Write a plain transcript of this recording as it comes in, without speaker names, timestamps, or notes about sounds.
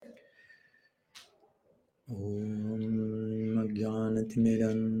ॐ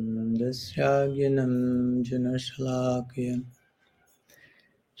अज्ञानतिमिरन्दस्य ज्ञानं जनशलाकया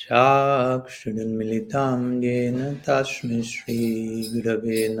चाक्षुरुन्मिलितं येन तस्मै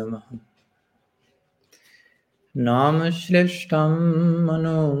श्रीगुरवे नमः। नामश्रेष्ठं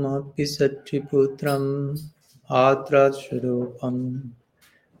मनोमपि सच्चिपुत्रं आत्रास्वरूपं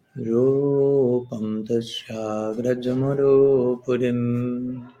रूपं तस्याग्रजमुरोपुरीं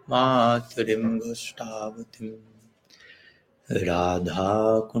मातुरीं गोष्ठावतीम्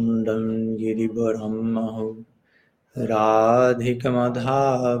राधाकुण्डं गिरिवरं महो राधिकमधावशं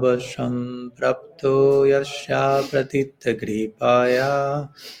प्राप्तो यस्या प्रतितकृपाया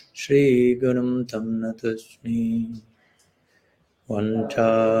श्रीगुरुं तं नतोऽस्मि।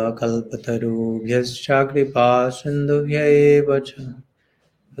 वञ्चाकल्पतरुभ्यश्च कृपासिन्धुभ्यैव च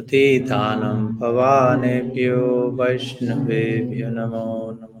पतितानं पावनेभ्यो वैष्णवेभ्यो नमो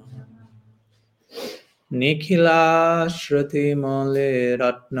नमः। निखिलाश्रुतिमौले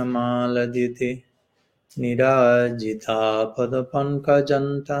रत्नमालदिते निराजिता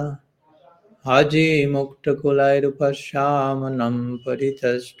पदपङ्कजन्ता आजीमुक्तकुलैरुपश्यामनं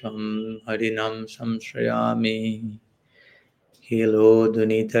परितस्त्वं हरिणं संश्रयामि।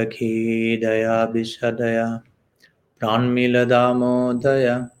 हीलोदुनितखीदया विशदया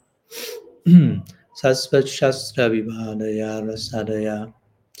प्राण्मिलदामोदया सस्वशस्त्रविभादया रसदया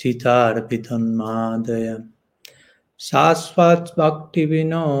चितार्पितन्मादया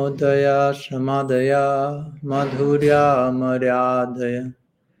शाश्वतभक्तिविनोदया समादया मधुर्या मर्यादया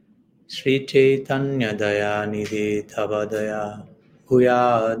श्रीचैतन्यदया निधे तव दया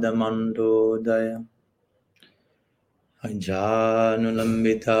भूयादमण्डोदया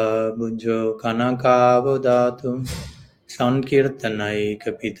अजानुलम्बिता भुजो कनकावदातु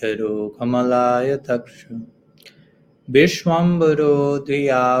सङ्कीर्तनैकपितरो कमलायतक्षु विश्वम्भरो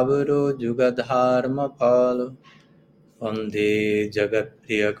द्वियावरो जुगधर्मपालो वन्दे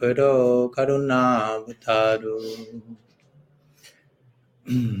जगत्प्रियकरो करुणावतारो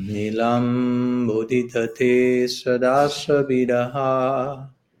नीलाम्बुदितटे सदा सविरहा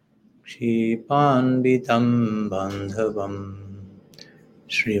क्षिपान्वितं बान्धवम्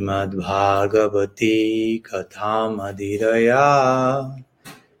श्रीमद्भागवती कथामधिरया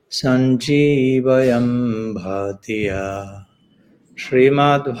सञ्जीवयं भातिया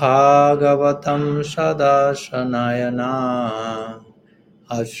श्रीमद्भागवतं सदा सनयना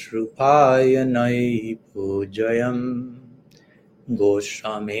अश्रुपायनै पूजयम्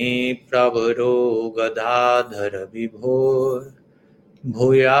गोस्वामी प्रवरो गदाधर विभोर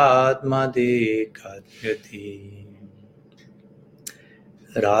भूयात्मदेकथयति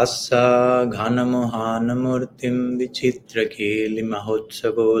रासा घनमहानमूर्तिं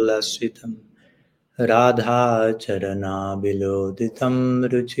विचित्रकेलिमहोत्सवोल्लसितं राधाचरणाविलोदितं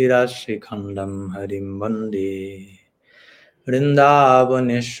रुचिराश्रिखण्डं हरिं वन्दे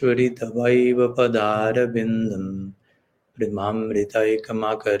वृन्दावनेश्वरि तवैव पदारविन्दं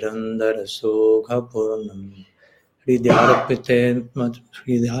प्रेमामृतैकमकरन्दरसोऽघपूर्णं हृदयार्पिते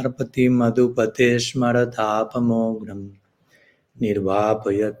मधुपते स्मरतापमोघ्रं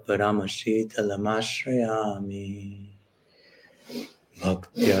निर्वापयत्परमशीतलमाश्रयामि।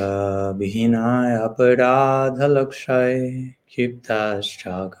 भक्त्या विहीनाय अपराधलक्षय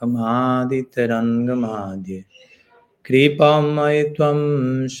क्षिप्ताश्चाकमादितरङ्गमाद्य कृपामयि त्वं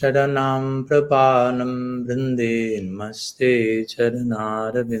शरणं प्रपन्नं वृन्दे नमस्ते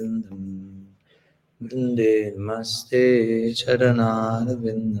चरणारविन्दं वृन्दे नमस्ते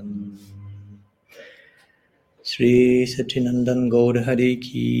चरणारविन्दम्। श्री सच्चिनंदन गौर हरि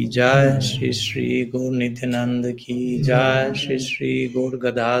की जय। श्री श्री गौर नित्यानंद की जय। श्री श्री गौर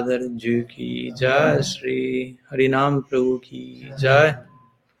गदाधर जी की जय। श्री हरिनाम प्रभु की जय।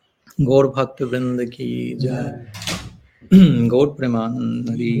 गौर भक्त वृंद की जय। गौर प्रेमानंद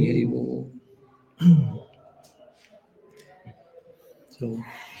हरि हरि बोल। So,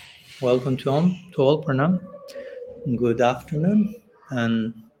 welcome to all pranam. Good afternoon, and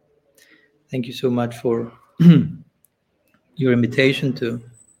thank you so much for your invitation to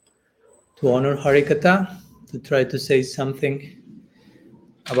honor Harikatha, to try to say something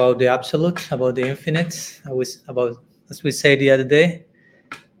about the absolute, about the infinite, as we said the other day.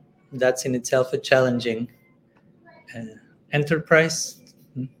 That's in itself a challenging enterprise.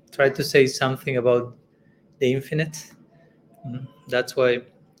 Try to say something about the infinite. That's why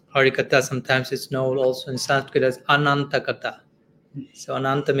Harikatha sometimes is known also in Sanskrit as Ananta Katha. So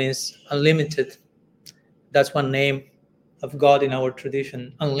Ananta means unlimited. That's one name of God in our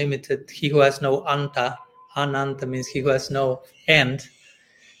tradition, unlimited. He who has no anta. Ananta means he who has no end,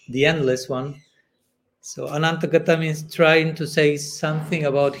 the endless one. So Anantagata means trying to say something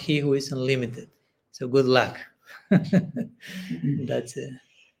about he who is unlimited. So good luck. That's a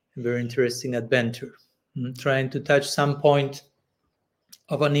very interesting adventure. Trying to touch some point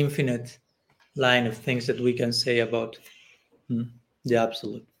of an infinite line of things that we can say about the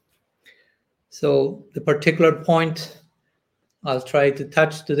absolute. So the particular point I'll try to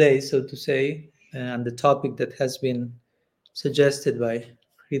touch today, so to say, and the topic that has been suggested by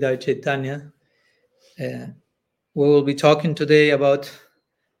Hridaya Chaitanya, we will be talking today about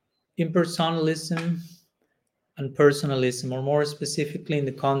impersonalism and personalism, or more specifically in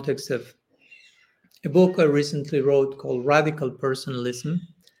the context of a book I recently wrote called Radical Personalism.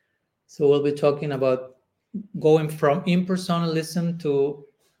 So we'll be talking about going from impersonalism to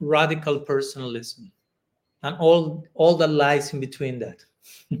radical personalism and all that lies in between that.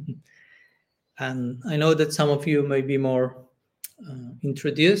 And I know that some of you may be more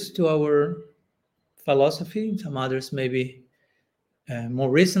introduced to our philosophy, some others may be more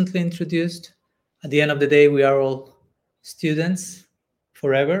recently introduced. At the end of the day, we are all students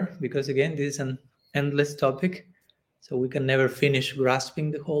forever, because again, this is an endless topic, so we can never finish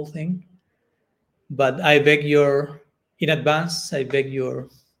grasping the whole thing. But I beg in advance, I beg your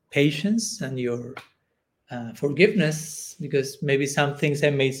patience and your forgiveness, because maybe some things I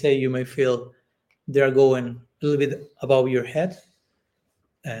may say, you may feel they're going a little bit above your head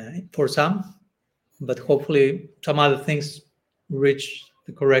for some, but hopefully some other things reach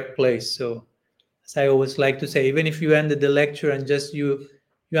the correct place. So as I always like to say, even if you ended the lecture and just you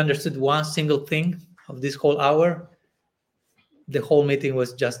understood one single thing of this whole hour, the whole meeting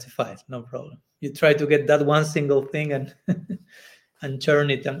was justified, no problem. You try to get that one single thing and and churn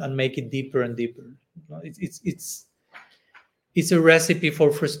it and make it deeper and deeper. It's a recipe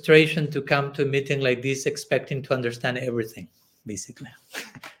for frustration to come to a meeting like this expecting to understand everything, basically.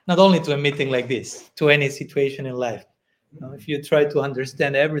 Not only to a meeting like this, to any situation in life. If you try to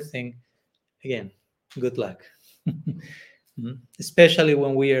understand everything, again, good luck. Especially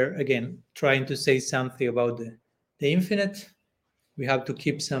when we are, again, trying to say something about the infinite, we have to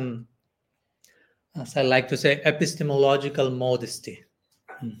keep some, as I like to say, epistemological modesty,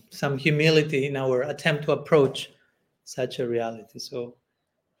 some humility in our attempt to approach such a reality. So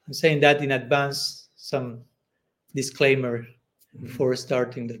I'm saying that in advance, some disclaimer before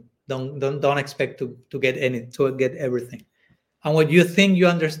starting that don't expect to get everything. And what you think you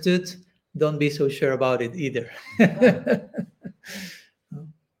understood, don't be so sure about it either.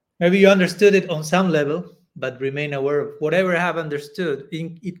 Maybe you understood it on some level, but remain aware of whatever I have understood.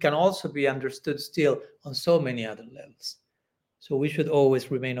 It can also be understood still on so many other levels. So we should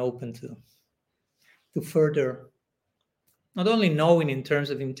always remain open to further, not only knowing in terms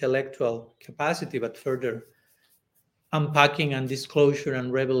of intellectual capacity, but further unpacking and disclosure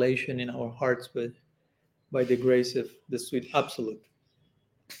and revelation in our hearts by the grace of the sweet absolute.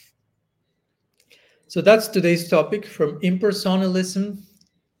 So that's today's topic, from impersonalism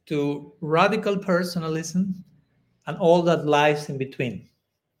to radical personalism and all that lies in between,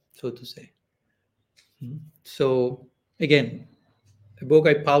 so to say. So again, a book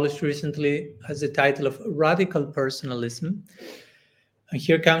I published recently has the title of Radical Personalism. And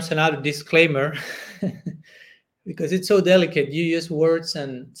here comes another disclaimer, because it's so delicate. You use words,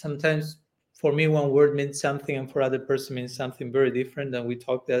 and sometimes for me, one word means something, and for other person means something very different. And we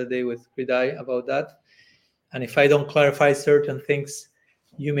talked the other day with Hridaya about that. And if I don't clarify certain things,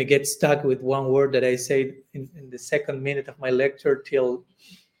 you may get stuck with one word that I say in the second minute of my lecture till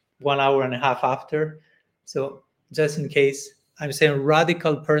 1 hour and a half after. So just in case, I'm saying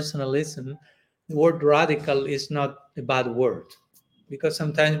radical personalism. The word radical is not a bad word, because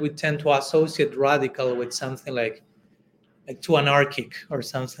sometimes we tend to associate radical with something like too anarchic or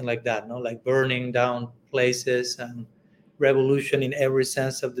something like that, no, like burning down places and revolution in every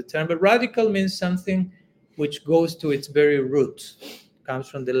sense of the term. But radical means something which goes to its very root. It comes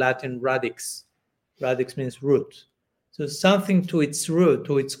from the Latin radix. Radix means root. So something to its root,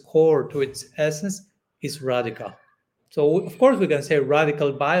 to its core, to its essence is radical. So of course we can say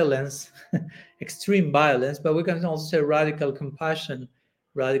radical violence, extreme violence, but we can also say radical compassion,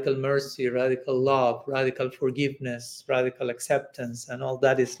 radical mercy, radical love, radical forgiveness, radical acceptance, and all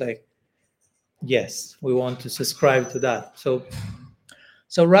that is like, yes, we want to subscribe to that. So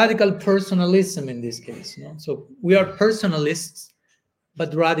radical personalism in this case. So we are personalists,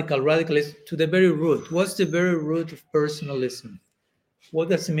 but radical is to the very root. What's the very root of personalism? What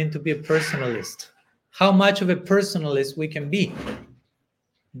does it mean to be a personalist? How much of a personalist we can be?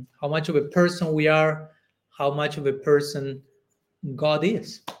 How much of a person we are? How much of a person God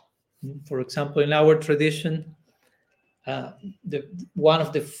is? For example, in our tradition, one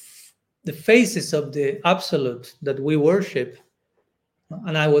of the faces of the absolute that we worship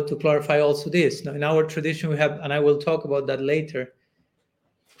And I want to clarify also this. Now, in our tradition, we have, and I will talk about that later,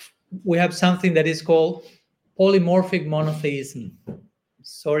 we have something that is called polymorphic monotheism.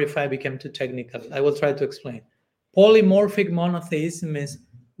 Sorry if I became too technical. I will try to explain. Polymorphic monotheism is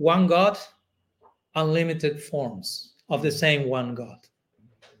one God, unlimited forms of the same one God.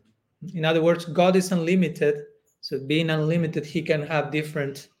 In other words, God is unlimited. So being unlimited, he can have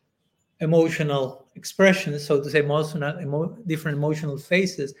different emotional expressions, so to say, different emotional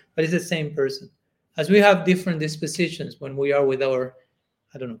faces, but it's the same person. As we have different dispositions when we are with our,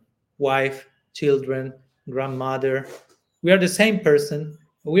 I don't know, wife, children, grandmother, we are the same person,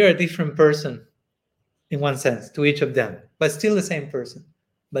 but we are a different person in one sense to each of them, but still the same person,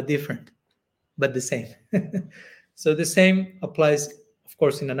 but different, but the same. So the same applies, of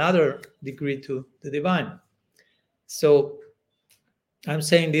course, in another degree to the divine. So I'm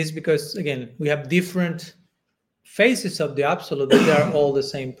saying this because, again, we have different faces of the absolute, but they are all the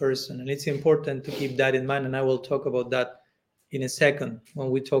same person. And it's important to keep that in mind. And I will talk about that in a second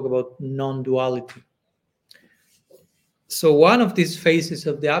when we talk about non-duality. So one of these faces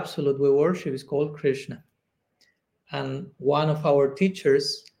of the absolute we worship is called Krishna. And one of our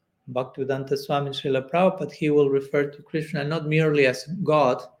teachers, Bhaktivedanta Swami Srila Prabhupada, he will refer to Krishna not merely as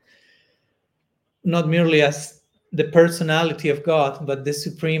God, not merely as the personality of God, but the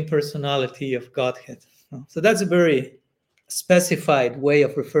supreme personality of Godhead. So that's a very specified way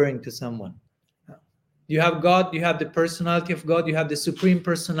of referring to someone. You have God, you have the personality of God, you have the supreme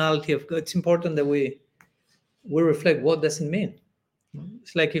personality of God. It's important that we reflect what does it mean.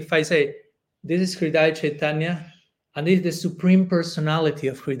 It's like if I say, this is Hridaya Chaitanya, and this is the supreme personality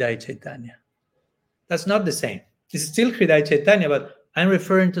of Hridaya Chaitanya. That's not the same. It's still Hridaya Chaitanya, but I'm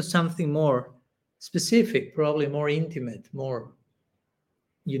referring to something more specific, probably more intimate, more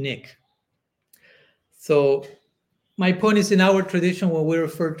unique. So my point is, in our tradition, when we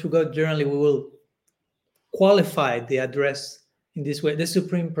refer to God, generally we will qualify the address in this way, the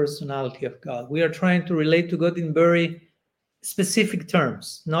supreme personality of God. We are trying to relate to God in very specific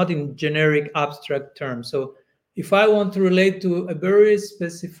terms, not in generic abstract terms. So if I want to relate to a very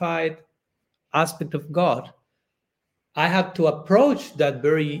specified aspect of God, I have to approach that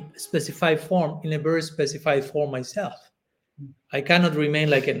very specified form in a very specified form myself. I cannot remain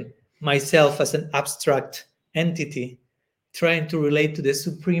like myself as an abstract entity trying to relate to the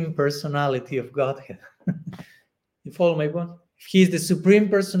supreme personality of Godhead. You follow my point? If he is the supreme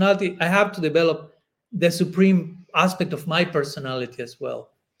personality, I have to develop the supreme aspect of my personality as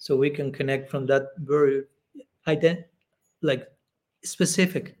well, so we can connect from that very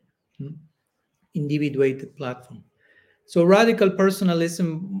specific, individuated platform. So radical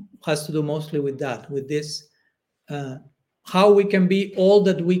personalism has to do mostly with that, with this, how we can be all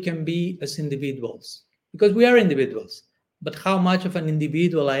that we can be as individuals, because we are individuals, but how much of an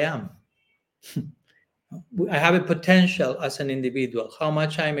individual I am. I have a potential as an individual, how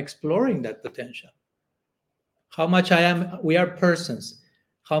much I'm exploring that potential, how much we are persons,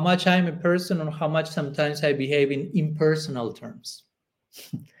 how much I'm a person, or how much sometimes I behave in impersonal terms.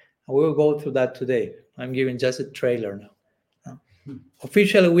 We will go through that today. I'm giving just a trailer now.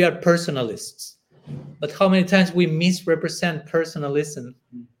 Officially, we are personalists, but how many times we misrepresent personalism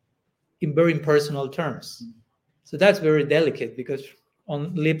in very impersonal terms? So that's very delicate, because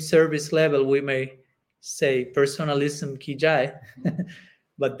on lip service level, we may say personalism ki jai,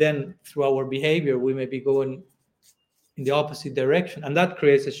 but then through our behavior, we may be going in the opposite direction. And that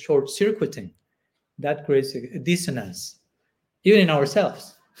creates a short circuiting. That creates a dissonance, even in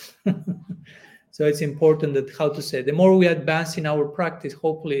ourselves. So it's important that, how to say, the more we advance in our practice,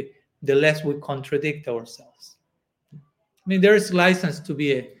 hopefully, the less we contradict ourselves. I mean, there's license to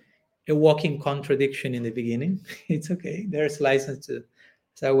be a walking contradiction in the beginning. It's okay. There's license to,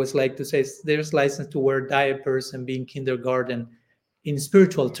 as I always like to say, there's license to wear diapers and be in kindergarten in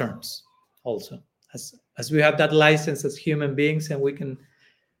spiritual terms also. As we have that license as human beings, and we can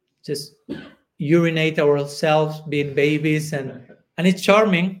just urinate ourselves being babies, and it's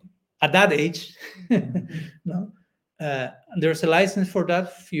charming at that age. No, there's a license for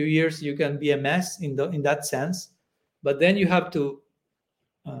that. Few years you can be a mess in that sense, but then you have to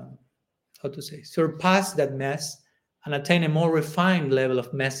surpass that mess and attain a more refined level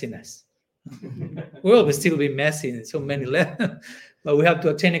of messiness. We will still be messy in so many levels, but we have to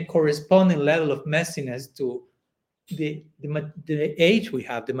attain a corresponding level of messiness to the age we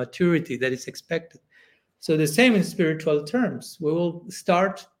have, the maturity that is expected. So the same in spiritual terms. We will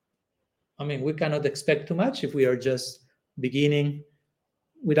start, we cannot expect too much if we are just beginning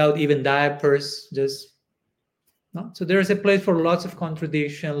without even diapers, no. So there's a place for lots of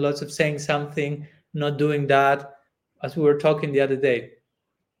contradiction, lots of saying something, not doing that. As we were talking the other day,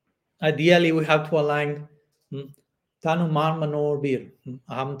 Ideally, we have to align Tanu man manovir,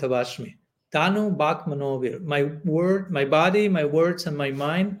 aham tavashmi. Tanu bak manovir. My word, my body, my words, and my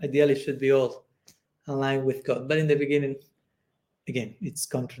mind ideally should be all aligned with God. But in the beginning, again, it's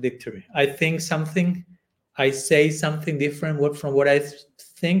contradictory. I think something, I say something different from what I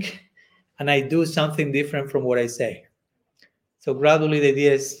think, and I do something different from what I say. So gradually, the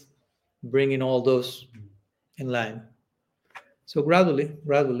idea is bringing all those in line. So gradually.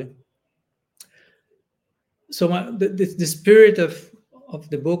 So the spirit of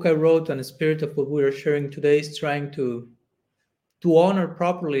the book I wrote and the spirit of what we are sharing today is trying to honor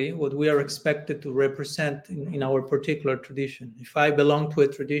properly what we are expected to represent in our particular tradition. If I belong to a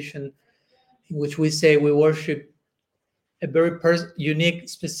tradition in which we say we worship a very unique,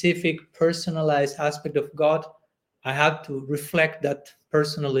 specific, personalized aspect of God, I have to reflect that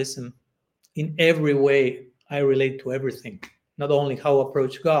personalism in every way I relate to everything. Not only how I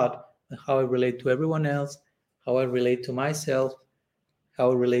approach God, but how I relate to everyone else, how I relate to myself,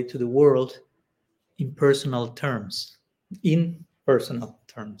 how I relate to the world in personal terms.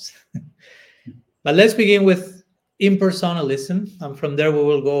 But let's begin with impersonalism, and from there we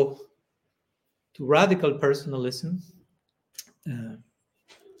will go to radical personalism.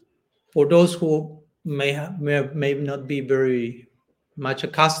 For those who may not be very much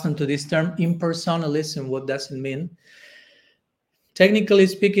accustomed to this term, impersonalism, what does it mean? Technically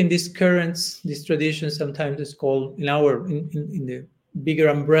speaking, these currents, this tradition sometimes is called, in the bigger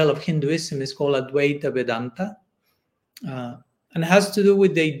umbrella of Hinduism, is called Advaita Vedanta, and has to do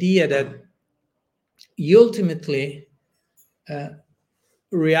with the idea that ultimately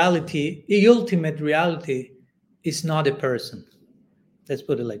ultimate reality is not a person. Let's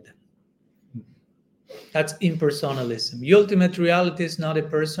put it like that. That's impersonalism. Ultimate reality is not a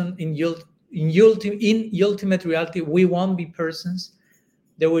person. In ultimate reality, we won't be persons.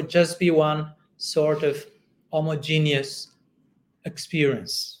 There would just be one sort of homogeneous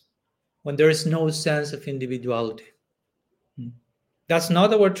experience when there is no sense of individuality. That's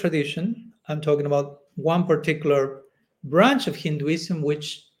not our tradition. I'm talking about one particular branch of Hinduism,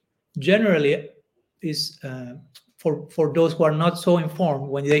 which generally is for those who are not so informed.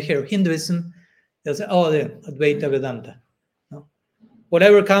 When they hear Hinduism, they'll say, "Oh, yeah, Advaita Vedanta." No?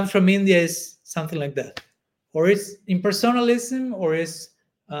 Whatever comes from India is something like that, or it's impersonalism, or it's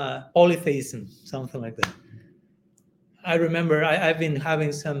polytheism, something like that. I remember I've been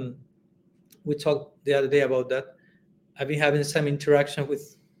having some. We talked the other day about that. I've been having some interaction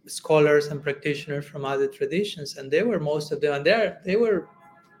with scholars and practitioners from other traditions, and they were most of them, and they were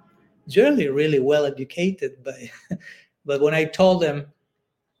generally really well educated. But when I told them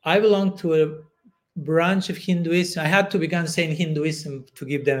I belong to a branch of Hinduism, I had to begin saying Hinduism to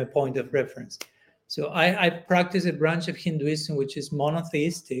give them a point of reference. So I practice a branch of Hinduism which is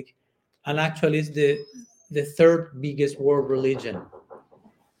monotheistic, and actually is the third biggest world religion.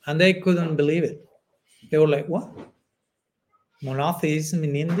 And they couldn't believe it. They were like, "What? Monotheism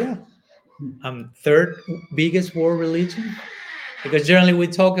in India? Third biggest world religion?" Because generally we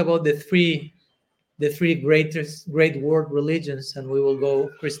talk about the three great world religions, and we will go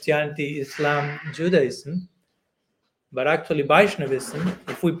Christianity, Islam, Judaism. But actually Vaishnavism,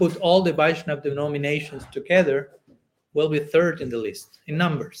 if we put all the Vaishnav denominations together, will be third in the list in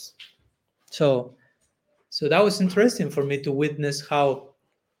numbers. So that was interesting for me to witness how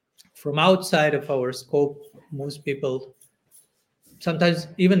from outside of our scope, most people, sometimes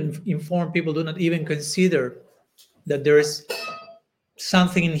even informed people, do not even consider that there is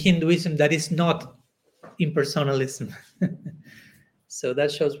something in Hinduism that is not impersonalism. So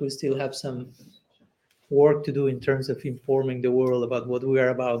that shows we still have some work to do in terms of informing the world about what we are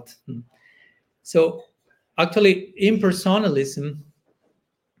about. So actually, impersonalism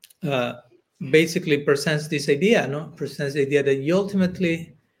basically presents this idea, presents the idea that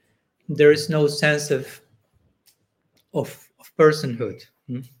ultimately there is no sense of personhood.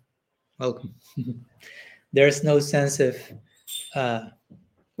 Welcome. There is no sense of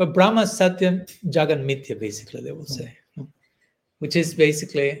but Brahma Satyam Jagan Mithya, basically, they will say, which is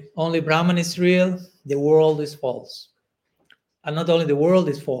basically only Brahman is real, the world is false. And not only the world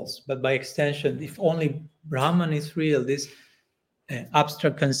is false, but by extension, if only Brahman is real, this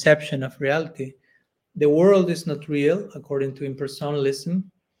abstract conception of reality, the world is not real, according to impersonalism.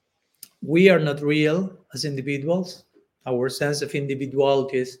 We are not real as individuals. Our sense of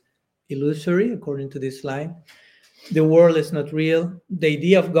individuality is illusory, according to this line. The world is not real. The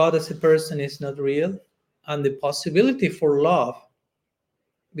idea of God as a person is not real. And the possibility for love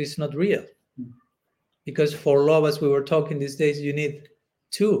is not real. Because for love, as we were talking these days, you need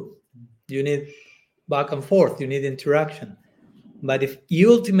two. You need back and forth. You need interaction. But if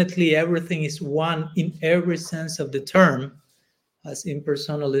ultimately everything is one in every sense of the term, as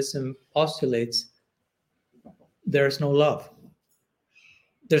impersonalism postulates, there's no love.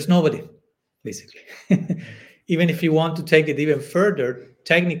 There's nobody, basically. Even if you want to take it even further,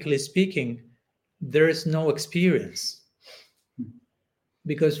 technically speaking, there is no experience.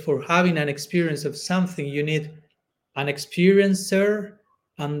 Because for having an experience of something, you need an experiencer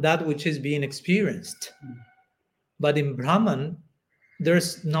and that which is being experienced. But in Brahman,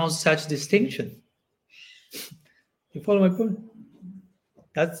 there's no such distinction. You follow my point?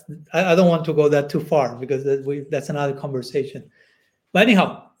 I don't want to go that too far because that's another conversation. But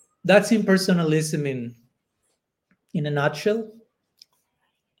anyhow, that's impersonalism in a nutshell.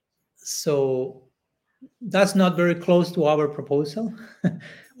 So that's not very close to our proposal,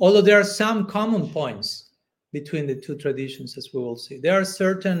 although there are some common points between the two traditions, as we will see. There are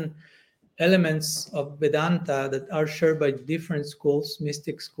certain elements of Vedanta that are shared by different schools,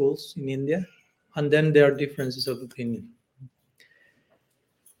 mystic schools in India, and then there are differences of opinion.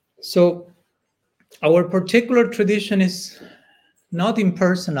 So our particular tradition is not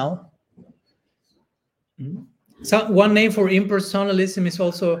impersonal. So one name for impersonalism is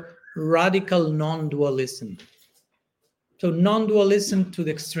also radical non-dualism. So non-dualism to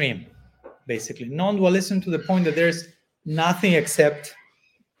the extreme, basically. Non-dualism to the point that there's nothing except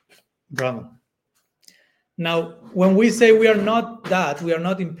Brahman. Now, when we say we are not that, we are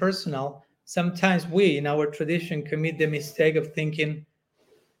not impersonal, sometimes we, in our tradition, commit the mistake of thinking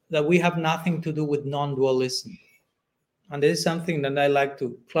that we have nothing to do with non-dualism. And this is something that I like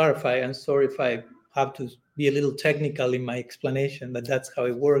to clarify. I'm sorry if I have to be a little technical in my explanation, but that's how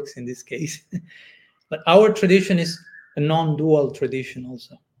it works in this case. But our tradition is a non-dual tradition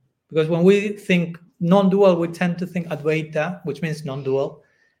also. Because when we think non-dual, we tend to think Advaita, which means non-dual.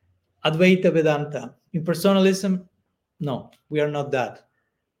 Advaita Vedanta. Impersonalism, no, we are not that.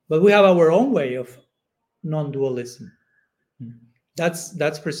 But we have our own way of non-dualism.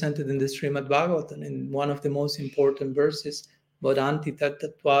 That's presented in the Srimad Bhagavatam in one of the most important verses. Vadanti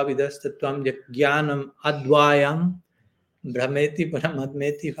tattva vidastatvam jnanam advayam brahmeti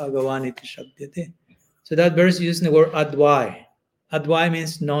paramadmeti bhagavan iti shabdyate. So that verse is using the word advay. Advay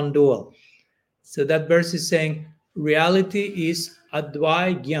means non-dual. So that verse is saying reality is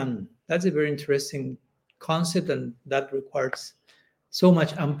advay gyan. That's a very interesting concept, and that requires so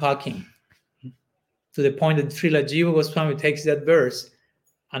much unpacking, to the point that Srila Jiva Goswami takes that verse,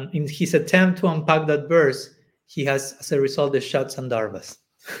 and in his attempt to unpack that verse, he has, as a result, the Shad Sandarbhas,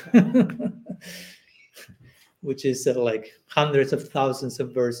 which is like hundreds of thousands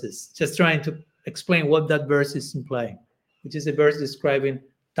of verses, just trying to explain what that verse is implying, which is a verse describing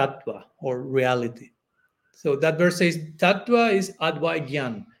tattva, or reality. So that verse says, tattva is advai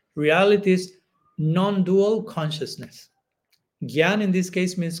gyan. Reality is non-dual consciousness. Gyan in this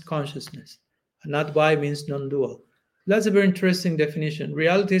case means consciousness, and advai means non-dual. That's a very interesting definition.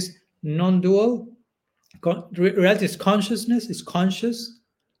 Reality is non-dual. Reality is consciousness, is conscious,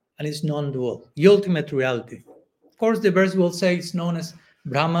 and is non-dual. The ultimate reality. Of course, the verse will say it's known as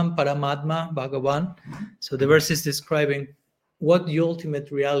Brahman, Paramatma, Bhagavan. So the verse is describing what the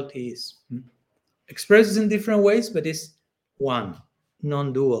ultimate reality is. Expresses in different ways, but it's one,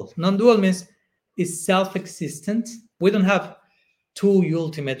 non-dual. Non-dual means it's self-existent. We don't have two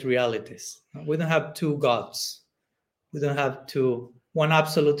ultimate realities. We don't have two gods. We don't have one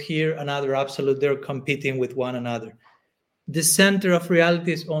absolute here, another absolute there, competing with one another. The center of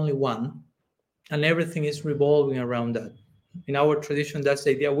reality is only one, and everything is revolving around that. In our tradition, that's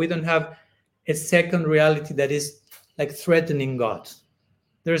the idea. We don't have a second reality that is like threatening God.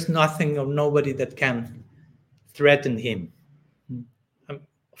 There's nothing or nobody that can threaten him.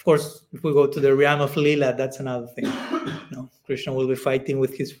 Of course, if we go to the realm of Lila, that's another thing. Krishna will be fighting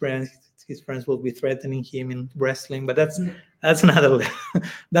with his friends. His friends will be threatening him in wrestling, but that's another level.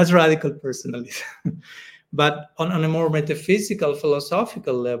 That's radical personalism. But on a more metaphysical,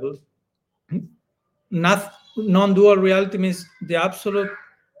 philosophical level, non-dual reality means the absolute.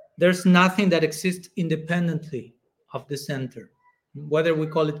 There's nothing that exists independently of the center. Whether we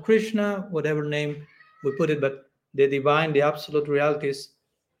call it Krishna, whatever name we put it, but the divine, the absolute reality is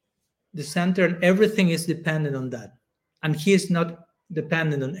the center, and everything is dependent on that. And he is not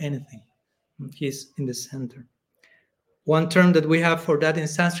dependent on anything. He's in the center. One term that we have for that in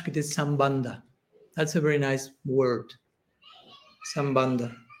Sanskrit is sambandha. That's a very nice word.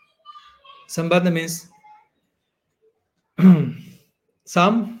 Sambandha. Sambandha means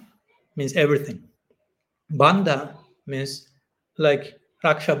sam means everything. Bandha means like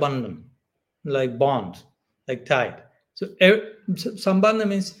raksha bandhan, like bond, like tied. So sambandha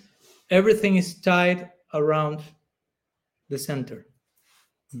means everything is tied around the center.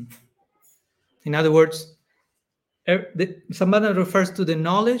 In other words, Sambandha refers to the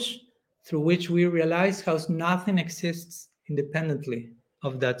knowledge through which we realize how nothing exists independently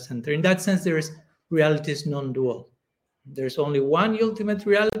of that center. In that sense, reality is non-dual. There's only one ultimate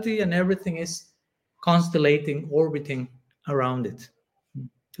reality, and everything is constellating, orbiting around it.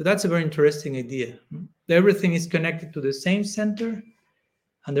 So that's a very interesting idea. Everything is connected to the same center,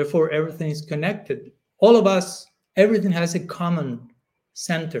 and therefore everything is connected. All of us, everything has a common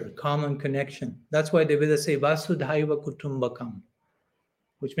center, common connection. That's why the Vedas say Vasudhaiva Kutumbakam,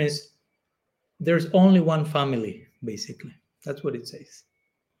 which means there's only one family, basically. That's what it says.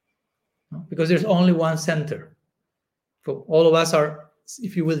 Because there's only one center. So all of us are,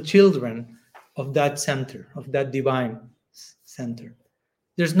 if you will, children of that center, of that divine center.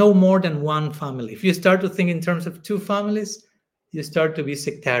 There's no more than one family. If you start to think in terms of two families, you start to be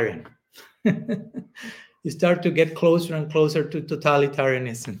sectarian. You start to get closer and closer to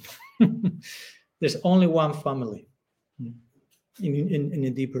totalitarianism. There's only one family in a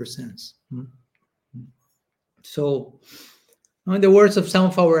deeper sense. So, in the words of some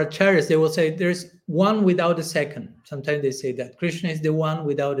of our acharyas, they will say there's one without a second. Sometimes they say that Krishna is the one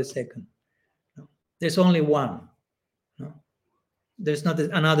without a second. There's only one. There's not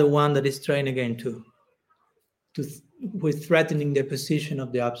another one that is trying again with threatening the position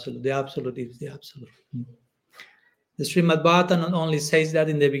of the absolute. The absolute is the absolute. The Srimad Bhagavatam not only says that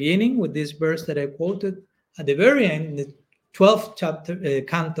in the beginning with this verse that I quoted, at the very end, in the 12th chapter,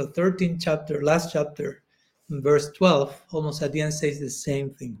 canto, 13th chapter, last chapter, verse 12, almost at the end says the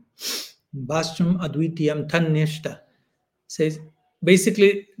same thing. Bhashyam Advitiyam Tannishta says,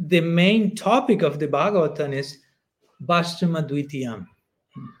 basically the main topic of the Bhagavatam is Bhashyam Advitiyam,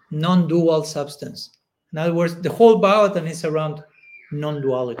 non-dual substance. In other words, the whole Bhagavatam is around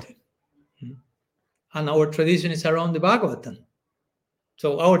non-duality. And our tradition is around the Bhagavatam.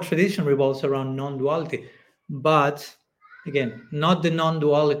 So our tradition revolves around non-duality. But, again, not the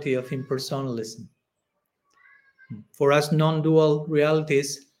non-duality of impersonalism. For us, non-dual reality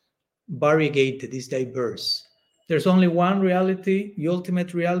is variegated, is diverse. There's only one reality, the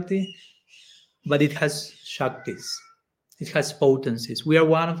ultimate reality, but it has shaktis. It has potencies. We are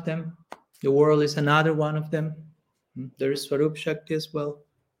one of them. The world is another one of them. There is Swarup Shakti as well.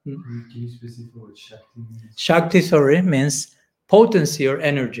 Can you specify what Shakti means? Shakti, means potency or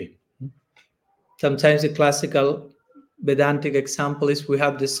energy. Sometimes the classical Vedantic example is we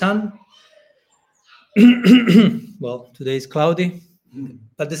have the sun. Well, today is cloudy,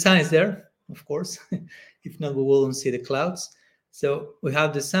 but the sun is there, of course. If not, we wouldn't see the clouds. So we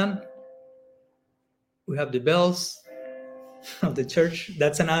have the sun. We have the bells of the church.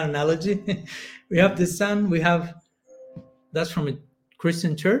 That's another analogy. We have the sun. That's from a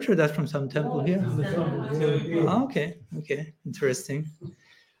Christian church, or that's from some temple here? Oh, okay, interesting.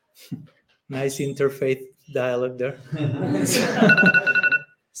 Nice interfaith dialogue there.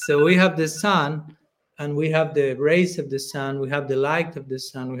 So we have the sun, and we have the rays of the sun. We have the light of the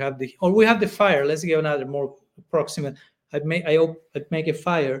sun. We have the fire. Let's give another more approximate. I'd make a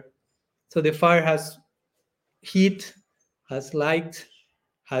fire. So the fire has heat, has light,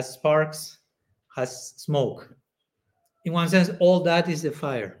 has sparks, has smoke. In one sense, all that is the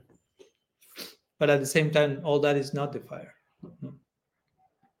fire. But at the same time, all that is not the fire.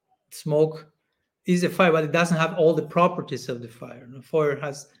 Smoke is a fire, but it doesn't have all the properties of the fire. The fire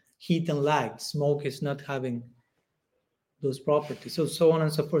has heat and light. Smoke is not having those properties. So on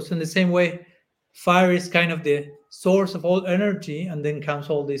and so forth. So in the same way, fire is kind of the source of all energy, and then comes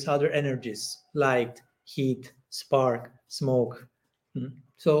all these other energies: light, heat, spark, smoke.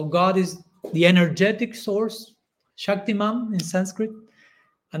 So God is the energetic source, Shaktiman in Sanskrit,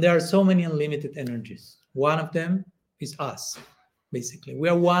 and there are so many unlimited energies. One of them is us, basically. We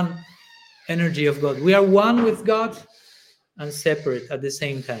are one energy of God. We are one with God and separate at the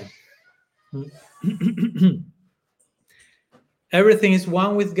same time. Everything is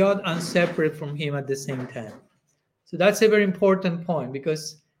one with God and separate from Him at the same time. So that's a very important point,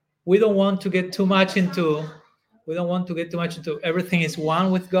 because we don't want to get too much into everything is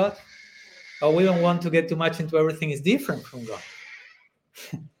one with God, or we don't want to get too much into everything is different from God.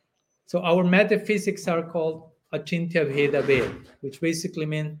 So our metaphysics are called Achintya Bheda Ved, which basically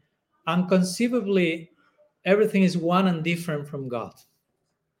means unconceivably everything is one and different from God.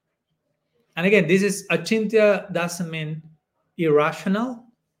 And again, this is Achintya doesn't mean irrational,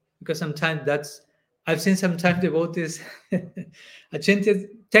 because sometimes I've seen sometimes devotees Achintya,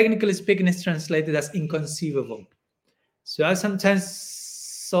 technically speaking, is translated as inconceivable. So I sometimes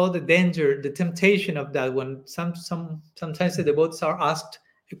saw the danger, the temptation of that when sometimes the devotees are asked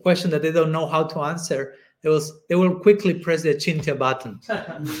a question that they don't know how to answer. they will quickly press the Achintya button.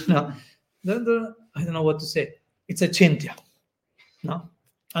 No, I don't know what to say. It's Achintya. No,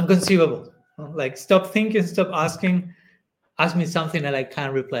 unconceivable. No? Like, stop thinking, stop asking. Ask me something and I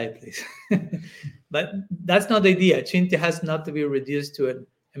can't reply, please. But that's not the idea. Achintya has not to be reduced to an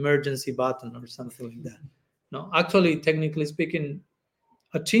emergency button or something like that. No, actually, technically speaking,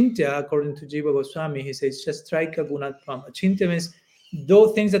 Achintya, according to Jiva Goswami, he says just Traika Gunatvam. Achintya means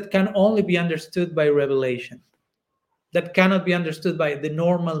those things that can only be understood by revelation, that cannot be understood by the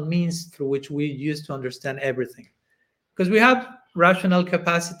normal means through which we use to understand everything. Because we have rational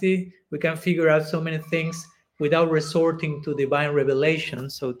capacity, we can figure out so many things without resorting to divine revelation,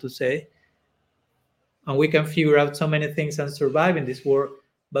 so to say. And we can figure out so many things and survive in this world.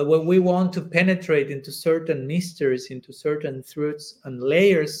 But when we want to penetrate into certain mysteries, into certain truths and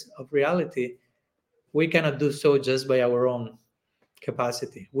layers of reality, we cannot do so just by our own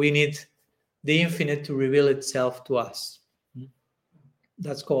capacity. We need the infinite to reveal itself to us.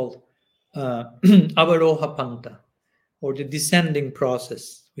 That's called Avaroha Panta, or the descending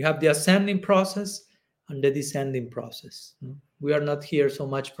process. We have the ascending process and the descending process. We are not here so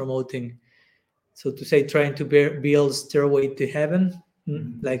much promoting, so to say, trying to build stairway to heaven,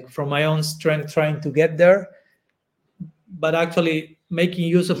 like from my own strength trying to get there, but actually making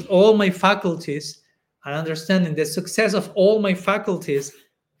use of all my faculties and understanding the success of all my faculties,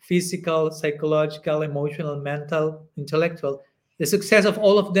 physical, psychological, emotional, mental, intellectual. The success of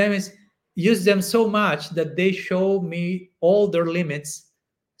all of them is use them so much that they show me all their limits,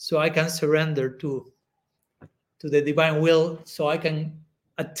 so I can surrender to the divine will, so I can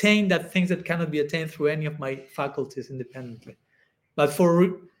attain that things that cannot be attained through any of my faculties independently. But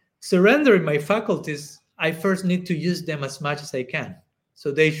for surrendering my faculties, I first need to use them as much as I can,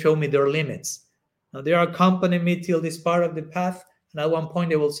 so they show me their limits. Now they are accompanying me till this part of the path, and at one point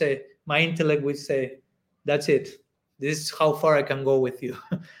they will say, my intellect will say, that's it. This is how far I can go with you.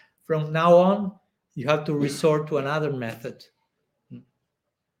 From now on, you have to resort to another method,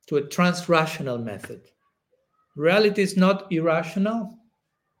 to a trans-rational method. Reality is not irrational,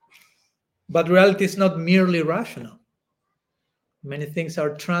 but reality is not merely rational. Many things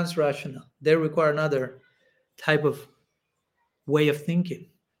are trans-rational. They require another type of way of thinking.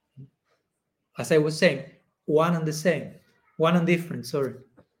 As I was saying, one and the same, one and different, sorry.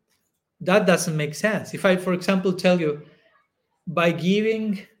 That doesn't make sense. If I, for example, tell you, by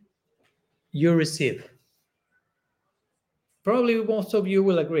giving, you receive. Probably most of you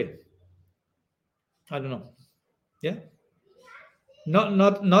will agree. I don't know. Yeah?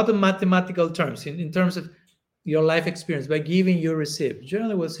 Not in mathematical terms, in terms of your life experience. By giving, you receive.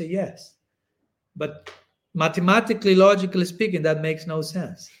 Generally, we'll say yes. But mathematically, logically speaking, that makes no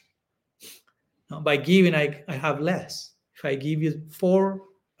sense. Now, by giving, I have less. If I give you 4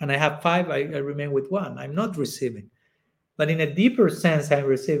 and I have 5, I remain with 1. I'm not receiving. But in a deeper sense, I'm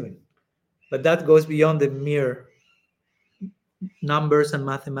receiving. But that goes beyond the mere numbers and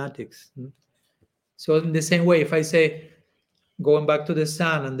mathematics. So in the same way, if I say, going back to the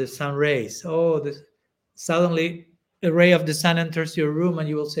sun and the sun rays, suddenly a ray of the sun enters your room, and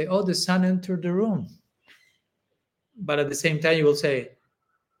you will say, oh, the sun entered the room. But at the same time, you will say,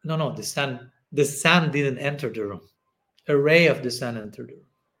 no, the sun didn't enter the room. A ray of the sun entered the room.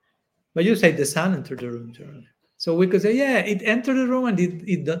 But you say the sun entered the room. So we could say, yeah, it entered the room and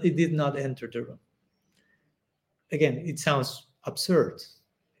it did not enter the room. Again, it sounds absurd.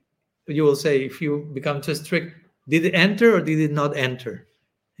 You will say, if you become too strict, did it enter or did it not enter?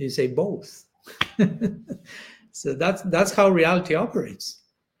 You say both. So that's how reality operates.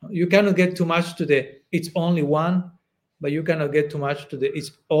 You cannot get too much to the it's only one, but you cannot get too much to the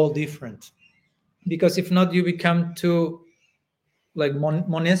it's all different. Because if not, you become too like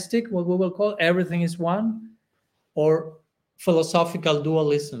monistic, what we will call everything is one, or philosophical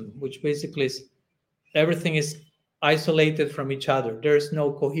dualism, which basically is everything is isolated from each other. There's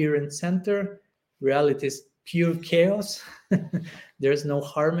no coherent center. Reality is pure chaos. There's no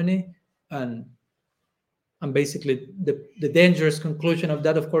harmony. And basically the dangerous conclusion of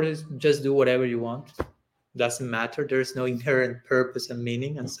that, of course, is just do whatever you want. Doesn't matter. There's no inherent purpose and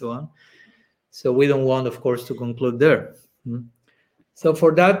meaning and so on. So we don't want, of course, to conclude there. So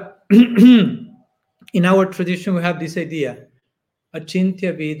for that, in our tradition, we have this idea,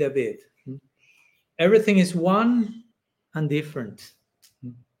 achintya vida ved. Everything is one and different.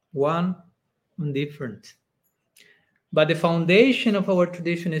 One and different. But the foundation of our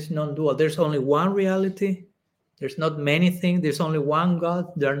tradition is non-dual. There's only one reality. There's not many things. There's only one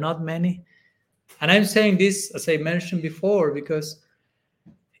God. There are not many. And I'm saying this, as I mentioned before, because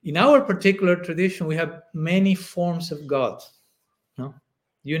in our particular tradition, we have many forms of God. No?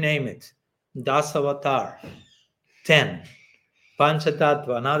 You name it. Das Avatar, 10.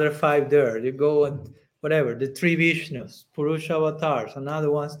 Panchatattva, another 5 there. You go and whatever, the three Vishnus, Purusha avatars, another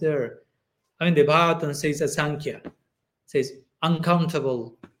one's there. I mean, the Bhagavatam says Asankhya, says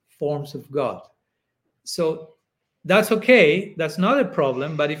uncountable forms of God. So that's okay. That's not a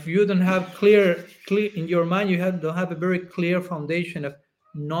problem. But if you don't have clear in your mind, don't have a very clear foundation of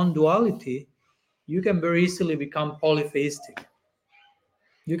non-duality, you can very easily become polytheistic.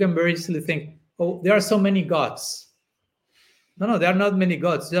 You can very easily think, oh, there are so many gods. No, there are not many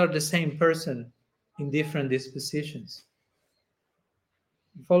gods. They are the same person in different dispositions.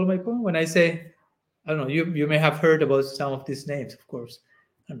 You follow my point? When I say, I don't know, you may have heard about some of these names, of course.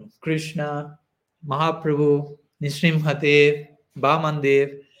 I don't know, Krishna, Mahaprabhu, Nrsimhadev,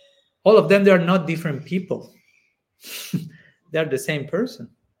 Vamandev. All of them, they are not different people. They are the same person.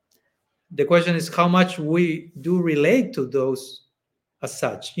 The question is how much we do relate to those as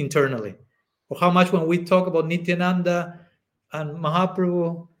such internally, or how much when we talk about Nityananda and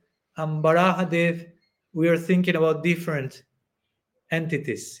Mahaprabhu and Barahadev, we are thinking about different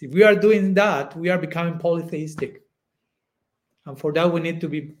entities. If we are doing that, we are becoming polytheistic. And for that, we need to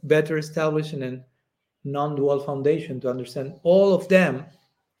be better established in a non-dual foundation to understand all of them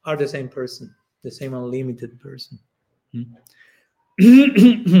are the same person, the same unlimited person.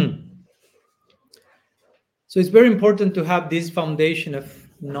 So it's very important to have this foundation of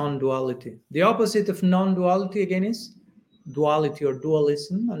non-duality. The opposite of non-duality, again, is duality or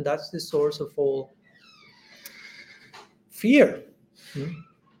dualism, and that's the source of all fear,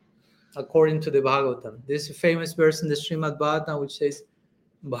 according to the Bhagavatam. There's a famous verse in the Srimad Bhagavatam which says,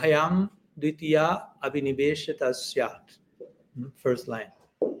 Bhayam Dvitiya Abhiniveshata Syat. First line.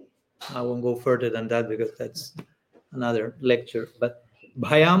 I won't go further than that because that's another lecture. But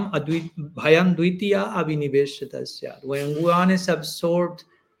Bhayam Dvitiya Abhiniveshata Syat. When one is absorbed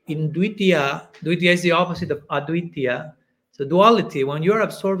in Dvitiya, Dvitiya is the opposite of Advitiya. So duality, when you're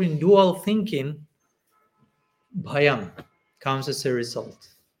absorbed in dual thinking, Bhayam comes as a result.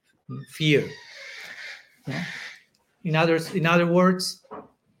 Fear. In other words,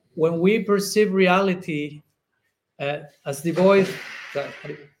 when we perceive reality as devoid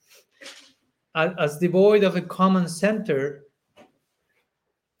of a common center,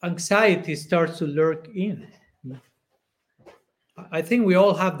 anxiety starts to lurk in. I think we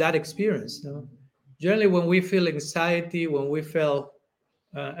all have that experience. No? Generally, when we feel anxiety, when we feel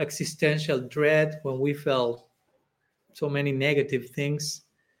existential dread, when we feel so many negative things,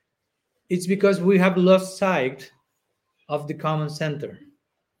 it's because we have lost sight of the common center.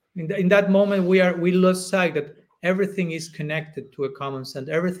 In that moment, we lost sight that everything is connected to a common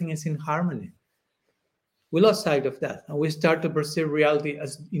center. Everything is in harmony. We lost sight of that, and we start to perceive reality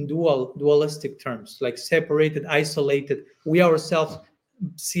as in dualistic terms, like separated, isolated. We ourselves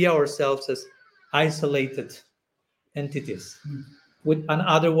see ourselves as isolated entities, with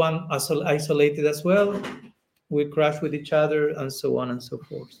another one as isolated as well. We crash with each other, and so on and so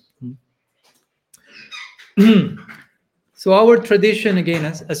forth. So our tradition, again,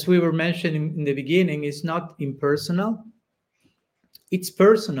 as we were mentioning in the beginning, is not impersonal. It's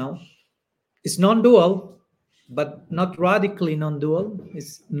personal. It's non-dual, but not radically non-dual.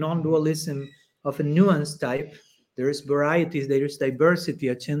 It's non-dualism of a nuanced type. There is varieties, there is diversity,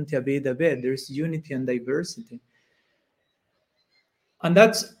 achintya veda ved. There is unity and diversity. And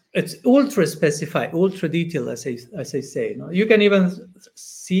it's ultra specified, ultra detailed, as I say. No? You can even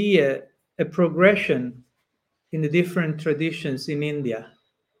see a progression in the different traditions in India,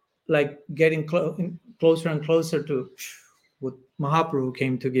 like getting closer and closer to what Mahaprabhu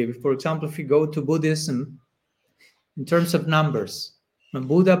came to give. For example, if you go to Buddhism, in terms of numbers, when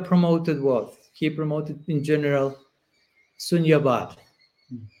Buddha promoted what? He promoted in general Sunyavad,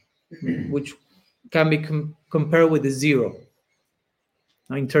 which can be compared with the zero.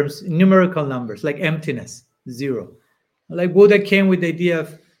 In terms numerical numbers, like emptiness, zero. Like Buddha came with the idea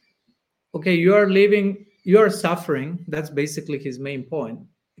of, okay, you are suffering. That's basically his main point.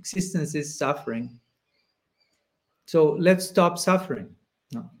 Existence is suffering. So let's stop suffering.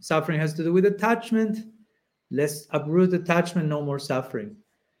 No, suffering has to do with attachment. Let's uproot attachment, no more suffering.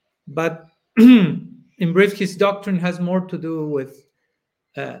 But in brief, his doctrine has more to do with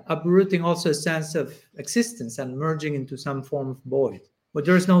uprooting also a sense of existence and merging into some form of void. But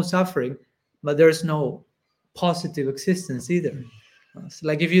there's no suffering, but there's no positive existence either. So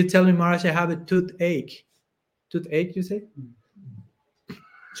like if you tell me, Maharaj, I have a toothache, you say?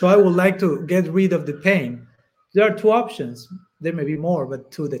 So I would like to get rid of the pain. There are two options. There may be more,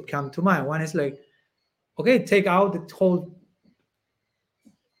 but two that come to mind. One is like, okay, take out the whole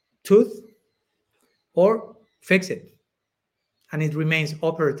tooth or fix it, and it remains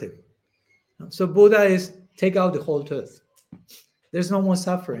operative. So Buddha is take out the whole truth. There's no more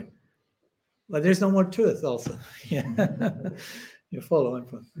suffering, but there's no more truth also. Yeah, you follow my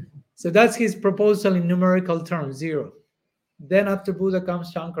point. So that's his proposal in numerical terms, zero. Then after Buddha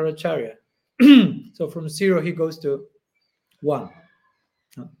comes Shankaracharya. So from zero he goes to one.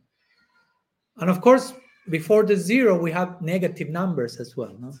 And of course, before the zero, we have negative numbers as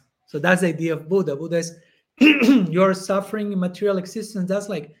well. No? So that's the idea of Buddha. Buddha is you're suffering in material existence. That's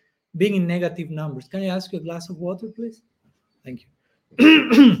like being in negative numbers. Can I ask you a glass of water, please? Thank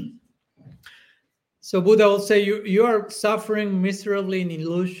you. So Buddha will say you are suffering miserably in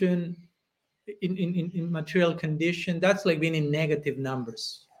illusion, in material condition. That's like being in negative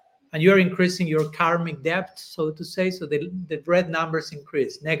numbers. And you're increasing your karmic debt, so to say. So the red numbers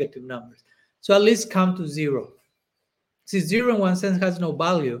increase, negative numbers. So at least come to zero. See, zero in one sense has no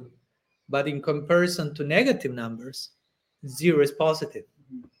value, but in comparison to negative numbers, zero is positive.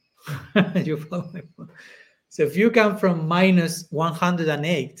 You follow my point? So if you come from minus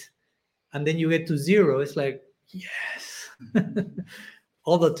 108 and then you get to zero, it's like, yes.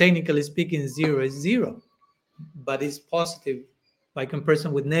 Although technically speaking, zero is zero, but it's positive by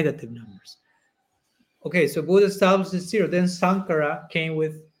comparison with negative numbers. Okay, so Buddha establishes zero. Then Sankara came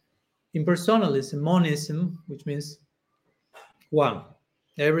with impersonalism, monism, which means one.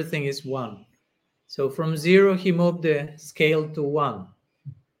 Everything is one. So from zero, he moved the scale to one.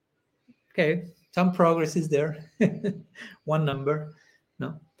 Okay, some progress is there. One number,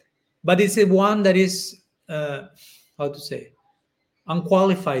 no, but it's a one that is how to say,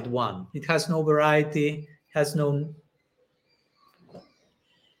 unqualified one. It has no variety, has no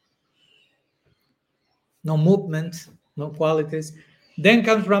movement, no qualities. Then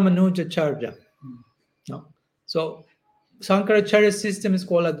comes Ramanujacharya. No, so Shankaracharya's system is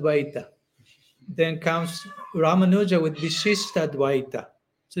called Advaita. Then comes Ramanuja with Vishishta Advaita.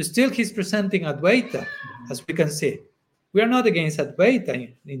 So still he's presenting Advaita, as we can see. We are not against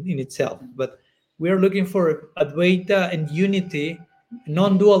Advaita in itself, but we are looking for Advaita and unity,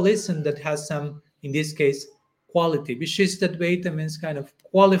 non-dualism that has some, in this case, quality. Vishishta Advaita means kind of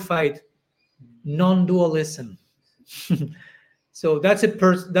qualified non-dualism. So that's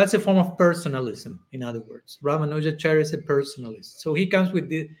a form of personalism, in other words. Ramanujacharya is a personalist. So he comes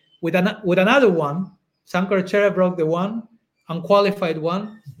with another one. Sankaracharya brought the one, unqualified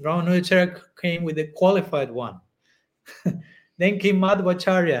one. Ramanujacharya came with the qualified one. Then came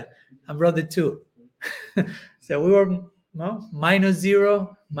Madhvacharya and brought the two. So we were minus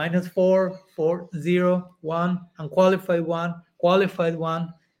zero, minus 4, 4, 0, 1, unqualified one, qualified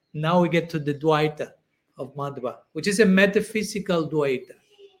one. Now we get to the Dvaita of Madhva, which is a metaphysical Dvaita.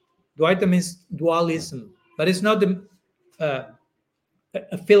 Dvaita means dualism, but it's not a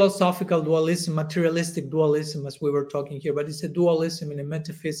philosophical dualism, materialistic dualism, as we were talking here, but it's a dualism in a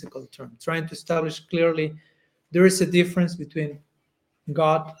metaphysical term, trying to establish clearly there is a difference between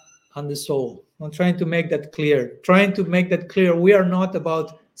God and the soul. I'm trying to make that clear. We are not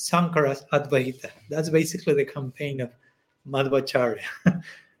about Sankara's Advaita. That's basically the campaign of Madhvacharya.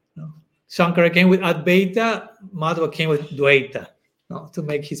 No. Shankara came with Advaita, Madhva came with Dvaita, to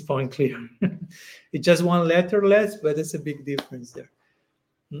make his point clear. It's just one letter less, but it's a big difference there.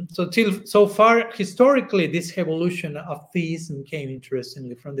 So far, historically, this evolution of theism came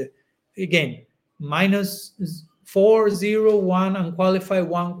interestingly from minus 4, 0, 1, unqualified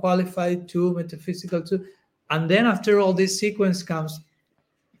 1, qualified 2, metaphysical 2. And then after all this sequence comes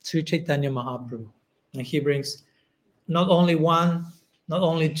Sri Chaitanya Mahaprabhu. And he brings not only 1, not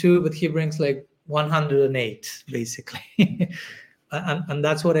only 2, but he brings like 108, basically. and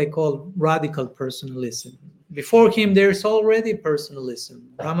that's what I call radical personalism. Before him, there's already personalism.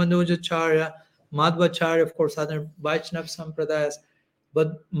 Ramanujacharya, Madhvacharya, of course, other Vaishnava Sampradayas.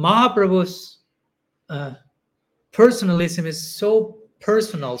 But Mahaprabhu's personalism is so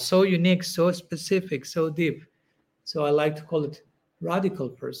personal, so unique, so specific, so deep. So I like to call it radical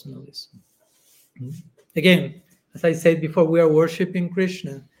personalism. Again, as I said before, we are worshiping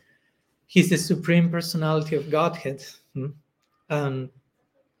Krishna. He's the supreme personality of Godhead. And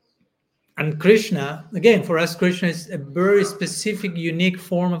Krishna, again, for us, Krishna is a very specific, unique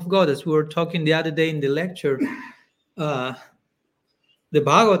form of God. As we were talking the other day in the lecture, the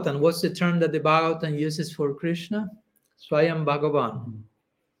Bhagavatam, what's the term that the Bhagavatam uses for Krishna? Swayam Bhagavan.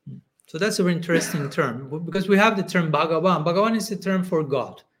 So that's a very interesting term, because we have the term Bhagavan. Bhagavan is a term for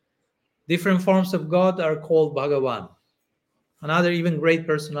God. Different forms of God are called Bhagavan. And other even great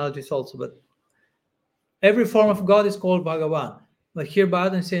personalities also, but every form of God is called Bhagavan. But here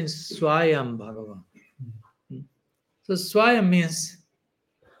Bhagavatam is saying Swayam Bhagavan. So Swayam means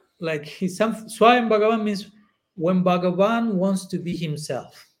Swayam Bhagavan means when Bhagavan wants to be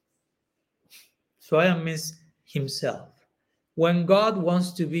himself. Swayam means himself. When God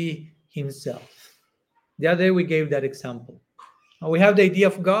wants to be himself. The other day we gave that example. We have the idea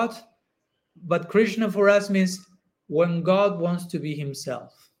of God, but Krishna for us means when God wants to be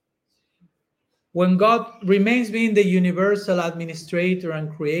himself. When God remains being the universal administrator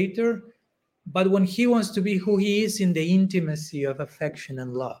and creator, but when he wants to be who he is in the intimacy of affection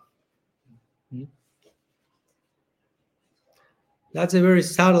and love. That's a very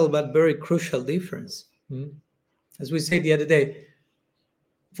subtle but very crucial difference. As we said the other day,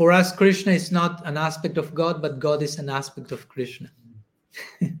 for us, Krishna is not an aspect of God, but God is an aspect of Krishna.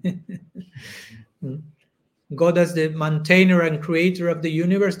 God as the maintainer and creator of the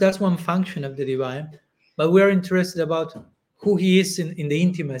universe, that's one function of the divine. But we are interested about who he is in the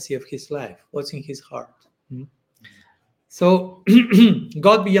intimacy of his life, what's in his heart. So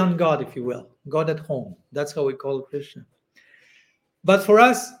God beyond God, if you will, God at home. That's how we call Krishna. But for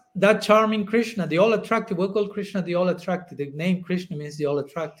us, that charming Krishna, the all-attractive, we'll call Krishna the all-attractive. The name Krishna means the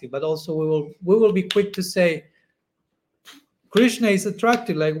all-attractive, but also we will be quick to say Krishna is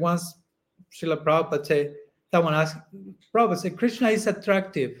attractive. Like once Srila Prabhupada said, someone asked, Prabhupada said, Krishna is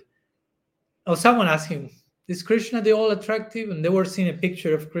attractive. Or someone asked him, is Krishna the all-attractive? And they were seeing a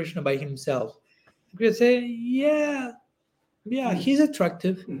picture of Krishna by himself. Krishna say, yeah, he's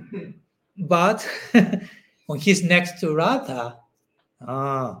attractive. But when he's next to Radha,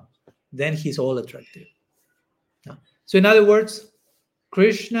 then he's all attractive. So in other words,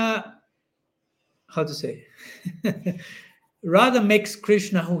 Krishna, how to say? Radha makes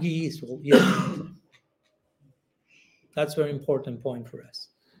Krishna who he is. Well, that's a very important point for us.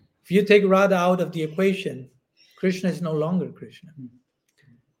 If you take Radha out of the equation, Krishna is no longer Krishna.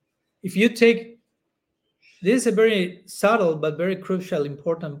 If you take, this is a very subtle but very crucial,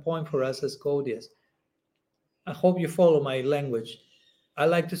 important point for us as Gaudiyas. I hope you follow my language. I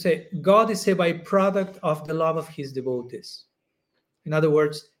like to say God is a byproduct of the love of his devotees. In other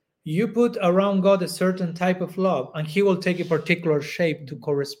words, you put around God a certain type of love and he will take a particular shape to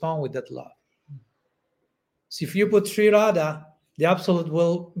correspond with that love. So if you put Sri Radha, the Absolute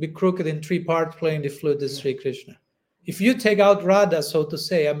will be crooked in three parts playing the flute as Sri Krishna. If you take out Radha, so to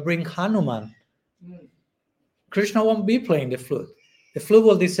say, and bring Hanuman, Krishna won't be playing the flute. The flute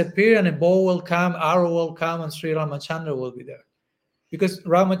will disappear and a bow will come, arrow will come, and Sri Ramachandra will be there. Because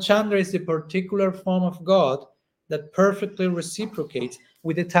Ramachandra is the particular form of God that perfectly reciprocates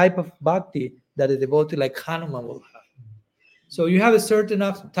with the type of bhakti that a devotee like Hanuman will have. So you have a certain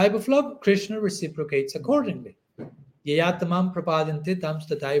type of love, Krishna reciprocates accordingly. Yayatamam prapadanti tam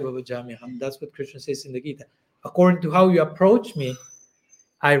statai bhavajamyaham. That's what Krishna says in the Gita. According to how you approach me,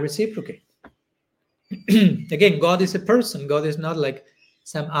 I reciprocate. Again, God is a person. God is not like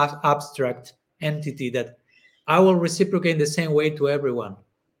some abstract entity that I will reciprocate in the same way to everyone.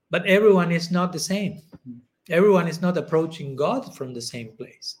 But everyone is not the same. Everyone is not approaching God from the same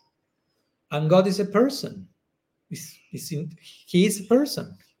place. And God is a person. He is a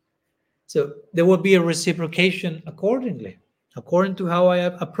person. So there will be a reciprocation accordingly. According to how I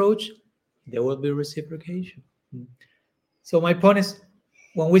approach, there will be reciprocation. So my point is,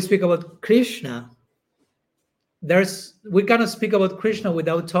 when we speak about Krishna, we cannot speak about Krishna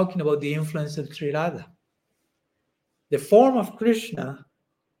without talking about the influence of Sri Radha. The form of Krishna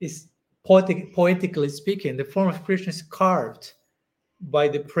is, poetically speaking, the form of Krishna is carved by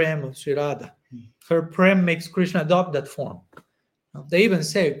the prem of Sri Radha. Her prem makes Krishna adopt that form. They even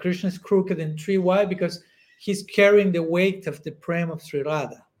say Krishna is crooked in three. Why? Because he's carrying the weight of the prem of Sri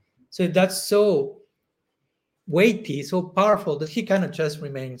Radha. So that's so weighty, so powerful that he cannot just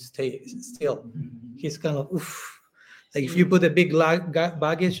remain still. He's kind of like if you put a big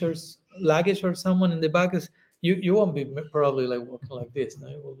luggage or someone in the baggage, you won't be probably like walking like this. No,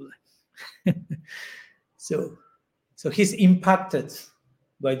 you will be like so he's impacted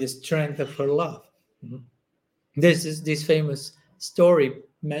by the strength of her love. This is this famous story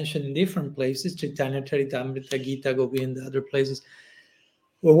mentioned in different places, Chaitanya Charitamrita, Gita, Govinda, other places,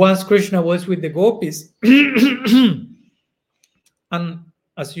 where once Krishna was with the gopis, and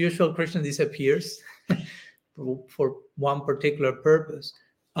as usual, Krishna disappears for one particular purpose,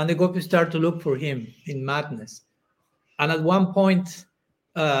 and the gopis start to look for him in madness. And at one point,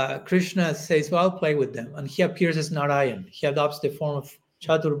 Krishna says, well, I'll play with them. And he appears as Narayan. He adopts the form of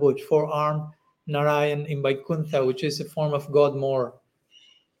Chaturbhuj, four-armed Narayan in Vaikuntha, which is a form of God more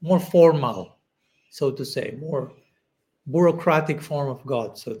formal, so to say, more bureaucratic form of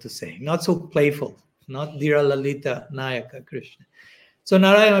God, so to say, not so playful, not Dira Lalita Nayaka Krishna. So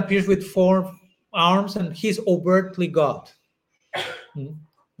Narayan appears with four arms and he's overtly God,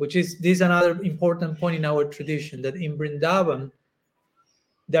 which is this another important point in our tradition, that in Vrindavan,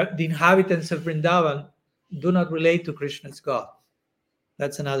 the inhabitants of Vrindavan do not relate to Krishna as God.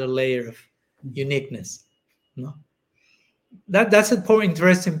 That's another layer of uniqueness. No? That's a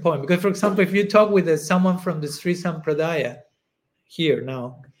interesting point, because, for example, if you talk with someone from the Sri Sampradaya here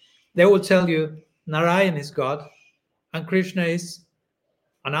now, they will tell you Narayan is God and Krishna is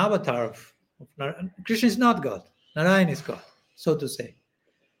an avatar of Narayan. Krishna is not God. Narayan is God, so to say.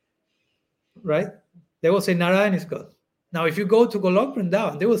 Right? They will say Narayan is God. Now, if you go to Golok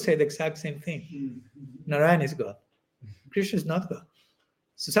Vrindavan, they will say the exact same thing. Narayan is God. Krishna is not God.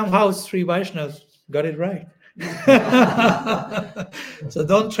 So somehow Sri Vaishnavas got it right. So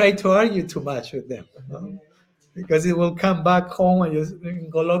don't try to argue too much with them, no? Because it will come back home and in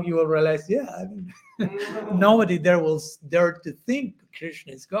Golok you will realize, yeah, I mean, nobody there will dare to think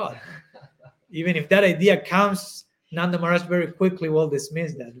Krishna is God. Even if that idea comes, Nanda Maharaj very quickly will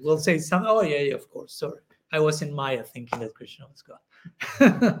dismiss that. We'll say, oh yeah, of course, sorry. I was in Maya thinking that Krishna was God.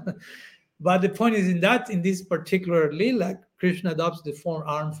 But the point is, in this particular lila, Krishna adopts the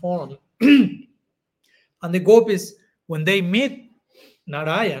arm form. And the gopis, when they meet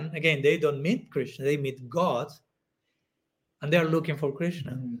Narayan, again, they don't meet Krishna, they meet God, and they are looking for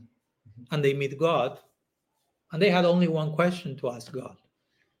Krishna. And they meet God, and they had only one question to ask God.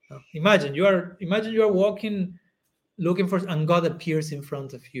 Imagine you are walking, looking for, and God appears in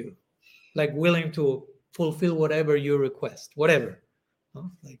front of you, like willing to fulfill whatever you request, whatever,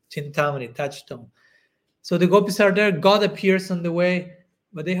 like Chintamani, touchstone. So the gopis are there. God appears on the way,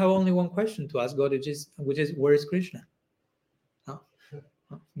 but they have only one question to ask God, which is where is Krishna?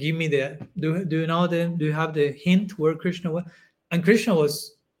 Give me the. Do you know the? Do you have the hint where Krishna was? And Krishna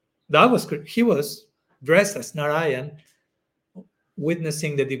was he was dressed as Narayan,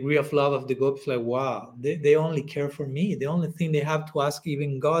 witnessing the degree of love of the gopis. Like, wow, they only care for me. The only thing they have to ask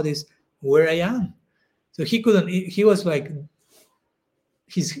even God is where I am. So he couldn't. He was like,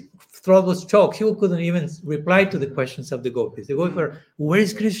 his throat was choked. He couldn't even reply to the questions of the gopis. The gopis were, where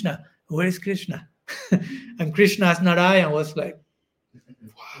is Krishna? Where is Krishna? And Krishna as Narayan was like,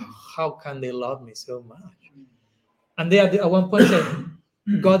 wow, how can they love me so much? And they at one point said,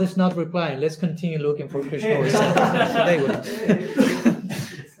 God is not replying. Let's continue looking for Krishna.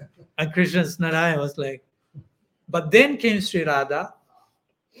 And Krishna's Narayan was like, but then came Sri Radha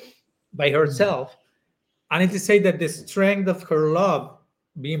by herself. And it is said that the strength of her love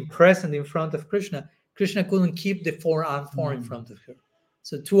being present in front of Krishna couldn't keep the forearm form in front of her.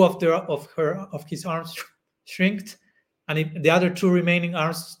 So two of his arms shrinked, and the other two remaining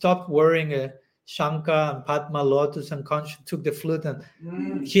arms stopped wearing a Shankha and Padma, lotus, and Kancha, took the flute, and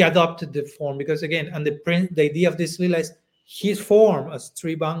he adopted the form. Because again, and the idea of this lila is his form as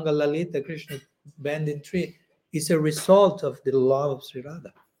Tribanga Lalita, Krishna bending tree, is a result of the love of Sri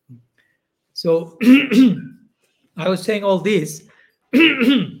Radha. So I was saying all this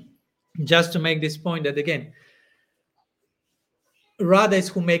just to make this point that, again, Radha is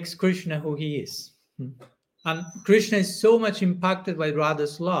who makes Krishna who he is. And Krishna is so much impacted by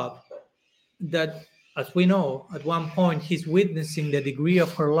Radha's love that, as we know, at one point he's witnessing the degree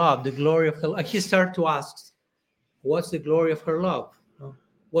of her love, the glory of her love. He starts to ask, what's the glory of her love?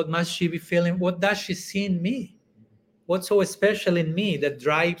 What must she be feeling? What does she see in me? What's so special in me that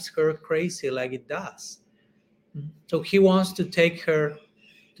drives her crazy like it does? So he wants to take her,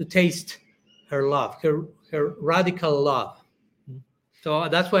 to taste her love, her radical love. So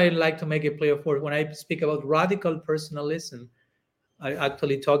that's why I like to make a play of words. When I speak about radical personalism, I'm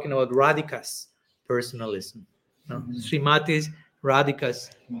actually talking about Radhika's personalism. Srimati's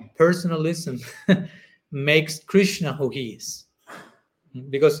Radhika's personalism makes Krishna who he is,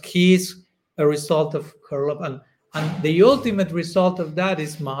 because he is a result of her love. And the ultimate result of that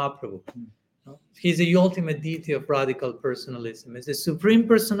is Mahaprabhu. He's the ultimate deity of radical personalism. It's the supreme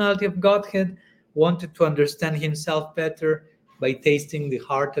personality of Godhead, wanted to understand himself better by tasting the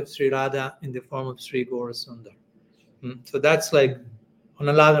heart of Sri Radha in the form of Sri Gaurasundar. So that's like on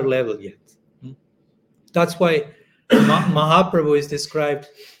another level yet. That's why Mahaprabhu is described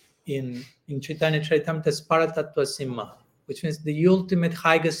in Chaitanya Charitamrita as Paratattva Simha, which means the ultimate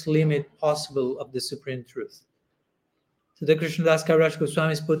highest limit possible of the supreme truth. So the Krishnadas Kaviraj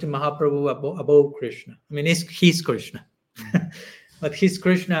Goswami is putting Mahaprabhu above Krishna. I mean, he's Krishna, but he's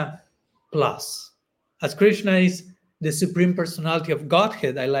Krishna plus. As Krishna is the supreme personality of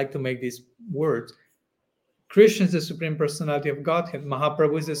Godhead, I like to make these words. Krishna is the supreme personality of Godhead.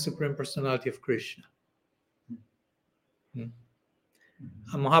 Mahaprabhu is the supreme personality of Krishna. And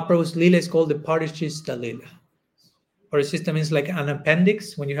Mahaprabhu's lila is called the Parishista lila. Parishista means like an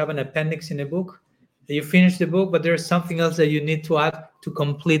appendix. When you have an appendix in a book, you finish the book, but there's something else that you need to add to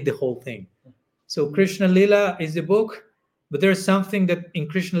complete the whole thing. So Krishna lila is the book, But there's something that in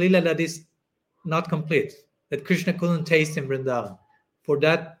Krishna Lila that is not complete, that Krishna couldn't taste in Vrindavan. For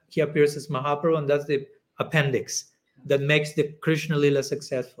that, he appears as Mahaprabhu, and that's the appendix that makes the Krishna Lila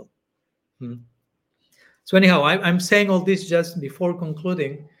successful. Hmm. So anyhow, I'm saying all this just before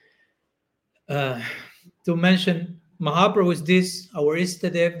concluding to mention Mahaprabhu is this, our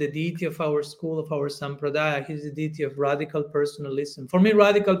Istadev, the deity of our school, of our Sampradaya. He's the deity of radical personalism. For me,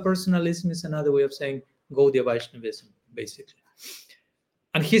 radical personalism is another way of saying Gaudiya Vaishnavism, basically.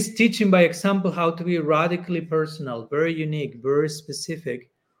 And he's teaching by example how to be radically personal, very unique, very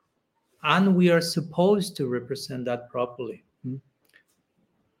specific. And we are supposed to represent that properly.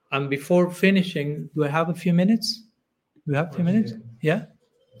 And before finishing, do I have a few minutes? Do we have a few minutes? Yeah?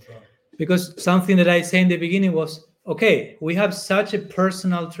 Because something that I said in the beginning was, okay, we have such a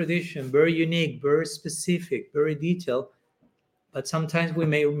personal tradition, very unique, very specific, very detailed, but sometimes we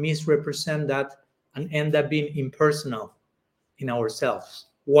may misrepresent that and end up being impersonal in ourselves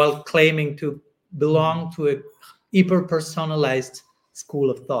while claiming to belong to a hyper-personalized school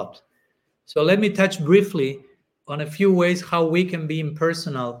of thought. So let me touch briefly on a few ways how we can be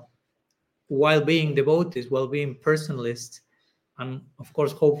impersonal while being devotees, while being personalists, and of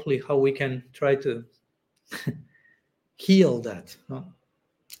course, hopefully, how we can try to heal that. No?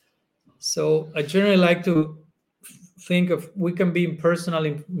 So I generally like to think of we can be impersonal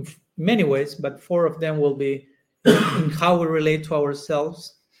in many ways, but four of them will be in how we relate to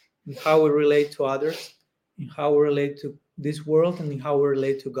ourselves, in how we relate to others, in how we relate to this world, and in how we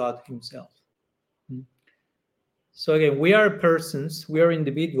relate to God Himself. So again, we are persons, we are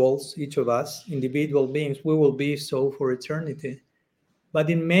individuals, each of us, individual beings. We will be so for eternity. But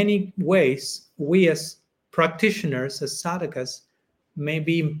in many ways, we as practitioners, as sadhakas, may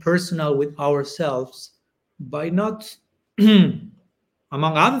be impersonal with ourselves by not,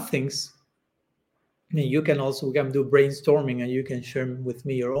 among other things, I mean, we can do brainstorming and you can share with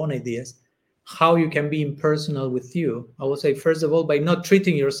me your own ideas, how you can be impersonal with you. I would say, first of all, by not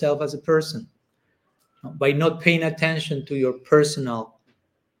treating yourself as a person, by not paying attention to your personal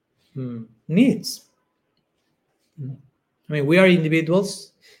needs. I mean, we are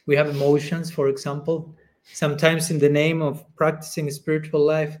individuals. We have emotions, for example. Sometimes in the name of practicing spiritual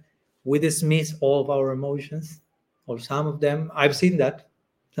life, we dismiss all of our emotions, or some of them. I've seen that.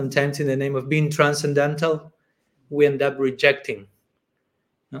 Sometimes in the name of being transcendental, we end up rejecting.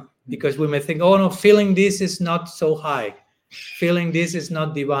 No? Because we may think, oh no, feeling this is not so high. Feeling this is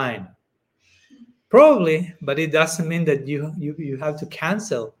not divine. Probably, but it doesn't mean that you have to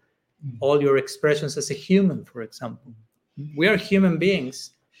cancel all your expressions as a human, for example. We are human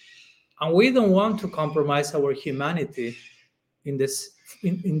beings, and we don't want to compromise our humanity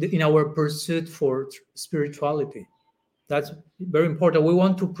in our pursuit for spirituality. That's very important. We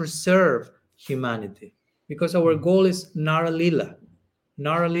want to preserve humanity because our goal is Nara Lila.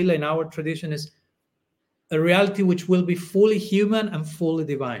 Nara Lila in our tradition is a reality which will be fully human and fully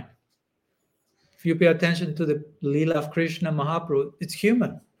divine. If you pay attention to the Lila of Krishna Mahaprabhu, it's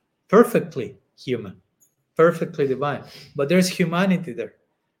human, perfectly human, perfectly divine. But there's humanity there.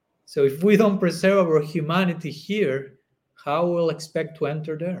 So if we don't preserve our humanity here, how we'll expect to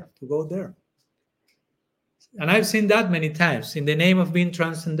enter there, to go there? And I've seen that many times. In the name of being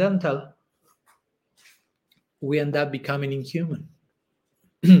transcendental, we end up becoming inhuman.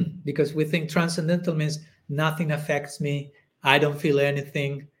 Because we think transcendental means nothing affects me, I don't feel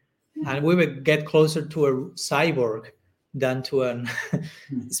anything. And we would get closer to a cyborg than to a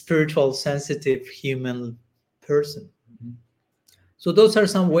spiritual, sensitive human person. So those are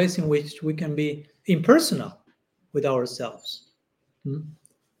some ways in which we can be impersonal with ourselves. And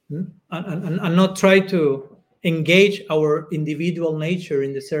not try to engage our individual nature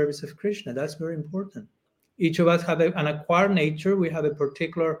in the service of Krishna. That's very important. Each of us have an acquired nature. We have a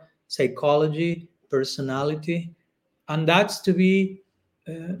particular psychology, personality, and that's to be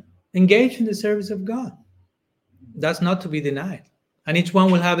engaged in the service of God. That's not to be denied. And each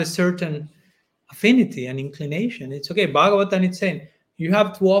one will have a certain affinity and inclination. It's okay. Bhagavatam is saying you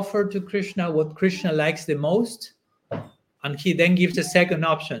have to offer to Krishna what Krishna likes the most, and he then gives a second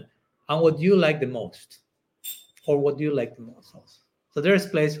option, and what you like the most, or what do you like the most also. So there's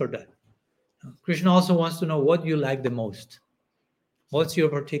place for that. Krishna also wants to know what you like the most. What's your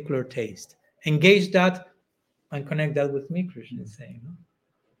particular taste? Engage that and connect that with me, Krishna is saying.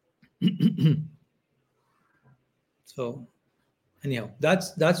 So anyhow,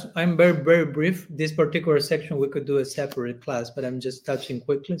 that's I'm very, very brief. This particular section we could do a separate class, but I'm just touching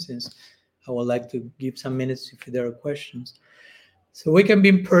quickly since I would like to give some minutes if there are questions. So we can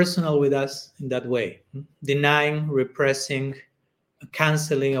be personal with us in that way, denying, repressing,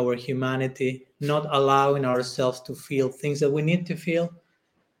 canceling our humanity, not allowing ourselves to feel things that we need to feel,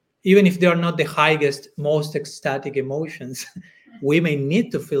 even if they are not the highest, most ecstatic emotions. We may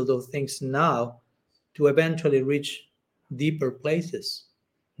need to feel those things now to eventually reach deeper places.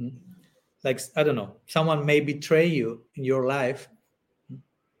 Hmm? Like, I don't know, someone may betray you in your life.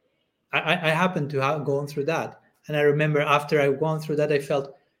 I happened to have gone through that. And I remember after I've gone through that, I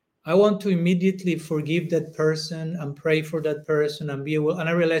felt I want to immediately forgive that person and pray for that person and be able. And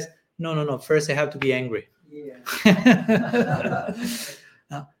I realized, no, no, no. First, I have to be angry. Yeah.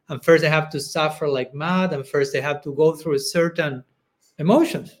 And first, I have to suffer like mad. And first, I have to go through certain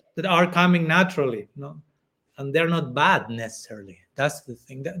emotions that are coming naturally. No, and they're not bad necessarily. That's the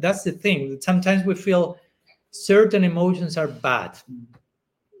thing. That's the thing. Sometimes we feel certain emotions are bad.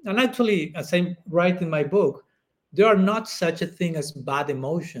 And actually, as I write in my book, there are not such a thing as bad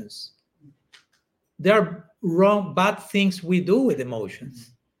emotions. There are wrong, bad things we do with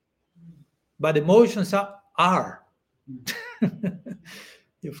emotions. But emotions are.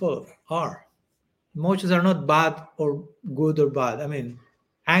 You follow? Are. Emotions are not bad or good or bad. I mean,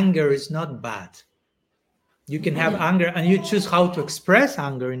 anger is not bad. You can have anger and you choose how to express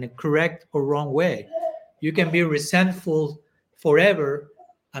anger in a correct or wrong way. You can be resentful forever,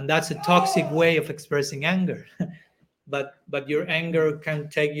 and that's a toxic way of expressing anger. but your anger can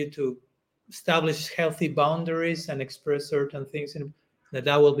take you to establish healthy boundaries and express certain things in,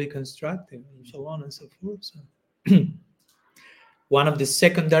 that will be constructive, and so on and so forth. So one of the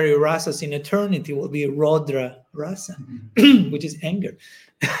secondary rasas in eternity will be Rodra rasa, which is anger.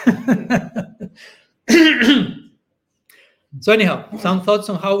 So anyhow, some thoughts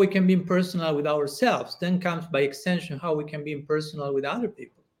on how we can be impersonal with ourselves. Then comes by extension how we can be impersonal with other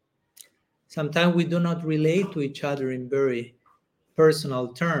people. Sometimes we do not relate to each other in very personal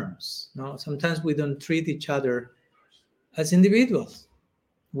terms. No, sometimes we don't treat each other as individuals.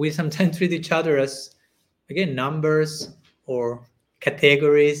 We sometimes treat each other as, again, numbers or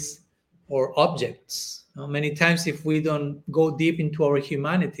categories or objects. Many times, if we don't go deep into our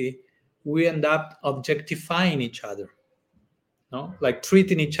humanity, we end up objectifying each other, no? Like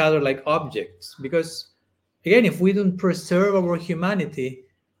treating each other like objects. Because, again, if we don't preserve our humanity,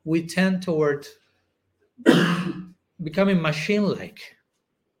 we tend toward becoming machine-like.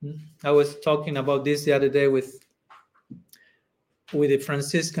 I was talking about this the other day with a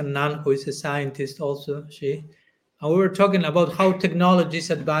Franciscan nun who is a scientist also, and we were talking about how technology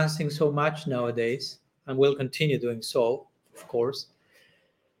is advancing so much nowadays and will continue doing so, of course.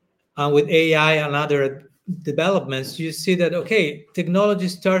 And with AI and other developments, you see that, okay, technology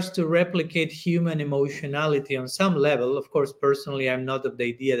starts to replicate human emotionality on some level. Of course, personally, I'm not of the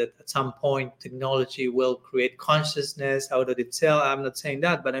idea that at some point technology will create consciousness out of itself. I'm not saying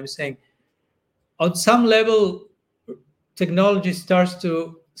that, but I'm saying on some level, technology starts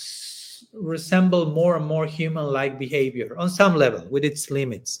to resemble more and more human-like behavior on some level with its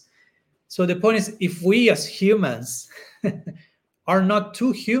limits. So the point is, if we as humans are not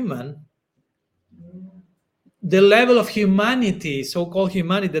too human, the level of humanity, so-called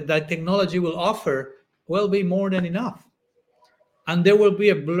humanity, that technology will offer will be more than enough. And there will be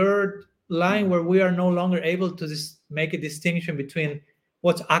a blurred line where we are no longer able to make a distinction between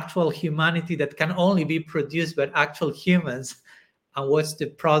what's actual humanity that can only be produced by actual humans and what's the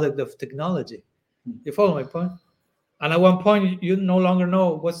product of technology. You follow my point? And at one point, you no longer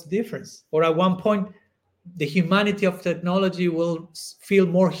know what's the difference. Or at one point, the humanity of technology will feel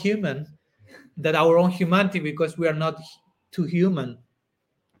more human than our own humanity because we are not too human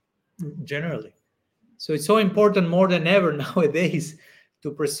generally. So it's so important more than ever nowadays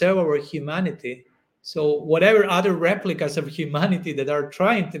to preserve our humanity. So whatever other replicas of humanity that are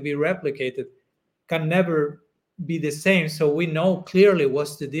trying to be replicated can never be the same. So we know clearly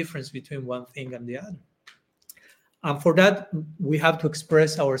what's the difference between one thing and the other. And for that, we have to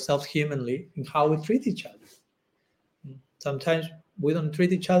express ourselves humanly in how we treat each other. Sometimes we don't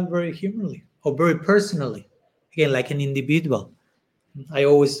treat each other very humanly or very personally, again, like an individual. I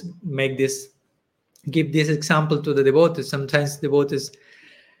always give this example to the devotees. Sometimes devotees,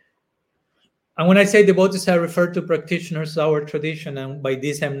 and when I say devotees, I refer to practitioners of our tradition, and by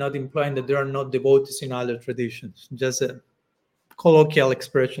this I'm not implying that there are not devotees in other traditions, just a colloquial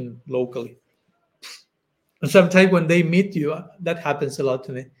expression locally. And sometimes when they meet you, that happens a lot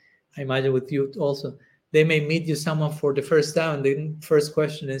to me. I imagine with you also. They may meet you someone for the first time, and the first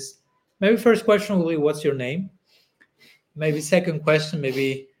question is, maybe first question will be, what's your name? Maybe second question,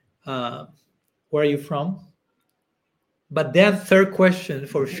 maybe where are you from? But then third question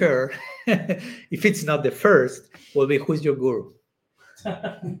for sure, if it's not the first, will be, who's your guru?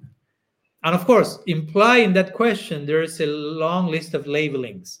 And of course, implying in that question, there is a long list of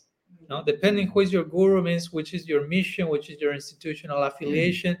labelings. Now, depending who is your guru means which is your mission, which is your institutional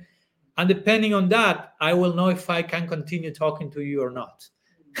affiliation. And depending on that, I will know if I can continue talking to you or not.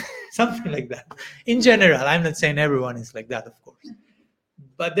 Something like that. In general, I'm not saying everyone is like that, of course.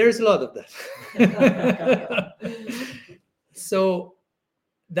 But there's a lot of that. So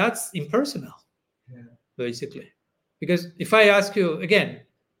that's impersonal, Yeah. basically. Because if I ask you again,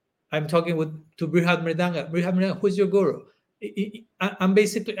 I'm talking to Brihad Mridanga. Brihad Mridanga, who's your guru? I'm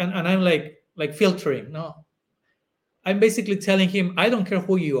basically, and I'm like filtering. No, I'm basically telling him, I don't care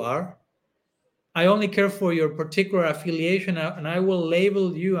who you are. I only care for your particular affiliation, and I will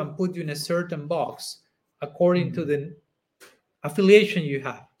label you and put you in a certain box according to the affiliation you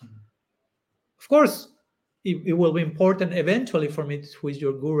have. Of course, it will be important eventually for me who is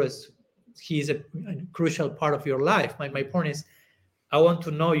your guru, as he is a crucial part of your life. My point is, I want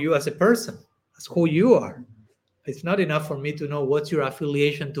to know you as a person, as who you are. It's not enough for me to know what's your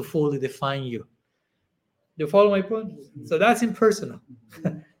affiliation to fully define you. Do you follow my point? So that's impersonal.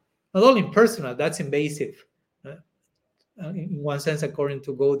 Not only impersonal, that's invasive. In one sense, according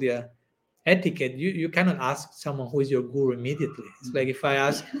to Gaudiya etiquette, you cannot ask someone who is your guru immediately. It's like if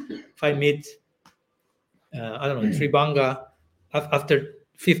I meet, I don't know, Tribanga after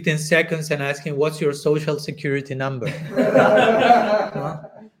 15 seconds and ask him, what's your social security number?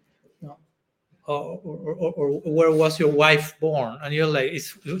 No? Or where was your wife born? And you're like,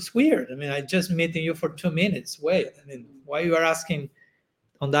 it's weird. I mean, I just meeting you for 2 minutes. Wait, I mean, why you are asking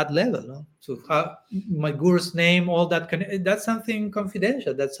on that level? No? So how, my guru's name, all that, that's something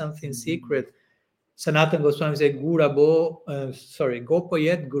confidential. That's something secret. Sanatana Goswami said, Gopayet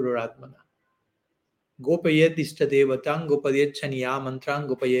Guru Atmana. Gopayet Ishtadevatam, Gopayet Chaniyamantram,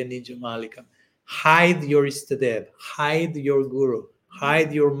 Gopayet Nijamalikam. Hide your Istadev, hide your Guru,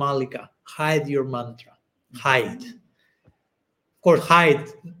 hide your Malika, hide your mantra. Hide. Of course, hide.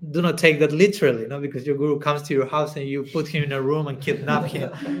 Do not take that literally, because your Guru comes to your house and you put him in a room and kidnap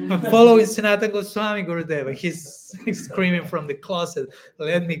him. And following Sanatana Goswami Gurudev, and he's screaming from the closet,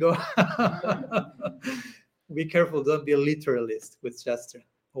 let me go. Be careful, don't be a literalist with Shastra,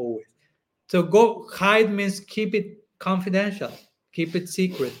 always. So go hide means keep it confidential, keep it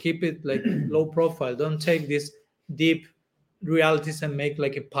secret, keep it like low profile. Don't take these deep realities and make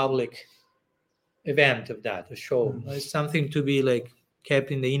like a public event of that, a show. It's something to be like kept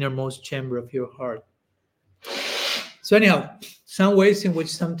in the innermost chamber of your heart. So anyhow, some ways in which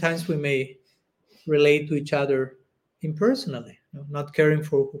sometimes we may relate to each other impersonally, not caring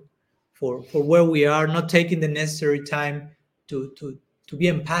for where we are, not taking the necessary time to be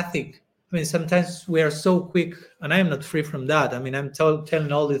empathic. I mean, sometimes we are so quick, and I am not free from that. I mean, I'm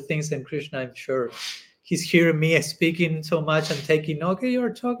telling all the things, and Krishna, I'm sure he's hearing me speaking so much and taking, okay,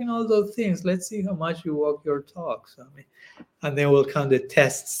 you're talking all those things. Let's see how much you walk your talks. I mean, and then we'll come the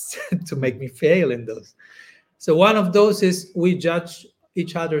tests to make me fail in those. So one of those is we judge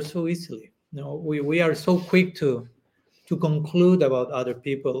each other so easily. We are so quick to conclude about other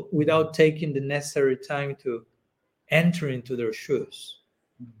people without taking the necessary time to enter into their shoes.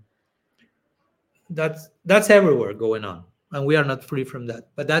 That's everywhere going on, and we are not free from that.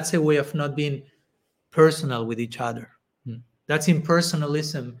 But that's a way of not being personal with each other. That's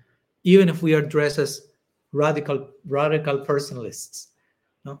impersonalism, even if we are dressed as radical personalists.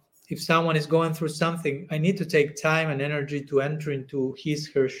 If someone is going through something, I need to take time and energy to enter into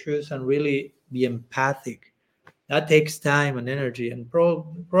her shoes and really be empathic. That takes time and energy, and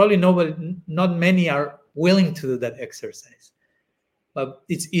probably not many are willing to do that exercise. But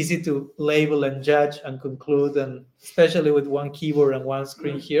it's easy to label and judge and conclude, and especially with one keyboard and one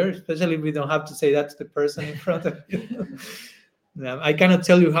screen here, especially if we don't have to say that to the person in front of you. I cannot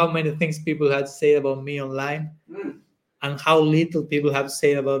tell you how many things people had said about me online and how little people have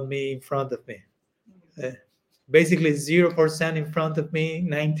said about me in front of me. Basically 0% in front of me,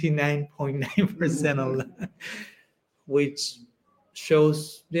 99.9% online, which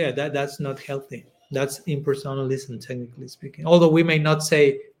shows, that's not healthy. That's impersonalism, technically speaking. Although we may not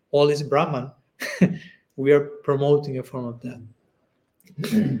say all is Brahman, we are promoting a form of that.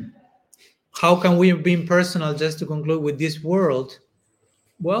 How can we be impersonal, just to conclude, with this world?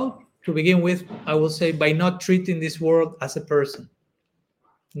 Well, to begin with, I will say by not treating this world as a person.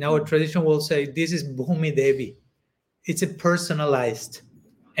 In our tradition, we'll say this is Bhumi Devi. It's a personalized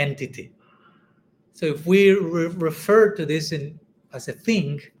entity. So if we refer to this as a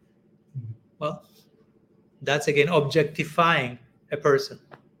thing, well, that's again objectifying a person.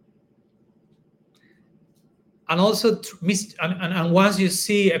 And also, and once you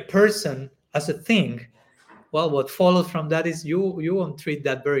see a person as a thing, Well, what follows from that is you won't treat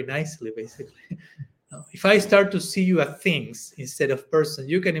that very nicely, basically. Now, if I start to see you as things instead of persons,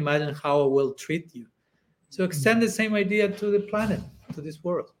 you can imagine how I will treat you. So extend the same idea to the planet, to this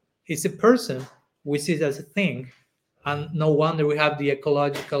world. It's a person, we see it as a thing, and no wonder we have the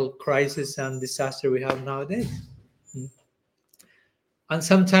ecological crisis and disaster we have nowadays. And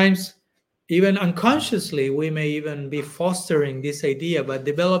sometimes, even unconsciously, we may even be fostering this idea by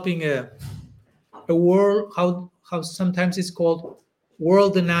developing a world, how sometimes it's called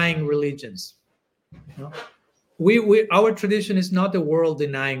world denying religions. You know? Our tradition is not a world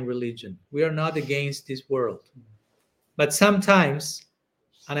denying religion. We are not against this world. But sometimes,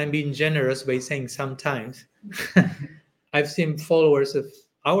 and I'm being generous by saying sometimes, I've seen followers of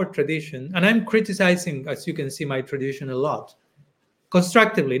our tradition, and I'm criticizing, as you can see, my tradition a lot,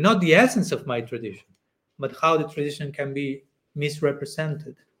 constructively, not the essence of my tradition, but how the tradition can be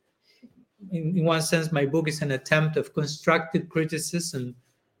misrepresented. In one sense, my book is an attempt of constructive criticism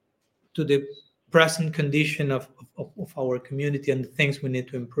to the present condition of our community and the things we need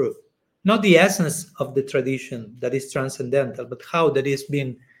to improve. Not the essence of the tradition that is transcendental, but how that is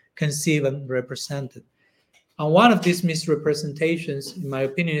being conceived and represented. And one of these misrepresentations, in my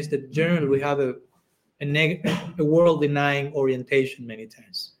opinion, is that generally we have a world denying orientation many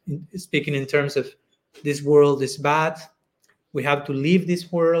times. Speaking in terms of this world is bad, we have to leave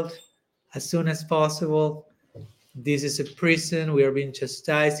this world as soon as possible. This is a prison, we are being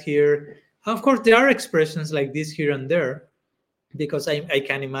chastised here. Of course, there are expressions like this here and there, because I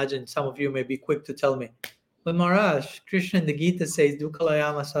can imagine some of you may be quick to tell me, but Maharaj, Krishna in the Gita says,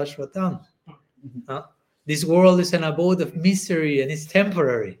 Dukalayama Sashvatam. This world is an abode of misery and it's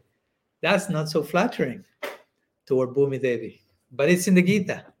temporary. That's not so flattering toward Bhumi Devi, but it's in the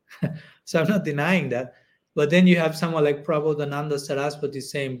Gita. So I'm not denying that. But then you have someone like Prabodhananda Saraswati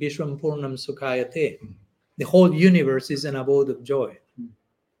saying, Vishwam Purnam Sukhayate. The whole universe is an abode of joy.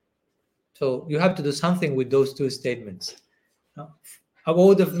 So you have to do something with those two statements.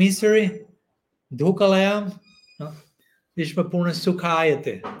 Abode of misery, Dukalayam, Vishwa Purna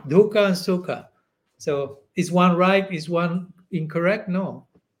Sukhayate. Dukkha and Sukha. So is one right? Is one incorrect? No.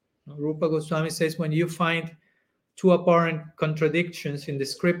 Rupa Goswami says when you find two apparent contradictions in the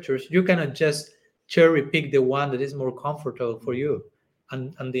scriptures, you cannot just cherry pick the one that is more comfortable for you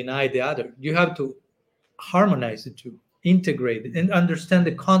and deny the other. You have to harmonize the two, integrate it, and understand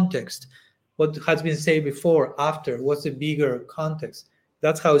the context. What has been said before, after, what's the bigger context?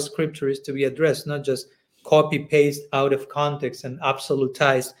 That's how scripture is to be addressed, not just copy paste out of context and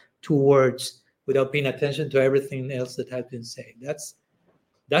absolutize two words without paying attention to everything else that has been said.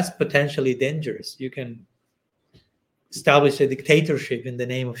 That's potentially dangerous. You can establish a dictatorship in the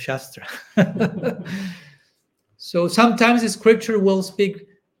name of Shastra. So sometimes the scripture will speak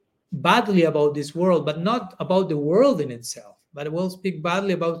badly about this world, but not about the world in itself, but it will speak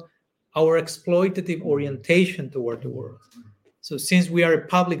badly about our exploitative orientation toward the world. So since we are a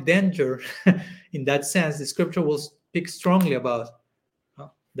public danger, in that sense, the scripture will speak strongly about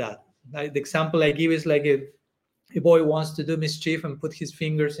that. The example I give is like a boy wants to do mischief and put his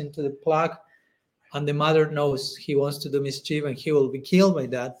fingers into the plug, and the mother knows he wants to do mischief and he will be killed by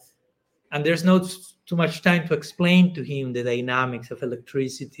that. And there's not too much time to explain to him the dynamics of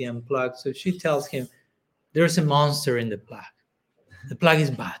electricity and plug. So she tells him, there's a monster in the plug. The plug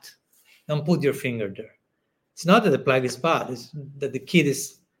is bad. Don't put your finger there. It's not that the plug is bad. It's that the kid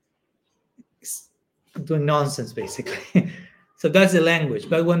is doing nonsense, basically. So that's the language.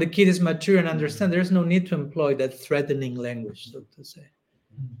 But when the kid is mature and understands, there's no need to employ that threatening language, so to say.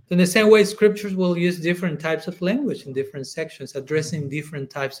 In the same way, scriptures will use different types of language in different sections, addressing different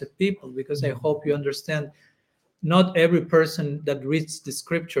types of people, because I hope you understand not every person that reads the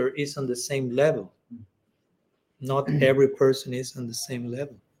scripture is on the same level. Not every person is on the same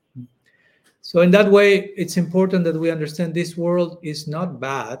level. So in that way, it's important that we understand this world is not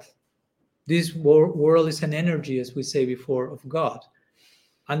bad. This world is an energy, as we say before, of God.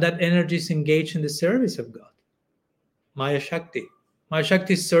 And that energy is engaged in the service of God. Maya Shakti. Maya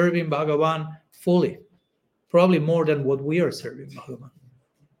Shakti is serving Bhagavan fully, probably more than what we are serving Bhagavan.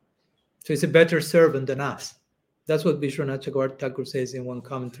 So it's a better servant than us. That's what Vishwanath Chakravarti Thakur says in one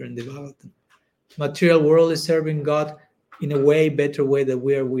commentary in the Bhagavatam. Material world is serving God in a way better way than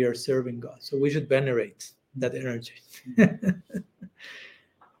we are serving God. So we should venerate that energy.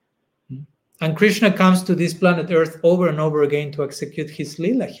 And Krishna comes to this planet Earth over and over again to execute his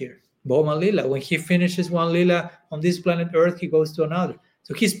lila here, Bhoma Lila. When he finishes one lila on this planet Earth, he goes to another.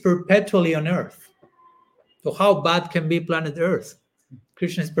 So he's perpetually on Earth. So how bad can be planet Earth?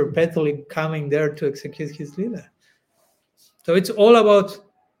 Krishna is perpetually coming there to execute his lila. So it's all about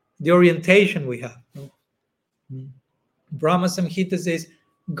the orientation we have. Brahma Samhita says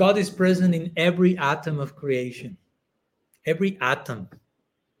God is present in every atom of creation. Every atom.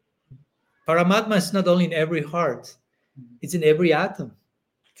 Paramatma is not only in every heart, it's in every atom.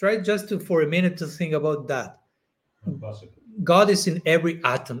 Try just for a minute to think about that. Impossible. God is in every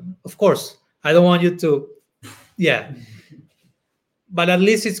atom. Of course, I don't want you to, yeah. But at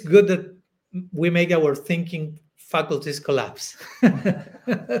least it's good that we make our thinking faculties collapse.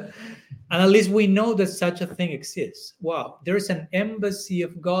 And at least we know that such a thing exists. Wow, there's an embassy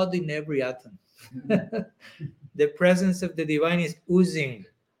of God in every atom. The presence of the divine is oozing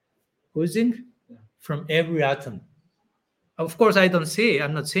from every atom. Of course, I don't see it.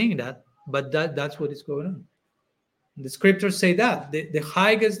 I'm not saying that, but that's what is going on. The scriptures say that the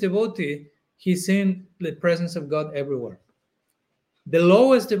highest devotee, he's in the presence of God everywhere. The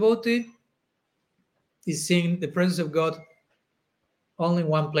lowest devotee is seeing the presence of God only in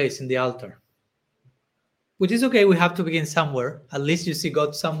one place, in the altar. Which is okay, we have to begin somewhere. At least you see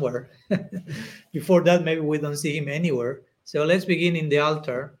God somewhere. Before that, maybe we don't see him anywhere. So let's begin in the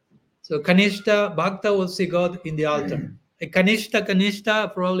altar. So Kanishta Bhakta will see God in the altar. A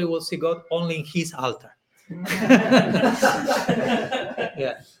Kanishta probably will see God only in his altar.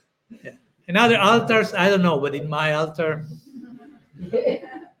 Yeah. Yeah. In other altars, I don't know, but in my altar,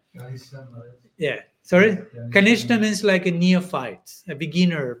 yeah. Sorry? Kanishta means like a neophyte, a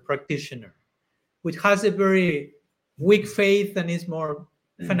beginner practitioner, which has a very weak faith and is more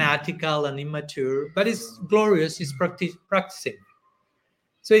fanatical and immature, but it's glorious, it's practicing.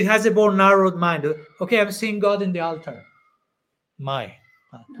 So it has a more narrowed mind. Okay, I'm seeing God in the altar.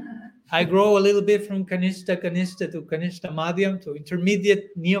 I grow a little bit from Kanishta to Kanishta Madhyam to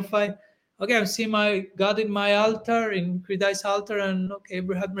intermediate neophyte. Okay, I'm seeing my God in my altar, in Kridai's altar, and okay,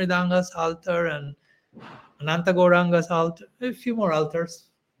 Brihat Mridanga's altar, and Ananta Gauranga's altar, a few more altars.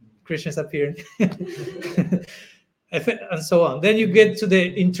 Krishna's appearing. And so on. Then you get to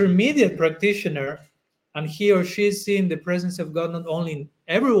the intermediate practitioner, and he or she is seeing the presence of God not only in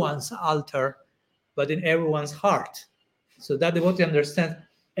everyone's altar, but in everyone's heart. So that devotee understands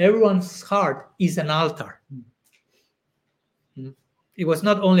everyone's heart is an altar. It was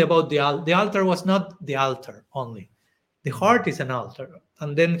not only about the altar was not the altar only. The heart is an altar.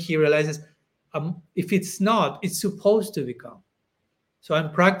 And then he realizes, if it's not, it's supposed to become. So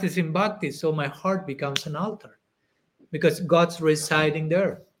I'm practicing bhakti, so my heart becomes an altar because God's residing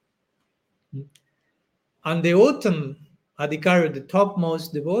there. And the Uttam Adhikari, the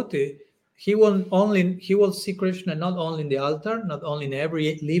topmost devotee, he will see Krishna not only in the altar, not only in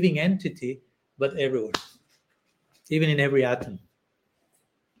every living entity, but everywhere, even in every atom.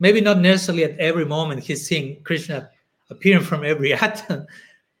 Maybe not necessarily at every moment he's seeing Krishna appearing from every atom,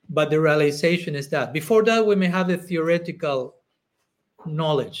 but the realization is that. Before that, we may have the theoretical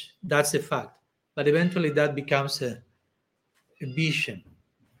knowledge. That's a fact. But eventually that becomes a vision.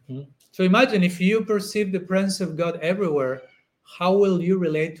 So imagine if you perceive the presence of God everywhere, how will you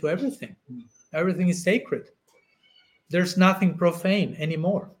relate to everything? Everything is sacred. There's nothing profane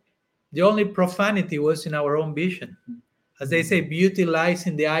anymore. The only profanity was in our own vision. As they say, beauty lies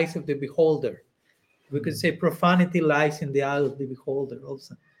in the eyes of the beholder. We could say profanity lies in the eye of the beholder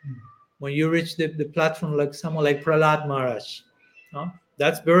also. When you reach the platform like someone like Prahlad Maharaj,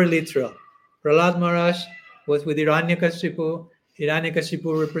 that's very literal. Prahlad Maharaj was with Hiranyakashipu.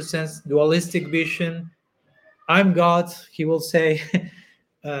 Hiranyakashipu represents dualistic vision. I'm God, he will say,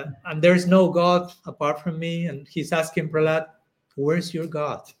 and there's no God apart from me. And he's asking Prahlad, where's your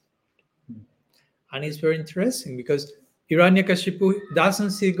God? And it's very interesting because Hiranyakashipu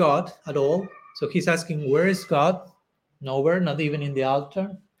doesn't see God at all. So he's asking, where is God? Nowhere, not even in the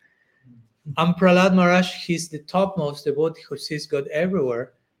altar. And Prahlad Maharaj, he's the topmost devotee who sees God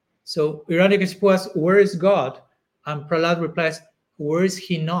everywhere. So Hiranyakashipu asks, where is God? And Prahlad replies, where is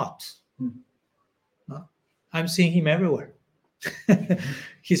he not? I'm seeing him everywhere.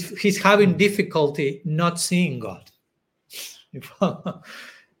 He's having difficulty not seeing God.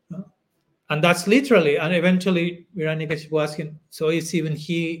 And that's literally, and eventually Hiranyakashipu asked him, so is even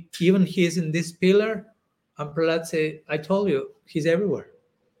he is in this pillar? And Prahlad said, I told you, he's everywhere.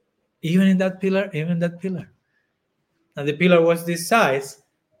 Even in that pillar, even that pillar. And the pillar was this size,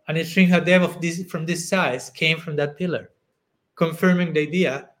 and the Sringadev from this size came from that pillar, confirming the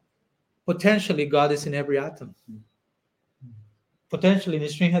idea, potentially God is in every atom. Potentially the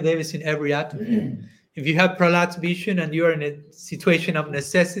Sringadev is in every atom. If you have Prahlad's vision and you are in a situation of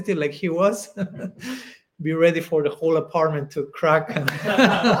necessity like he was, be ready for the whole apartment to crack.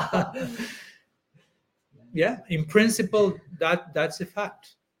 Yeah, in principle, that's a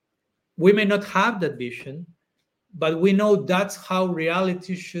fact. We may not have that vision, but we know that's how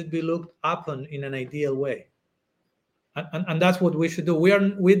reality should be looked upon in an ideal way. And that's what we should do.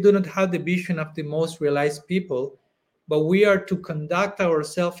 We do not have the vision of the most realized people, but we are to conduct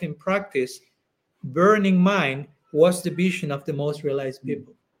ourselves in practice, bearing in mind what's the vision of the most realized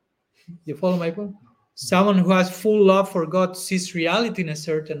people. You follow my point? Someone who has full love for God sees reality in a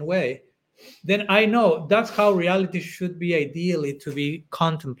certain way, then I know that's how reality should be ideally to be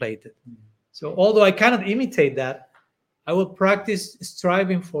contemplated. So although I cannot imitate that, I will practice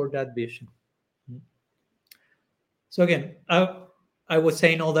striving for that vision. So again, I was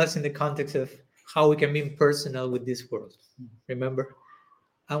saying all that's in the context of how we can be impersonal with this world. Remember?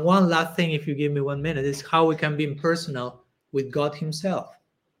 And one last thing, if you give me 1 minute, is how we can be impersonal with God Himself,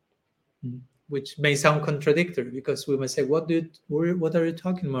 which may sound contradictory because we may say, "What are you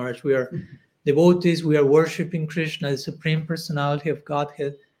talking, Maharaj? We are devotees. We are worshiping Krishna, the Supreme Personality of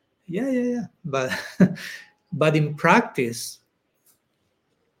Godhead." Yeah. But but in practice,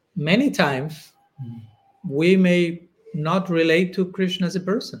 many times we may not relate to Krishna as a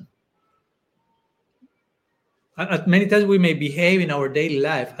person. At many times we may behave in our daily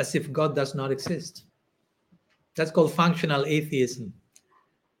life as if God does not exist. That's called functional atheism.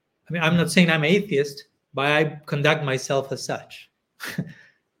 I mean, I'm not saying I'm atheist, but I conduct myself as such.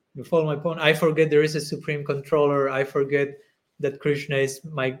 You follow my point? I forget there is a supreme controller. I forget that Krishna is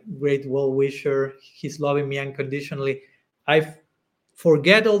my great well-wisher. He's loving me unconditionally. I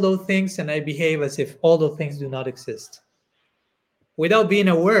forget all those things and I behave as if all those things do not exist, without being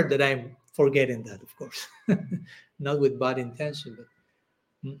aware that I'm forgetting that, of course. Not with bad intention,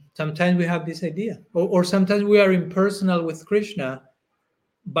 but sometimes we have this idea. Or sometimes we are impersonal with Krishna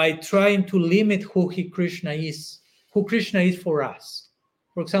by trying to limit who Krishna is for us.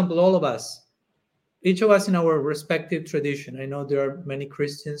 For example, all of us, each of us in our respective tradition. I know there are many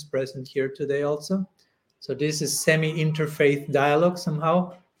Christians present here today also. So this is semi-interfaith dialogue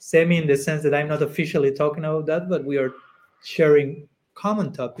somehow. Semi in the sense that I'm not officially talking about that, but we are sharing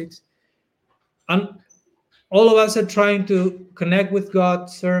common topics. And all of us are trying to connect with God,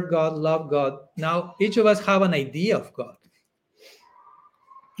 serve God, love God. Now, each of us have an idea of God.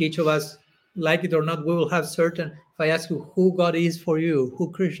 Each of us, like it or not, we will have certain, if I ask you who God is for you,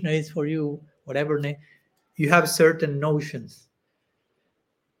 who Krishna is for you, whatever name, you have certain notions.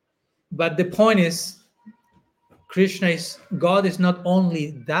 But the point is, God is not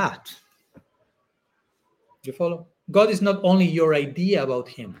only that. You follow? God is not only your idea about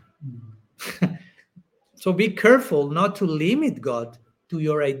Him. So be careful not to limit God to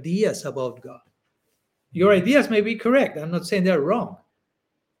your ideas about God. Your ideas may be correct. I'm not saying they're wrong.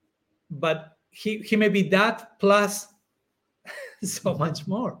 But he may be that plus so much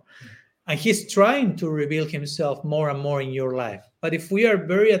more. And He's trying to reveal Himself more and more in your life. But if we are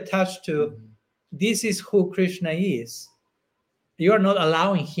very attached to this is who Krishna is, you are not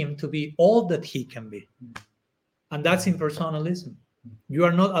allowing Him to be all that He can be. And that's impersonalism. You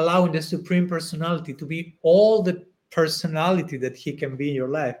are not allowing the Supreme Personality to be all the personality that He can be in your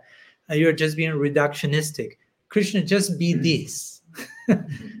life. And you're just being reductionistic. Krishna, just be this.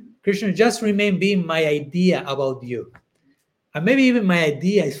 Krishna, just remain being my idea about you. And maybe even my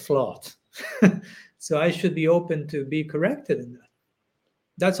idea is flawed. So I should be open to be corrected in that.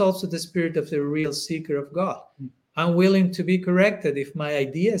 That's also the spirit of the real seeker of God. I'm willing to be corrected if my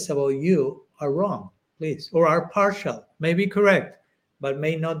ideas about you are wrong, please, or are partial, may be correct, but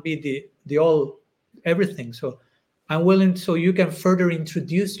may not be the all, everything. So I'm willing so you can further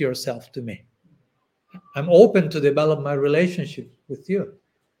introduce yourself to me. I'm open to develop my relationship with you.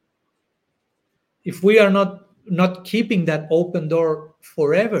 If we are not keeping that open door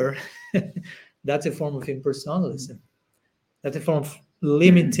forever, that's a form of impersonalism. That's a form of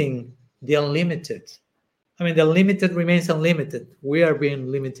limiting the unlimited. I mean, the limited remains unlimited. We are being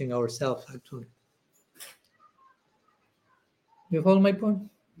limiting ourselves, actually. You follow my point?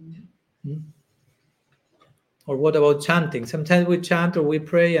 Or what about chanting? Sometimes we chant or we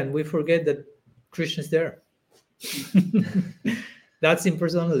pray and we forget that Krishna is there. That's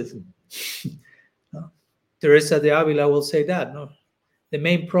impersonalism. Teresa de Avila will say that. No, the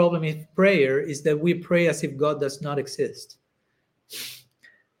main problem in prayer is that we pray as if God does not exist.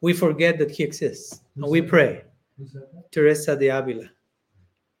 We forget that He exists. And we pray. Teresa de Avila.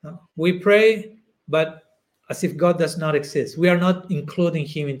 We pray, but as if God does not exist. We are not including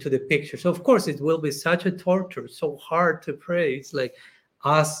Him into the picture. So, of course, it will be such a torture, so hard to pray. It's like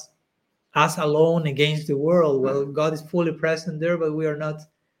us alone against the world. Well, God is fully present there, but we are not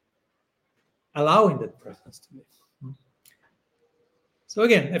allowing that presence to be. So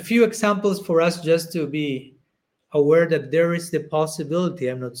again, a few examples for us just to be aware that there is the possibility.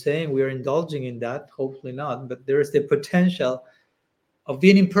 I'm not saying we are indulging in that, hopefully not, but there is the potential of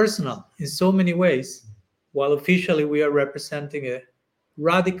being impersonal in so many ways while officially we are representing a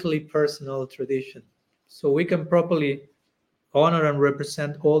radically personal tradition. So we can properly honor and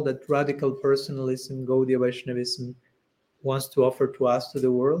represent all that radical personalism, Gaudiya Vaishnavism wants to offer to us, to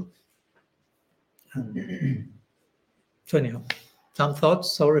the world. So anyhow, some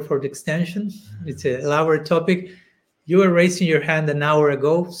thoughts. Sorry for the extension. It's a elaborate topic. You were raising your hand an hour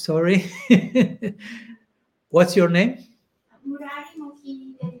ago. Sorry. What's your name? Murari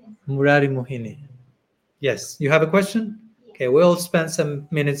Mohini Dennis. Murari Mohini. Yes, you have a question? Okay, we'll spend some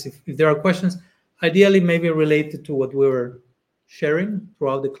minutes if there are questions, ideally maybe related to what we were sharing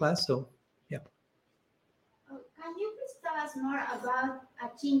throughout the class. So, yeah. Can you please tell us more about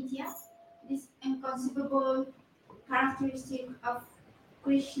achintya, this inconceivable characteristic of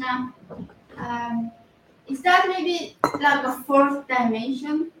Krishna? Is that maybe like a fourth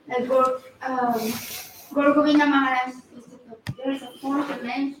dimension? Like Guru Govinda Maharaj used to talk, there is a fourth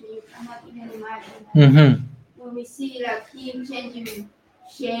dimension you cannot even imagine. Mm-hmm. When we see like him changing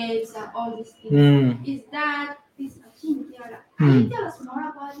shapes and all these things, is that this achintya? Can you tell us more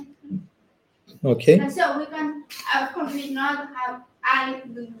about it, please? Okay. And so we can, of course, we not have I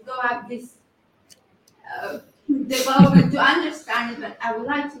go up this development to understand it, but I would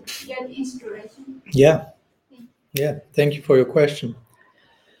like to get inspiration. Yeah. Yeah. Thank you for your question.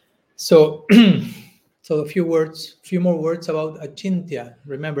 So, so a few more words about achintya.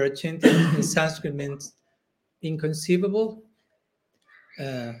 Remember, achintya in Sanskrit means inconceivable.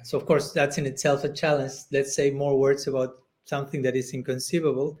 So, of course, that's in itself a challenge. Let's say more words about something that is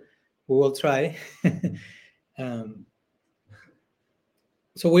inconceivable. We will try.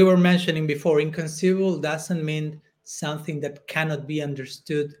 So we were mentioning before, inconceivable doesn't mean something that cannot be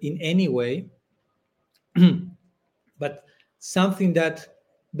understood in any way, but something that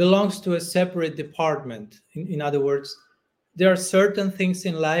belongs to a separate department. In other words, there are certain things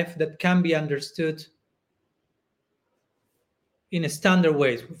in life that can be understood in a standard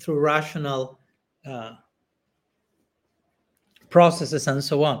way through rational processes and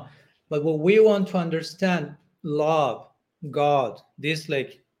so on. But what we want to understand, love, God, these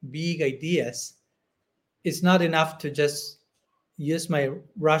like big ideas, it's not enough to just use my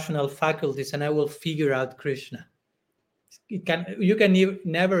rational faculties and I will figure out Krishna. You can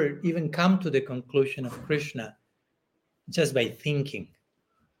never even come to the conclusion of Krishna just by thinking.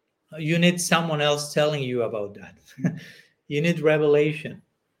 You need someone else telling you about that. You need revelation.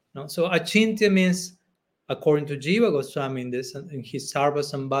 No? So achintya means, according to Jiva Goswami in his Sarva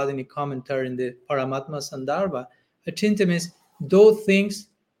Sambhadini commentary in the Paramatma Sandarbha, achintya means those things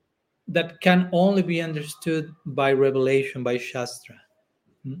that can only be understood by revelation, by Shastra.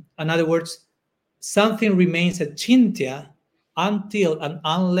 In other words, something remains achintya until and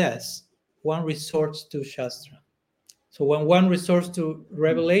unless one resorts to Shastra. So when one resorts to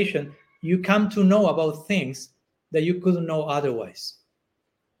revelation, you come to know about things that you couldn't know otherwise.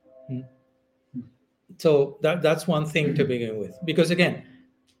 So that's one thing to begin with. Because again,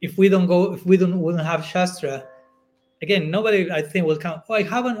 if we wouldn't have Shastra, again, nobody I think will come. Oh,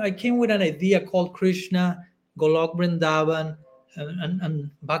 I came with an idea called Krishna, Golok Vrindavan, and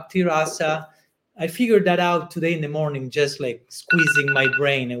Bhakti Rasa. I figured that out today in the morning, just like squeezing my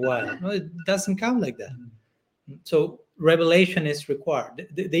brain a while. No, it doesn't come like that. So revelation is required.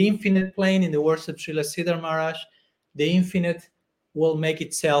 The infinite plane, in the words of Srila Siddhar Maharaj, the infinite will make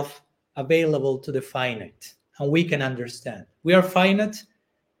itself available to the finite, and we can understand. We are finite,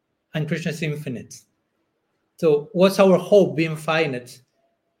 and Krishna is infinite. So what's our hope being finite?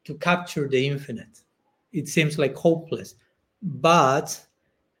 To capture the infinite. It seems like hopeless. But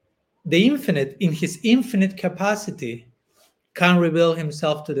the infinite, in his infinite capacity, can reveal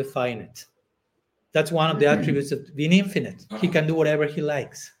himself to the finite. That's one of the attributes of being infinite. He can do whatever he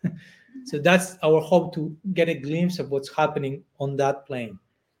likes. So that's our hope, to get a glimpse of what's happening on that plane.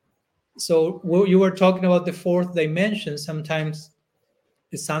 So you were talking about the fourth dimension. Sometimes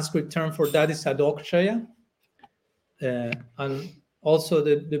the Sanskrit term for that is adokshaya. And also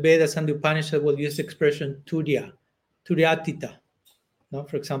the Vedas and the Upanishad will use the expression turiya, turyatita. No?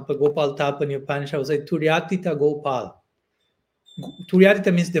 For example, Gopal Tapani Upanishad will say turyatita Gopal.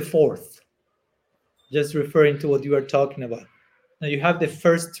 Turyatita means the fourth, just referring to what you are talking about. Now you have the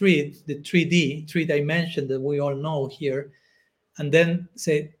first three, the 3D, three dimension that we all know here, and then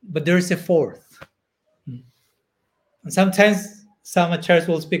say, but there is a fourth. And sometimes some acharyas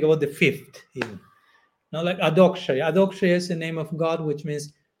will speak about the fifth even. Now, like Adokshaya. Adokshaya is the name of God, which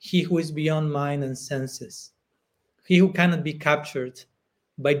means he who is beyond mind and senses. He who cannot be captured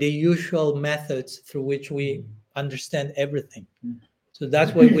by the usual methods through which we understand everything. So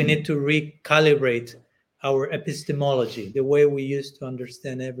that's why we need to recalibrate our epistemology, the way we used to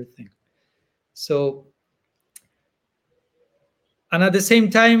understand everything. So And at the same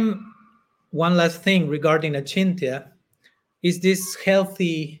time, one last thing regarding achintya is this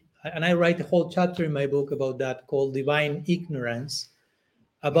healthy, and I write a whole chapter in my book about that called Divine Ignorance,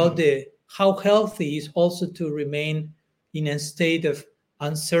 about the how healthy is also to remain in a state of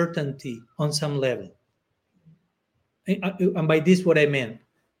uncertainty on some level. And by this, what I mean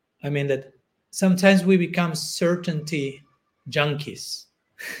that sometimes we become certainty junkies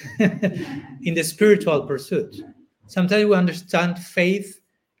in the spiritual pursuit. Sometimes we understand faith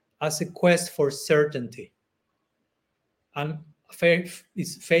as a quest for certainty, and faith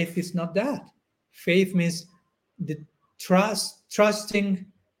is not that. Faith means the trusting.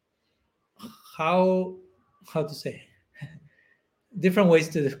 How to say, different ways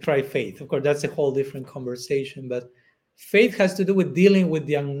to describe faith. Of course, that's a whole different conversation, but faith has to do with dealing with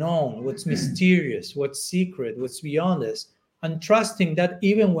the unknown, what's mysterious, what's secret, what's beyond us, and trusting that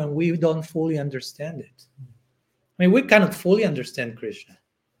even when we don't fully understand it. I mean, we cannot fully understand Krishna,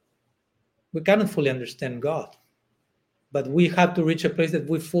 we cannot fully understand God, but we have to reach a place that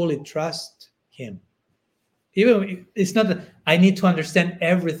we fully trust him. Even it's not that I need to understand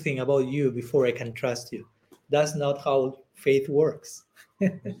everything about you before I can trust you. That's not how faith works.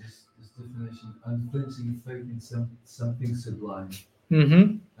 This definition: unflinching faith in something sublime,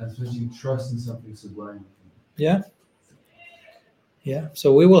 Mm-hmm. unflinching trust in something sublime. Yeah.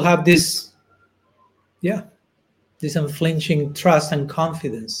 So we will have this, this unflinching trust and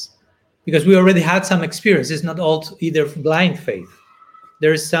confidence because we already had some experience. It's not all either blind faith.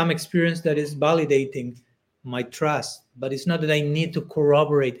 There is some experience that is validating my trust, but it's not that I need to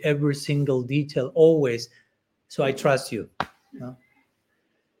corroborate every single detail always. So I trust you. No?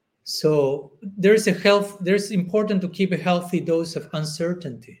 So there's important to keep a healthy dose of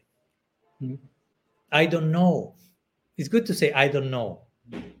uncertainty. I don't know. It's good to say I don't know.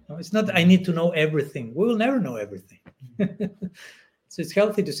 No, it's not that I need to know everything. We will never know everything. So it's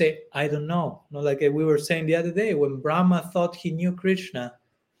healthy to say I don't know. No, like we were saying the other day, when Brahma thought he knew Krishna,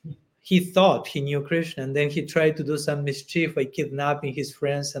 he thought he knew Krishna, and then he tried to do some mischief by kidnapping his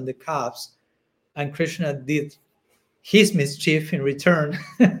friends and the cops, and Krishna did his mischief in return.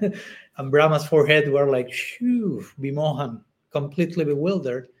 And Brahma's forehead were like, shoo, Bimohan, completely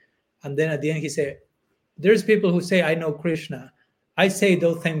bewildered. And then at the end he said, there's people who say, I know Krishna. I say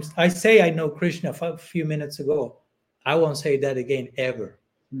those things. I say I know Krishna a few minutes ago. I won't say that again, ever.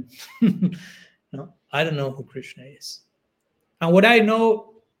 No, I don't know who Krishna is. And what I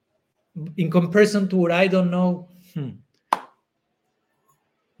know, in comparison to what I don't know, and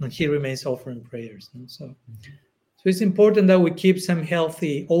he remains offering prayers. No? So it's important that we keep some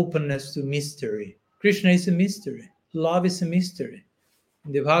healthy openness to mystery. Krishna is a mystery. Love is a mystery.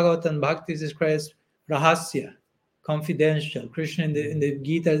 In the Bhagavatam, Bhakti describes Rahasya, confidential. Krishna in the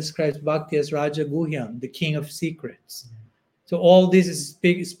Gita describes Bhakti as Raja Guhyam, the king of secrets. So all this is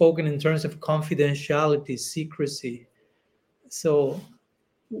spoken in terms of confidentiality, secrecy. So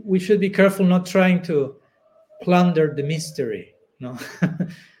we should be careful not trying to plunder the mystery, no?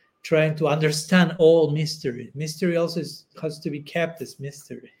 Trying to understand all mystery. Mystery also has to be kept as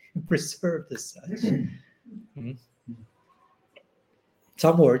mystery, preserved as such.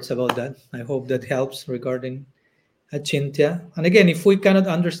 Some words about that. I hope that helps regarding achintya. And again, if we cannot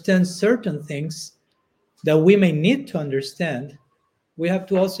understand certain things that we may need to understand, we have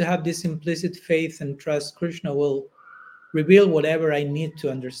to also have this implicit faith and trust. Krishna will reveal whatever I need to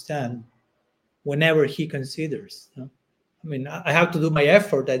understand whenever he considers. No? I mean, I have to do my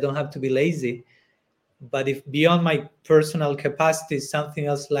effort. I don't have to be lazy. But if beyond my personal capacity, something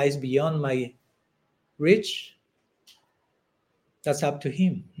else lies beyond my reach, that's up to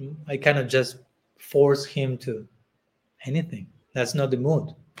him. I cannot just force him to anything. That's not the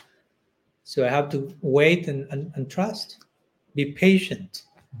mood. So I have to wait and trust. Be patient.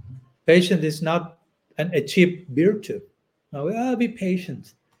 Patient is not a cheap virtue. No, I'll be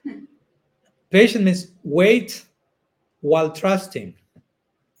patient. Patient means wait while trusting.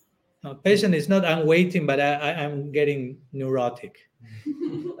 No, patient is not I'm waiting, but I'm getting neurotic.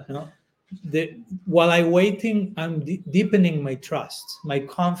 No? While I'm waiting, I'm deepening my trust, my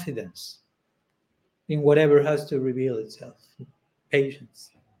confidence in whatever has to reveal itself.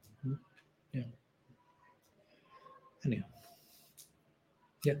 Patience. Yeah. Anyhow.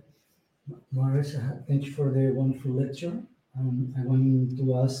 Yeah. Maris, thank you for the wonderful lecture. I want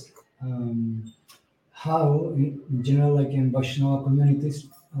to ask how, in general, like in Vaishnava communities,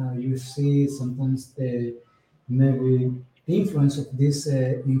 you see sometimes maybe the influence of this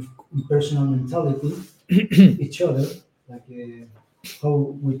impersonal mentality each other, like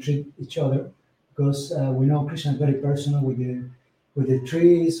how we treat each other, because we know Krishna is very personal with the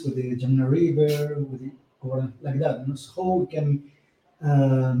trees, with the Jamuna River, or like that. And so how we can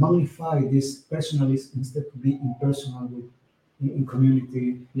magnify this personalism instead to be impersonal in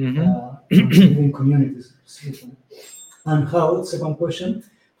community, and living communities specifically. And how, second question,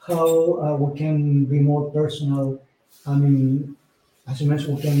 how we can be more personal? I mean, as you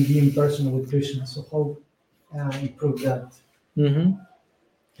mentioned, we can be impersonal with Krishna. So how improve that? Mm-hmm.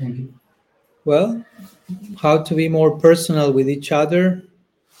 Thank you. Well, how to be more personal with each other?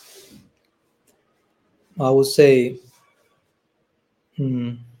 I would say,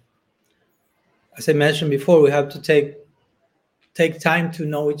 as I mentioned before, we have to take time to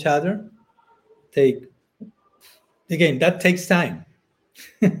know each other. Take Again, that takes time.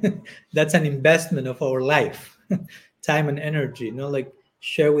 That's an investment of our life, time and energy. Like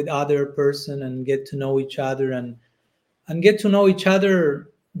share with other person and get to know each other and get to know each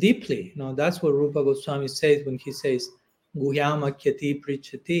other deeply. That's what Rupa Goswami says when he says, "Guhyama kyati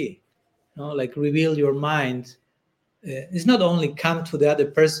prichati." Like reveal your mind. It's not only come to the other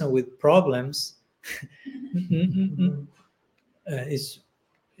person with problems. It's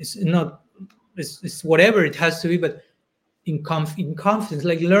not. It's whatever it has to be, but in confidence.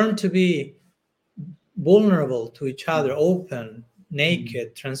 Like learn to be vulnerable to each other, open,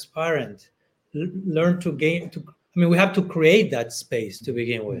 naked, transparent. Learn to gain. We have to create that space to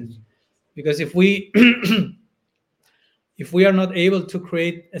begin with, because if we if we are not able to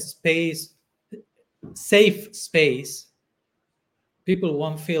create a space, safe space, people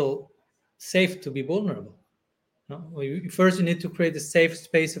won't feel safe to be vulnerable. No? First, you need to create a safe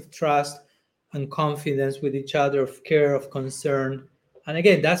space of trust and confidence with each other, of care, of concern. And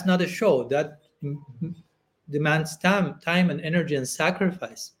again, that's not a show. That demands time and energy and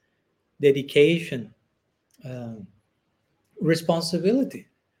sacrifice, dedication, um, responsibility,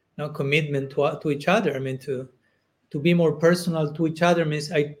 commitment to each other. To be more personal to each other means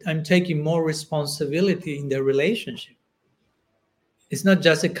I'm taking more responsibility in the relationship. It's not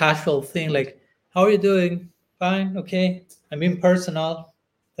just a casual thing like, how are you doing? Fine, okay. I'm being personal.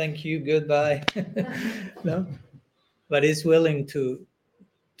 Thank you, goodbye. No? But it's willing to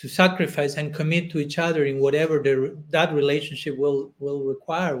sacrifice and commit to each other in whatever that relationship will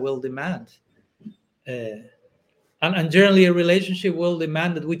require, will demand. And generally, a relationship will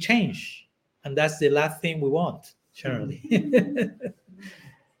demand that we change. And that's the last thing we want, generally.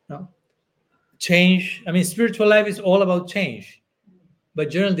 No? Change. Spiritual life is all about change. But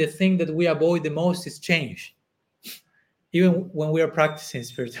generally, the thing that we avoid the most is change, even when we are practicing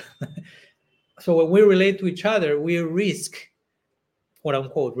spiritual. So when we relate to each other, we risk, quote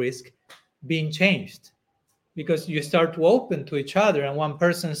unquote, risk being changed, because you start to open to each other, and one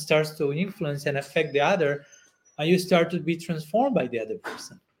person starts to influence and affect the other, and you start to be transformed by the other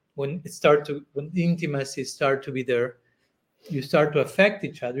person. When intimacy start to be there, you start to affect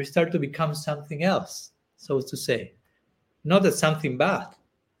each other. You start to become something else, so to say. Not that something bad,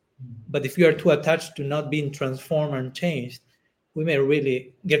 but if you are too attached to not being transformed and changed, we may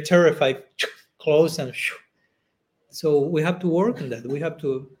really get terrified, close, and so we have to work on that. We have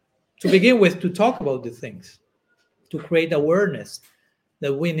to begin with, to talk about the things, to create awareness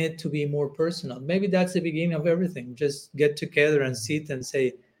that we need to be more personal. Maybe that's the beginning of everything. Just get together and sit and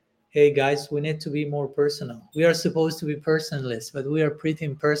say, hey guys, we need to be more personal. We are supposed to be personalists, but we are pretty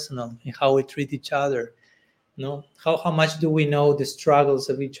impersonal in how we treat each other. How much do we know the struggles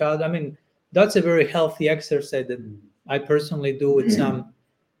of each other? That's a very healthy exercise that I personally do with some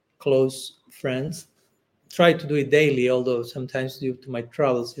close friends. Try to do it daily, although sometimes due to my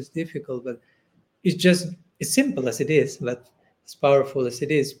travels it's difficult, but it's simple as it is, but as powerful as it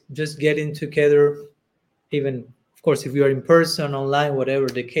is. Just getting together, even of course if you are in person, online, whatever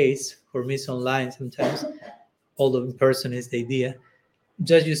the case. For me it's online sometimes, although in person is the idea.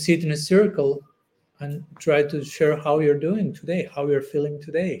 Just you sit in a circle and try to share how you're doing today, how you're feeling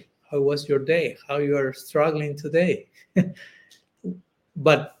today, how was your day, how you are struggling today.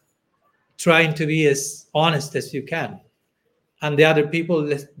 But trying to be as honest as you can. And the other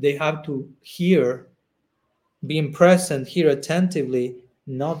people, they have to hear, being present, hear attentively,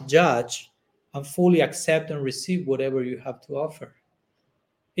 not judge, and fully accept and receive whatever you have to offer.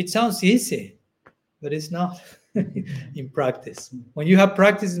 It sounds easy, but it's not in practice. When you have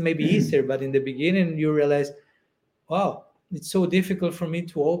practice, it may be easier, but in the beginning, you realize, wow, it's so difficult for me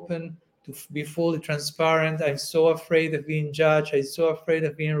to open, to be fully transparent. I'm so afraid of being judged. I'm so afraid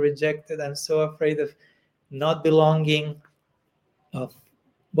of being rejected. I'm so afraid of not belonging, of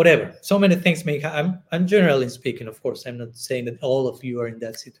whatever. So many things make. I'm generally speaking, of course. I'm not saying that all of you are in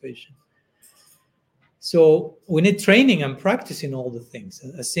that situation. So we need training and practice in all the things,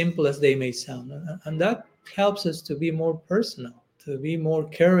 as simple as they may sound, and that helps us to be more personal, to be more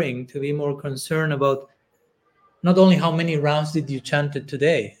caring, to be more concerned about not only how many rounds did you chant it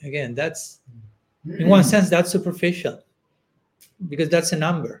today. Again, that's, in one sense, that's superficial, because that's a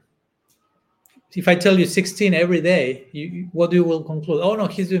number. If I tell you 16 every day, what you will conclude? Oh no,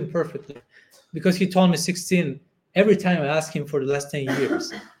 he's doing perfectly, because he told me 16 every time I ask him for the last 10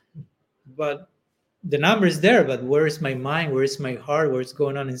 years. But the number is there, but where is my mind? Where is my heart? What's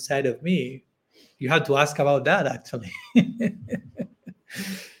going on inside of me? You have to ask about that, actually.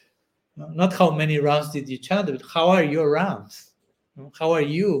 Not how many rounds did you chant, but how are your rounds? How are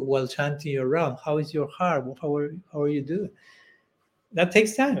you while chanting your round? How is your heart? How are you doing? That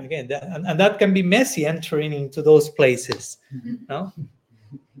takes time, again, and that can be messy, entering into those places. No?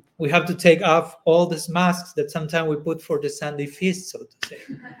 We have to take off all these masks that sometimes we put for the Sunday feast, so to say.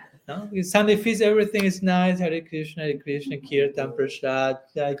 No? In Sunday feast, everything is nice. Hare Krishna, Kirtan, Prasad,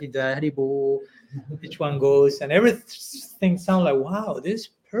 Haribo. Each one goes, and everything sounds like, wow, this is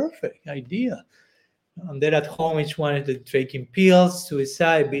perfect idea. And then at home, each one is taking pills,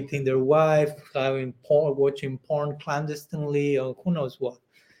 suicide, beating their wife, having porn, watching porn clandestinely, or who knows what.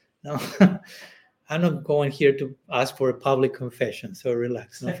 No, I'm not going here to ask for a public confession, so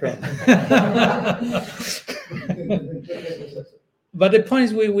relax, no problem. But the point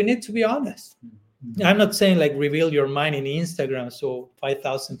is, we need to be honest. I'm not saying like reveal your mind in Instagram so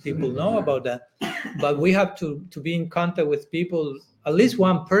 5,000 people know about that, but we have to be in contact with people, at least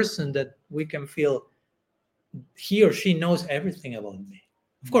one person that we can feel he or she knows everything about me.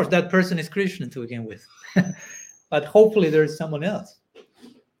 Of course, that person is Krishna to begin with, but hopefully there is someone else.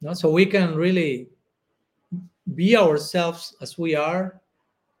 No? So we can really be ourselves as we are,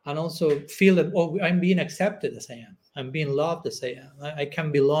 and also feel that, oh, I'm being accepted as I am. I'm being loved as I am. I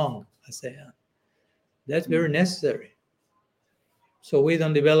can belong as I am. That's very necessary. So we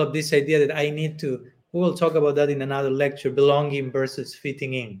don't develop this idea that I need to, we will talk about that in another lecture, belonging versus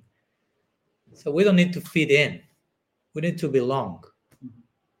fitting in. So we don't need to fit in. We need to belong.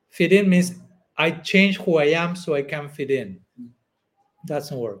 Fit in means I change who I am so I can fit in.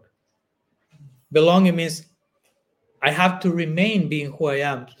 Doesn't work. Belonging means I have to remain being who I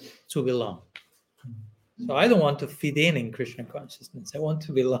am to belong. So I don't want to fit in Krishna consciousness. I want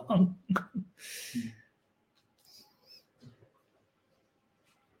to belong.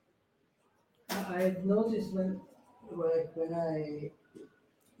 I've noticed when I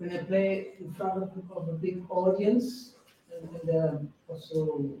play in front of a big audience, and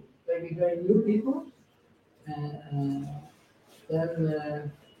also very new people,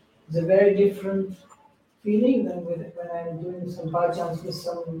 then it's a very different feeling than when I'm doing some bhajans with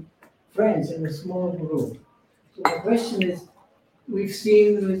some friends in a small group. So my question is, we've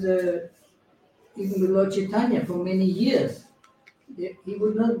seen with even with Lord Chaitanya for many years. They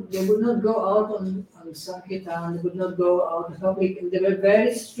would not go out on Sankirtan, they would not go out in public, and they were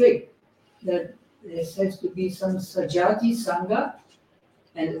very strict that there has to be some Sajati Sangha,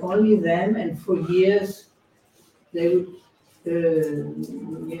 and only them, and for years they would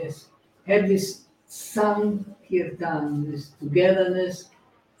have this Sankirtan, this togetherness,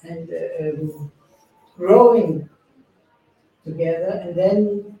 and growing together, and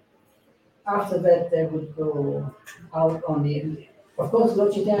then after that they would go out on the. Of course,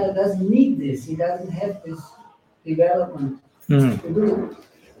 Lord Chaitanya doesn't need this. He doesn't have this development to do.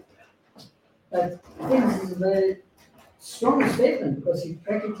 But I think this is a very strong statement because he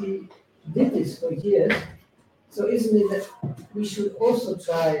practically did this for years. So isn't it that we should also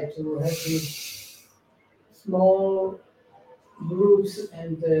try to have these small groups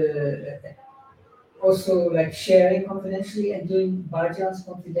and also like sharing confidentially and doing bhajans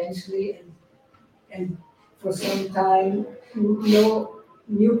confidentially and for some time,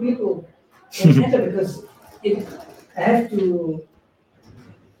 new people will enter because I have to,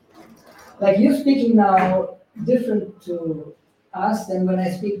 like you speaking now, different to us than when I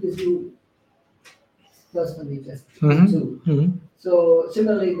speak with you personally, just too. So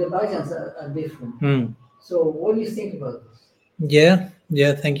similarly, the bhajans are different. So what do you think about this?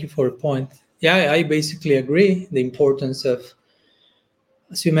 Yeah, thank you for the point. Yeah, I basically agree. The importance of,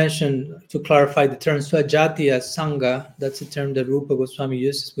 as you mentioned, to clarify the term Swajatiya Sangha, that's a term that Rupa Goswami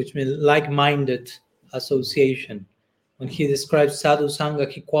uses, which means like-minded association. When he describes Sadhu Sangha,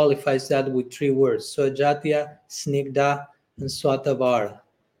 he qualifies that with three words, Swajatiya, Snigdha, and Swatavar.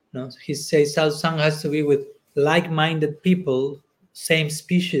 No? He says Sadhu Sangha has to be with like-minded people, same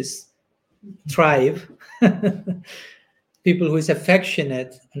species, tribe, people who is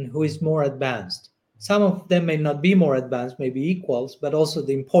affectionate and who is more advanced. Some of them may not be more advanced, maybe equals, but also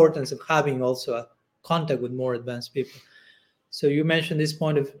the importance of having also a contact with more advanced people. So you mentioned this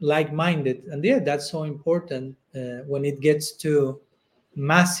point of like-minded, and yeah, that's so important when it gets too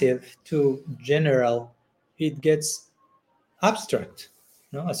massive, too general. it gets abstract.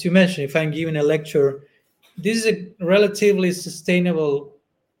 As you mentioned, if I'm giving a lecture, this is a relatively sustainable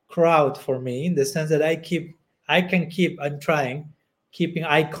crowd for me in the sense that I'm trying keeping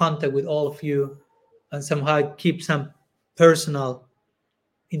eye contact with all of you and somehow keep some personal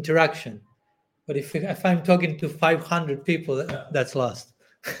interaction. But if I'm talking to 500 people, that's lost.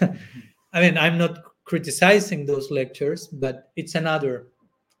 I mean, I'm not criticizing those lectures, but it's another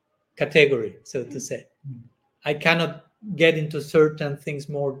category, so to say. I cannot get into certain things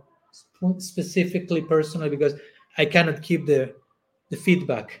more specifically personally because I cannot keep the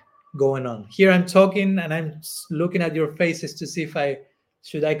feedback going on. Here I'm talking and I'm looking at your faces to see if I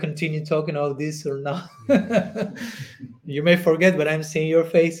should I continue talking all this or not. You may forget, but I'm seeing your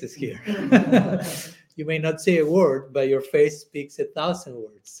faces here. You may not say a word, but your face speaks 1,000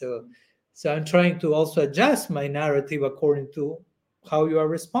 words. So I'm trying to also adjust my narrative according to how you are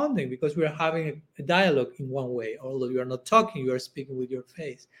responding, because we are having a dialogue in one way. Although you are not talking, you are speaking with your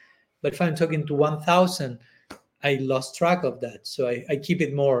face. But if I'm talking to 1,000, I lost track of that. So I keep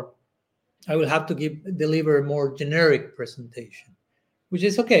it more, I will have to deliver a more generic presentation, which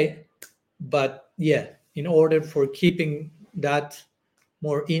is okay. But yeah, in order for keeping that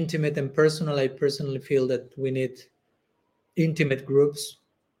more intimate and personal, I personally feel that we need intimate groups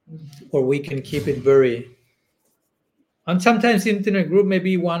where we can keep it very, and sometimes intimate group may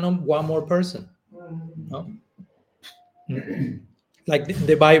be one more person. No? Like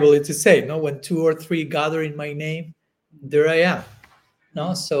the Bible is to say, no, when 2 or 3 gather in my name, there I am.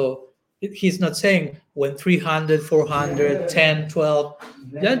 No, so he's not saying when 300, 400, 10, 12,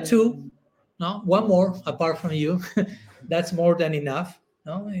 then 2, no, one more apart from you. That's more than enough.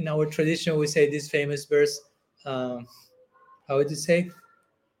 No, in our tradition we say this famous verse. How would you say?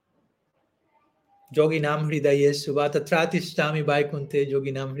 Yoginam hridayesubha tatratishtami vaikunte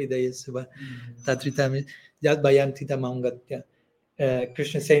yoginam hridayesubha tatritami yad vayanti tamam.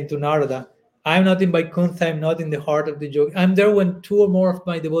 Krishna saying to Narada, I'm not in Vaikuntha, I'm not in the heart of the yogi. I'm there when 2 or more of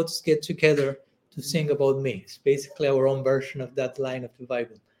my devotees get together to sing about me. It's basically our own version of that line of the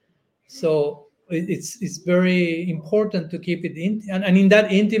Bible. So it's very important to keep it in, and in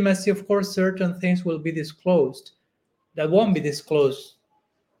that intimacy, of course, certain things will be disclosed that won't be disclosed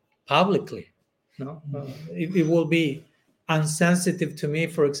publicly. No, it will be unsensitive to me.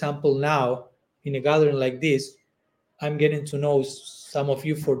 For example, now in a gathering like this, I'm getting to know some of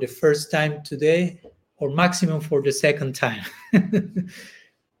you for the first time today, or maximum for the second time. And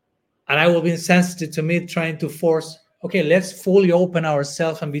I will be insensitive to me trying to force, okay, let's fully open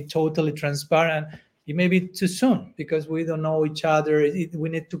ourselves and be totally transparent. It may be too soon because we don't know each other. We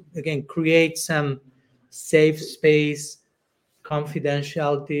need to, again, create some safe space,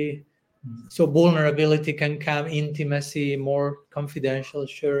 confidentiality, so vulnerability can come, intimacy, more confidential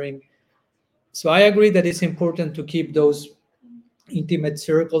sharing. So I agree that it's important to keep those intimate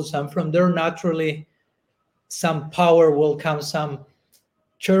circles, and from there naturally some power will come, some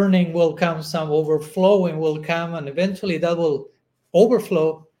churning will come, some overflowing will come, and eventually that will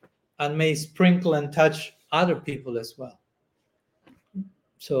overflow and may sprinkle and touch other people as well.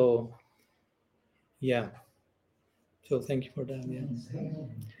 So yeah, so thank you for that.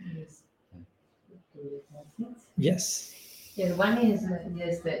 Yes. Yes, one is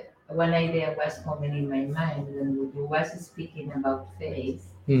just one idea was coming in my mind when you was speaking about faith,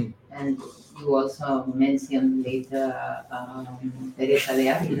 and you also mentioned later Teresa de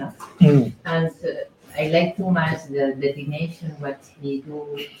Avila, and I like too much the definition what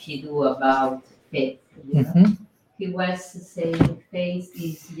she do about faith. You know? He was saying faith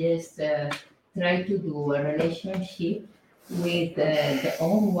is just try to do a relationship with the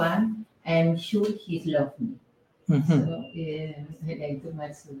own one and sure he's love me. So I like too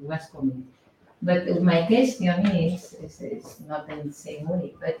much was coming. But my question is not in the same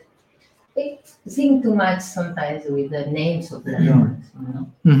way, but I think too much sometimes with the names of the Lord, you know.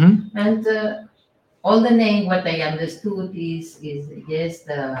 And all the name, what I understood is just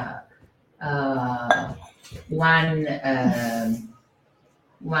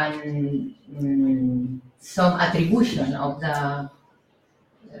some attribution of the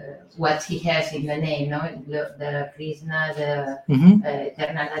what he has in the name, no? The Krishna, the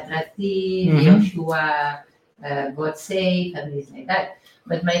eternal attractive, Yoshua, God save, and things like that.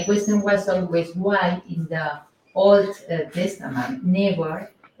 But my question was always why in the Old Testament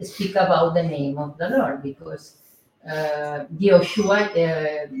never speak about the name of the Lord, because Yoshua,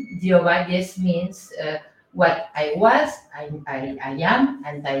 Jehovah just means what I was, I am,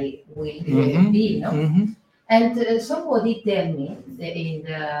 and I will be, no? And somebody tell me that in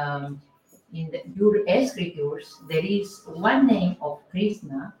your scriptures there is one name of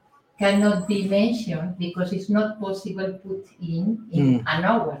Krishna, cannot be mentioned because it's not possible put in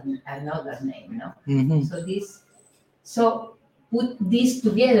another name, no? Mhm. So put this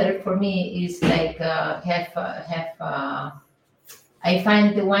together for me is like I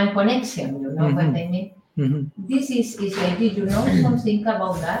find the one connection, you know what I mean? Mhm. This is like, did you know something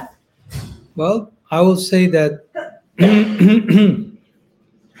about that? Well, I will say that,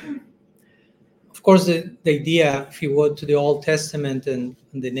 of course, the idea, if you go to the Old Testament and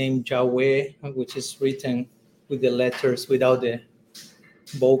the name Yahweh, which is written with the letters without the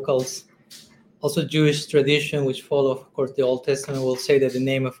vocals, also Jewish tradition, which follow, of course, the Old Testament, will say that the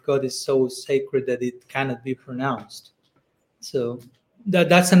name of God is so sacred that it cannot be pronounced. So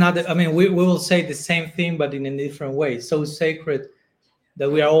that's another, I mean, we will say the same thing, but in a different way. So sacred that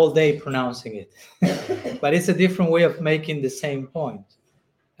we are all day pronouncing it. But it's a different way of making the same point.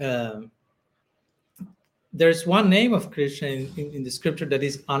 There's one name of Krishna in the scripture that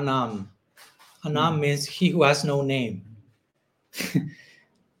is Anam. Anam means he who has no name.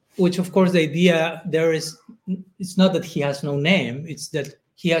 Which, of course, the idea there is, it's not that he has no name, it's that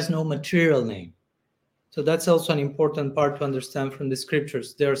he has no material name. So that's also an important part to understand from the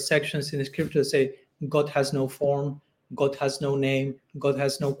scriptures. There are sections in the scripture that say God has no form, God has no name, God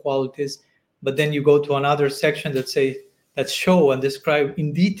has no qualities. But then you go to another section that show and describe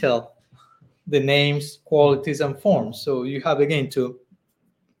in detail the names, qualities, and forms. So you have again to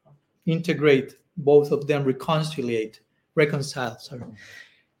integrate both of them, reconcile. Sorry.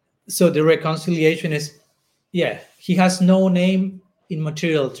 So the reconciliation is, he has no name in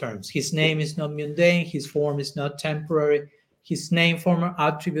material terms. His name is not mundane. His form is not temporary. His name, form, or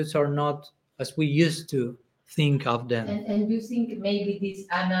attributes are not as we used to think of them. And you think maybe this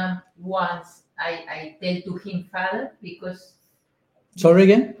Anna wants I tell to him Father because. Sorry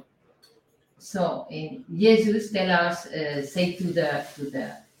again. So Jesus tell us say to the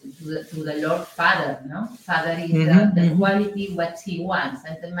Lord Father, no? Father is the quality what he wants,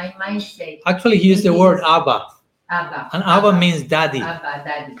 and then my mind says. Actually, he used the word Abba. Abba. And Abba means daddy. Abba,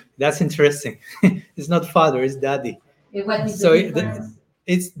 daddy. That's interesting. It's not father, it's daddy. What is so the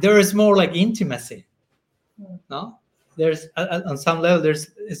difference? There is more like intimacy. No, there's on some level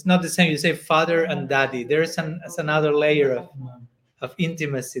it's not the same. You say father and daddy. There's another layer of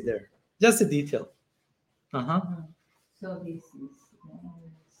intimacy there. Just a detail. So this is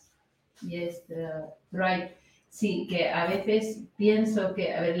yes, right. Sí, que a veces pienso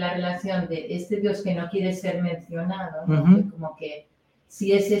que, a ver, la relación de este Dios que no quiere ser mencionado, ¿no? Que como que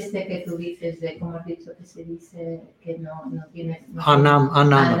si es este que tú dices, de como has dicho que se dice que no tiene... No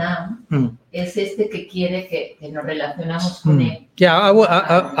Anam. Es este que quiere que nos relacionamos con él. Yeah,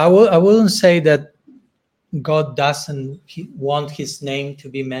 I wouldn't say that God doesn't want his name to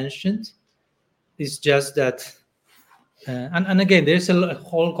be mentioned. It's just that and again, there's a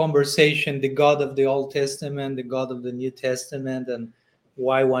whole conversation, the God of the Old Testament, the God of the New Testament, and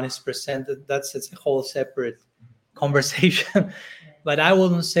why one is presented. That's a whole separate conversation. But I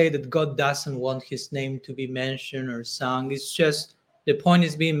wouldn't say that God doesn't want his name to be mentioned or sung. It's just the point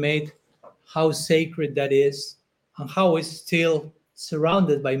is being made how sacred that is and how it's still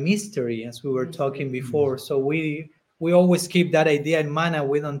surrounded by mystery, as we were talking before. So we always keep that idea in mind, and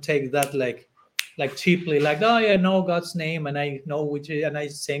we don't take that like cheaply, like, oh, I know God's name and I know which, and I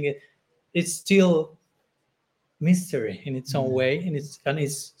sing it. It's still mystery in its own way, and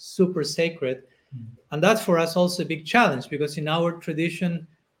it's super sacred. And that's for us also a big challenge, because in our tradition,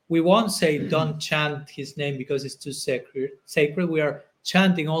 we won't say don't chant his name because it's too sacred. We are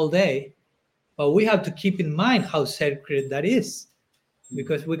chanting all day, but we have to keep in mind how sacred that is,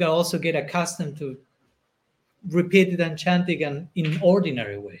 because we can also get accustomed to repeat it and chanting in an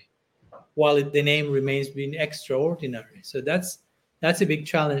ordinary way, while the name remains being extraordinary. So that's a big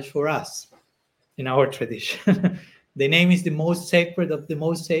challenge for us in our tradition. The name is the most sacred of the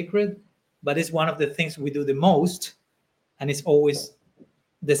most sacred, but it's one of the things we do the most, and it's always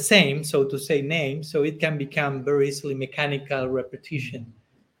the same, so to say, name. So it can become very easily mechanical repetition,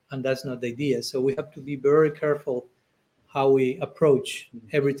 and that's not the idea. So we have to be very careful how we approach,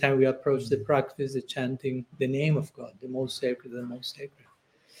 every time we approach the practice, the chanting the name of God, the most sacred, the most sacred.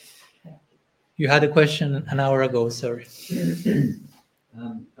 You had a question an hour ago, sorry.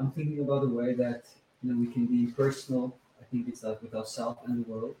 I'm thinking about the way that we can be personal. I think it's like with ourselves and the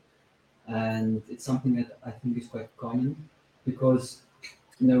world, and it's something that I think is quite common, because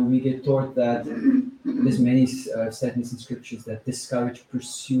we get taught that there's many statements in scriptures that discourage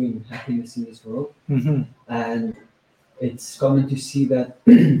pursuing happiness in this world, and it's common to see that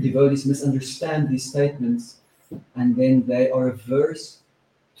devotees misunderstand these statements, and then they are averse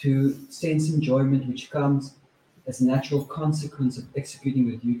to sense enjoyment which comes as a natural consequence of executing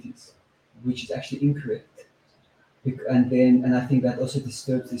your duties, which is actually incorrect. And I think that also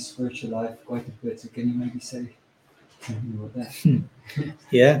disturbs the spiritual life quite a bit. So can you maybe say something about that?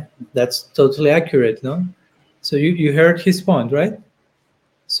 Yeah, that's totally accurate, no? So you heard his point, right?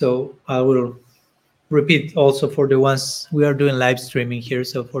 So I will repeat also for the ones we are doing live streaming here.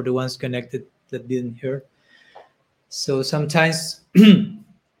 So for the ones connected that didn't hear. So sometimes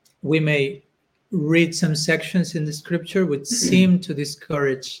we may read some sections in the scripture which seem to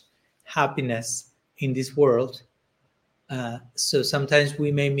discourage happiness in this world. So sometimes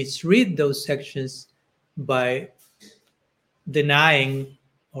we may misread those sections by denying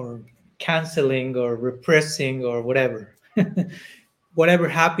or canceling or repressing or whatever. Whatever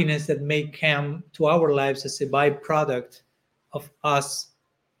happiness that may come to our lives as a byproduct of us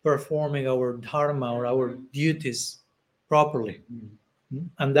performing our dharma or our duties properly.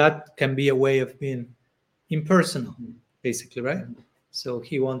 And that can be a way of being impersonal, basically, right? So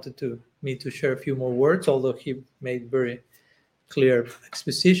he wanted me to share a few more words, although he made very clear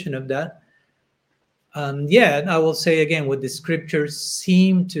exposition of that. Yeah, I will say again what the scriptures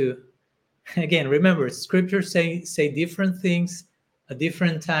seem to, again, remember, scriptures say different things at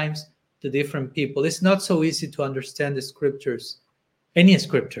different times to different people. It's not so easy to understand the scriptures, any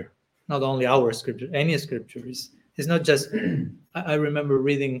scripture, not only our scripture, any scripture. It's not just, I remember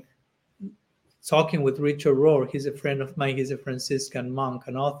talking with Richard Rohr. He's a friend of mine. He's a Franciscan monk,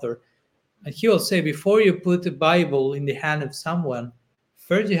 an author. And he will say, before you put the Bible in the hand of someone,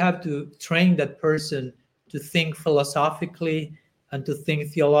 first you have to train that person to think philosophically and to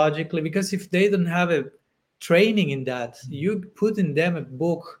think theologically. Because if they don't have a training in that, you put in them a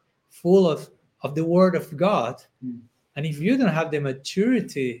book full of the Word of God. And if you don't have the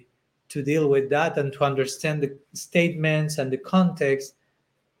maturity to deal with that and to understand the statements and the context,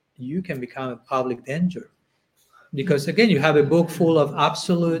 you can become a public danger. Because again, you have a book full of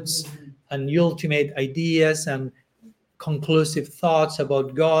absolutes and ultimate ideas and conclusive thoughts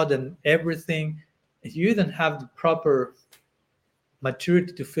about God and everything. If you don't have the proper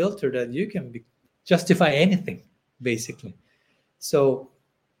maturity to filter that, you can justify anything, basically. So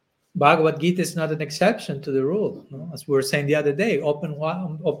Bhagavad Gita is not an exception to the rule. No? As we were saying the other day,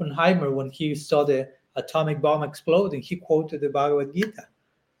 Oppenheimer, when he saw the atomic bomb exploding, he quoted the Bhagavad Gita.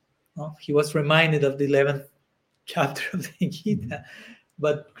 No? He was reminded of the 11th chapter of the Gita.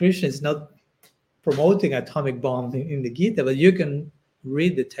 But Krishna is not promoting atomic bombs in the Gita, but you can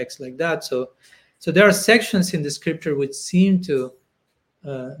read the text like that. So there are sections in the scripture which seem to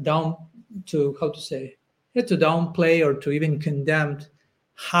downplay or to even condemn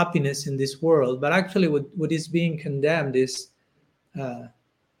happiness in this world. But actually what is being condemned is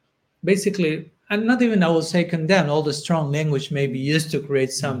basically, and not even I will say condemn, all the strong language may be used to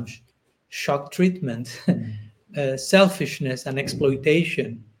create some shock treatment, selfishness and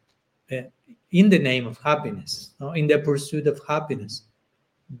exploitation in the name of happiness, in the pursuit of happiness.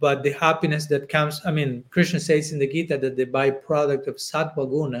 But the happiness that comes, Krishna says in the Gita that the byproduct of sattva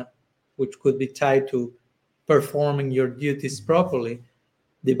guna, which could be tied to performing your duties properly,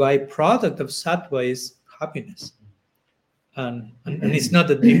 the byproduct of sattva is happiness. And it's not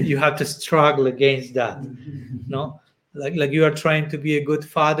that you have to struggle against that, no? Like you are trying to be a good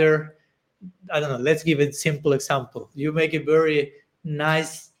father. I don't know, let's give a simple example. You make a very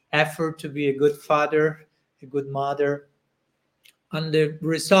nice effort to be a good father, a good mother, and the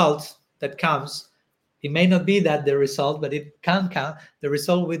result that comes, it may not be that the result, but it can count. The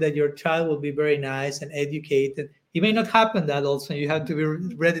result will be that your child will be very nice and educated. It may not happen that also. You have to be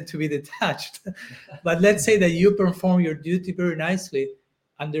ready to be detached. But let's say that you perform your duty very nicely,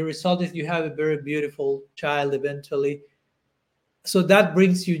 and the result is you have a very beautiful child eventually. So that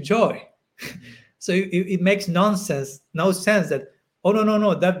brings you joy. So it makes no sense that, oh,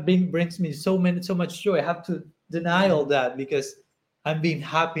 no, that brings me so much joy. I have to deny all that because I'm being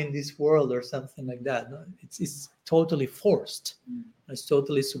happy in this world or something like that. No, it's totally forced. It's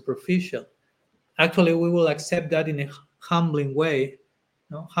totally superficial. Actually, we will accept that in a humbling way,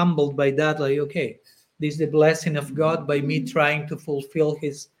 humbled by that, like, okay, this is the blessing of God by me trying to fulfill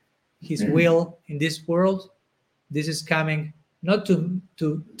his will in this world. This is coming not to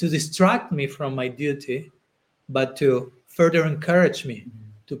distract me from my duty, but to further encourage me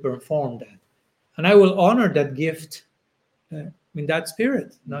to perform that. And I will honor that gift in that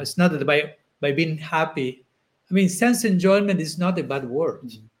spirit. No, it's not that by being happy. Sense enjoyment is not a bad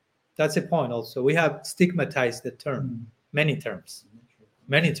word. That's a point also. We have stigmatized the term, many terms.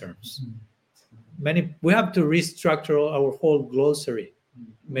 We have to restructure our whole glossary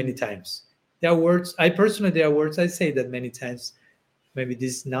many times. There are words, there are words, I say that many times, maybe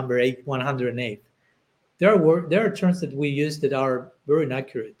this is number 108. there are terms that we use that are very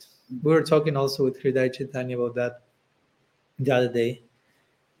inaccurate. We were talking also with Hridaya Chaitanya about that the other day.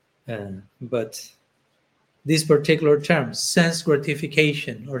 But this particular term, sense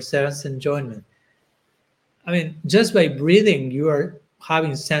gratification or sense enjoyment, I mean, just by breathing, you are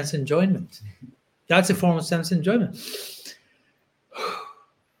having sense enjoyment. That's a form of sense enjoyment.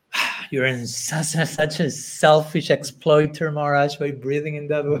 You're in such a selfish exploiter, Maharaj, by breathing in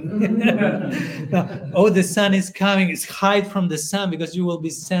that way. Oh, the sun is coming. It's hide from the sun because you will be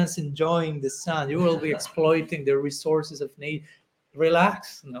sense enjoying the sun. You will be exploiting the resources of nature.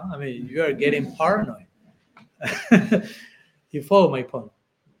 Relax. No, I mean, you are getting paranoid. You follow my point.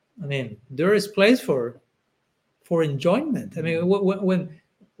 I mean, there is place for enjoyment. I mean,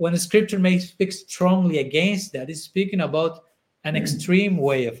 when the scripture may speak strongly against that, it's speaking about an extreme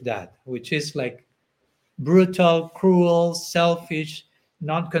way of that, which is like brutal, cruel, selfish,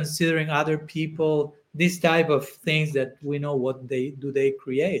 not considering other people, this type of things that we know what they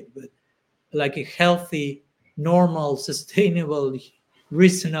create. But like a healthy, normal, sustainable,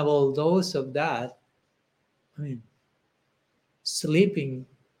 reasonable dose of that, I mean, sleeping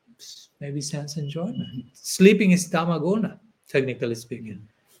maybe sense enjoyment. Sleeping is tamaguna, technically speaking.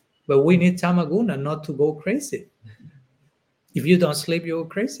 But we need tamaguna not to go crazy. If you don't sleep, you go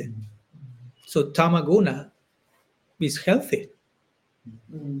crazy. So tamaguna is healthy.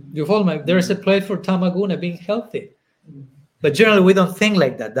 You follow me? There's a place for tamaguna being healthy. But generally, we don't think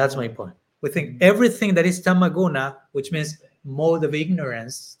like that. That's my point. We think everything that is tamaguna, which means mode of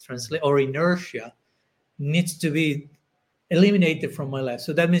ignorance, or inertia, needs to be eliminated from my life.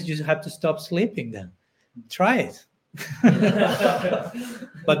 So that means you have to stop sleeping then. Try it.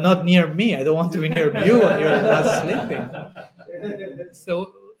 But not near me. I don't want to be near you when you're not sleeping.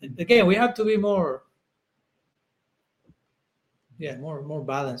 So again, we have to be more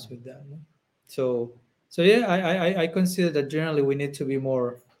balanced with that. No? So yeah, I consider that generally we need to be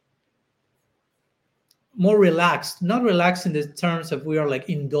more relaxed, not relaxed in the terms of we are like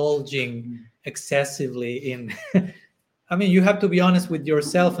indulging excessively in I mean, you have to be honest with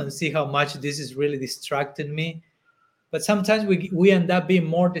yourself and see how much this is really distracting me. But sometimes we end up being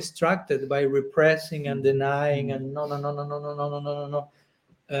more distracted by repressing and denying and no,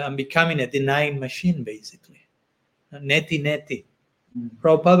 and becoming a denying machine, basically. Neti.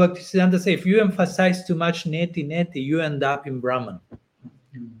 Prabhupada Bhaktisiddhanta says, if you emphasize too much neti, you end up in Brahman.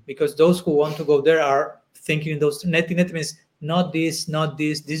 Because those who want to go there are thinking those neti means not this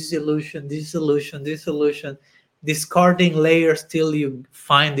is illusion, this illusion, discarding layers till you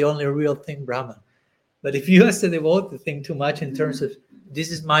find the only real thing, Brahman. But if you as a devotee think too much in terms of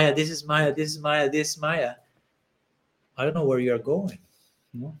this is Maya, this is Maya, this is Maya, this is Maya, I don't know where you're going.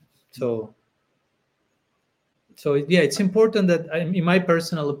 No? So yeah, it's important that, in my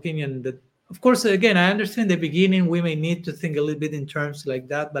personal opinion, that of course, again, I understand the beginning we may need to think a little bit in terms like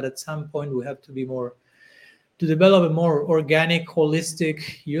that, but at some point we have to be more, to develop a more organic,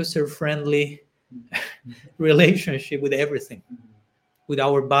 holistic, user-friendly relationship with everything, with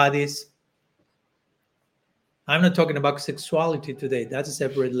our bodies. I'm not talking about sexuality today. That's a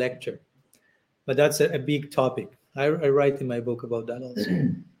separate lecture, but that's a big topic. I write in my book about that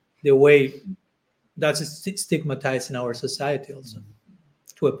also. The way that's stigmatized in our society also,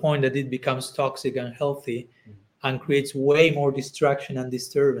 to a point that it becomes toxic and unhealthy and creates way more distraction and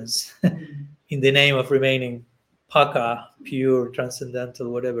disturbance in the name of remaining paka, pure, transcendental,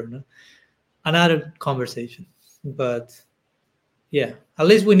 whatever. No? Another conversation. But yeah, at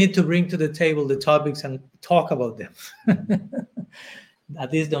least we need to bring to the table the topics and talk about them.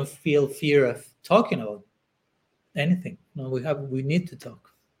 At least don't feel fear of talking about anything. No, we need to talk.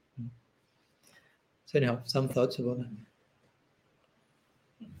 So anyhow, some thoughts about that.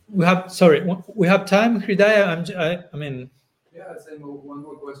 We have time, Hridaya. I mean. Yeah, I'll say one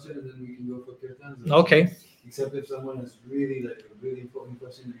more question and then we can go for kirtans. Okay. Except if someone has really like a really important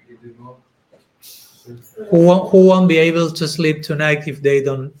question, we can do more. Who won't be able to sleep tonight if they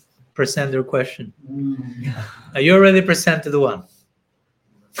don't present their question? You already presented one.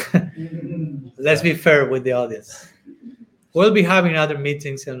 Let's be fair with the audience. We'll be having other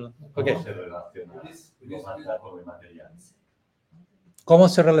meetings. Okay. ¿Cómo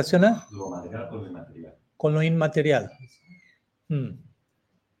se relaciona? Lo material con lo inmaterial. Con lo inmaterial.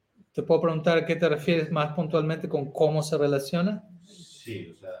 ¿Te puedo preguntar a qué te refieres más puntualmente con cómo se relaciona? Sí,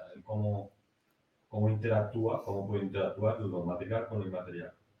 o sea, cómo interactúa, cómo puede interactuar lo material con lo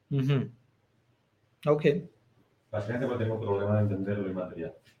inmaterial. Ok. Básicamente porque tengo problema de entender lo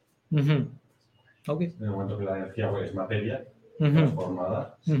inmaterial. Okay. En el momento que la energía es materia,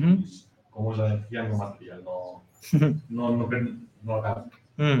 transformada, ¿cómo es la energía no material? No alcanza.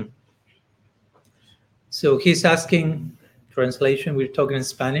 So he's asking, translation, we're talking in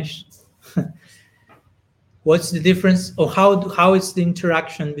Spanish. What's the difference, or how is the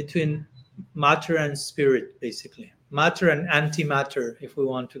interaction between matter and spirit, basically? Matter and antimatter, if we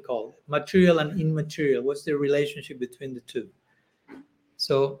want to call it. Material and immaterial. What's the relationship between the two?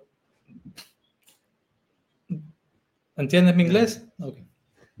 So, ¿entiendes mi inglés? Okay.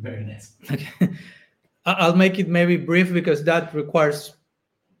 Very nice. Okay. I'll make it maybe brief because that requires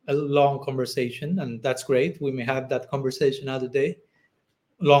a long conversation, and that's great. We may have that conversation another day,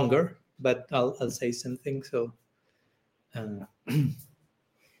 longer, but I'll say something. So,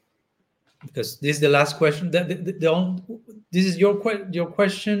 because this is the last question. This is your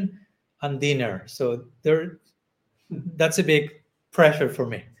question and dinner. So that's a big pressure for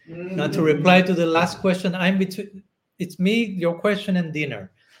me. Now to reply to the last question, I'm between. It's me, your question, and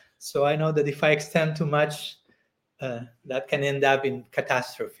dinner. So I know that if I extend too much, that can end up in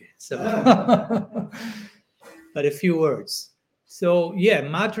catastrophe. So, but a few words. So yeah,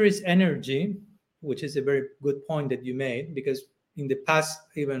 matter is energy, which is a very good point that you made, because in the past,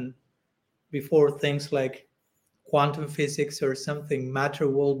 even before things like quantum physics or something, matter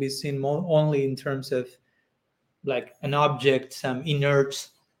will be seen only in terms of like an object, some inert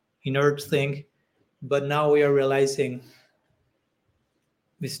thing. But now we are realizing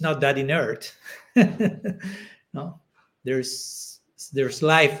it's not that inert. No, there's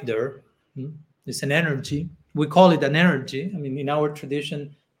life there. There's an energy. We call it an energy. I mean, in our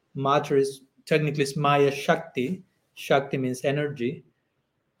tradition, matter is technically Maya Shakti. Shakti means energy.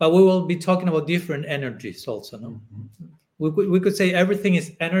 But we will be talking about different energies also. No, we could say everything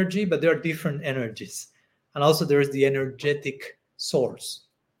is energy, but there are different energies, and also there is the energetic source,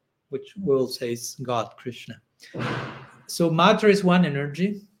 which we'll say is God, Krishna. So matter is one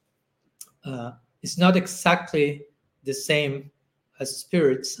energy. It's not exactly the same as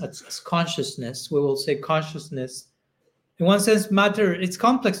spirits, as consciousness. We will say consciousness. In one sense, matter, it's a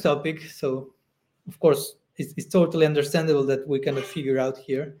complex topic. So, of course, it's totally understandable that we cannot figure out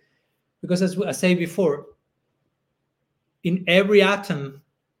here. Because as I said before, in every atom,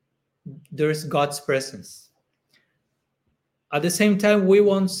 there is God's presence. At the same time, we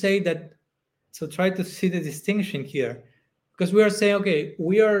won't say that. So try to see the distinction here. Because we are saying, okay,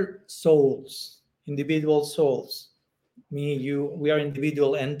 we are souls, individual souls. Me, you, we are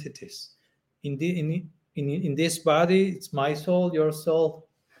individual entities. In this body, it's my soul, your soul.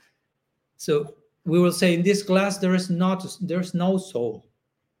 So we will say in this glass, there's no soul.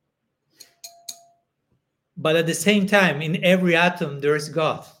 But at the same time, in every atom, there is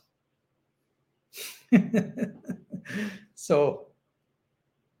God. So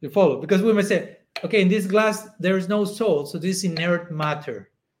you follow? Because we may say, okay, in this glass, there is no soul, so this is inert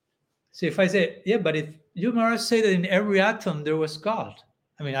matter. So if I say, yeah, but if you must say that in every atom there was God.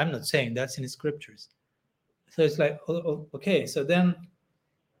 I mean, I'm not saying that's in the scriptures. So it's like, okay, so then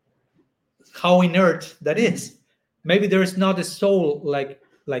how inert that is. Maybe there is not a soul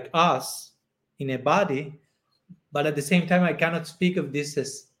like us in a body, but at the same time, I cannot speak of this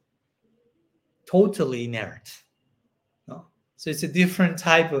as totally inert. No? So it's a different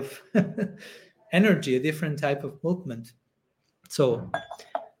type of energy, a different type of movement. So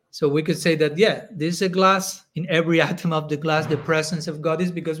we could say that, yeah, this is a glass. In every atom of the glass, the presence of God is,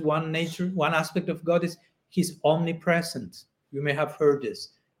 because one aspect of God is He's omnipresent. You may have heard this.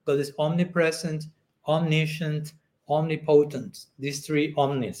 God is omnipresent, omniscient, omnipotent. These three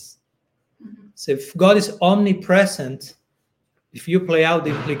omnis. So if God is omnipresent, if you play out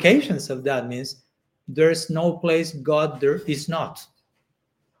the implications of that, means there's no place God there is not.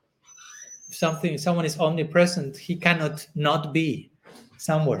 If someone is omnipresent, he cannot not be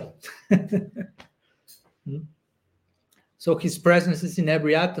somewhere. So his presence is in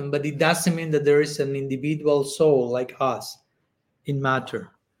every atom, but it doesn't mean that there is an individual soul like us in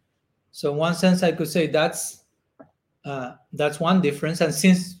matter. So in one sense, I could say that's one difference. And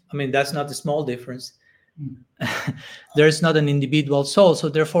since, I mean, that's not a small difference, there is not an individual soul. So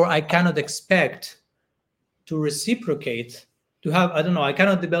therefore, I cannot expect to reciprocate, to have, I don't know, I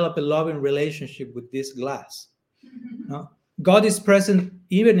cannot develop a loving relationship with this glass. No? God is present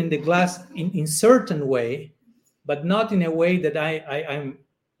even in the glass in certain way, but not in a way that I'm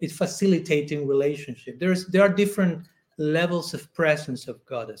it's facilitating relationship. There are different levels of presence of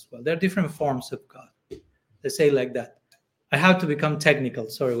God as well. There are different forms of God. Let's say like that. I have to become technical,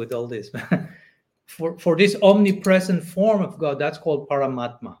 sorry, with all this. For this omnipresent form of God, that's called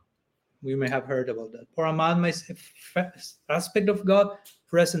Paramatma. We may have heard about that. Paramatma is an aspect of God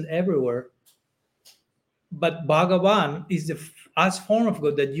present everywhere. But Bhagavan is the as form of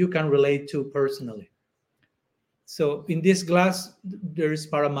God that you can relate to personally. So in this glass, there is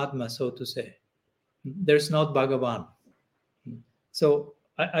Paramatma, so to say. There's not Bhagavan. So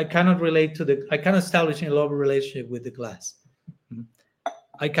I cannot relate to I cannot establish a love relationship with the glass.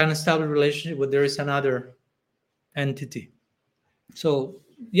 I can establish a relationship with there is another entity. So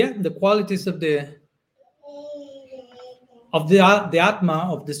yeah, the qualities of the Atma,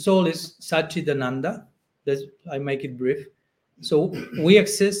 of the soul, is Satchidananda. I make it brief. So we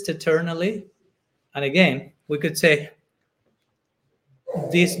exist eternally. And again, we could say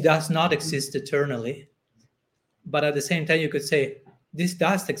this does not exist eternally. But at the same time, you could say this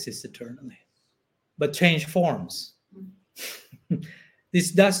does exist eternally, but change forms.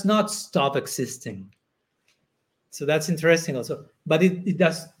 This does not stop existing. So that's interesting also. But it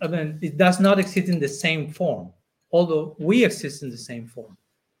does not exist in the same form, although we exist in the same form.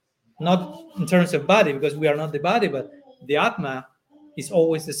 Not in terms of body, because we are not the body, but the Atma is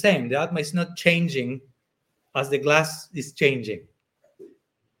always the same. The Atma is not changing as the glass is changing.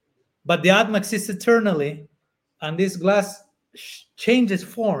 But the Atma exists eternally, and this glass changes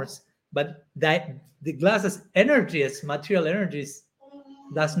forms, but the glass as energy, as material energies,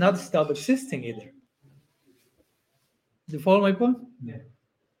 does not stop existing either. Do you follow my point? Yeah.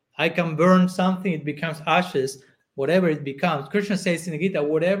 I can burn something, it becomes ashes, whatever it becomes. Krishna says in the Gita,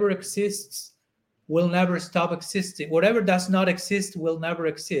 whatever exists will never stop existing. Whatever does not exist will never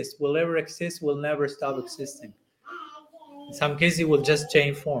exist. Whatever exists will never stop existing. In some cases, it will just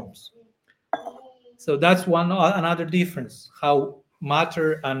change forms. So that's another difference, how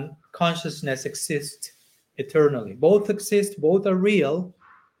matter and consciousness exist eternally. Both exist, both are real,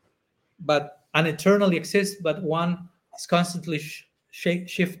 and eternally exist, but one is constantly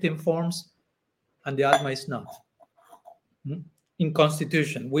shifting forms, and the Atma is not. In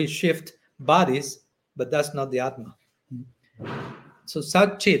constitution, we shift bodies, but that's not the Atma. So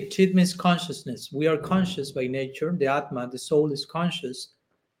Sat Chit, Chit means consciousness. We are conscious by nature. The Atma, the soul, is conscious.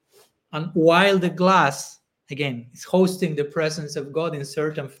 And while the glass, again, is hosting the presence of God in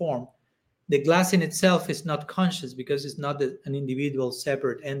certain form, the glass in itself is not conscious because it's not an individual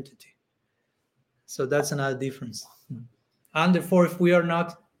separate entity. So that's another difference. And therefore, if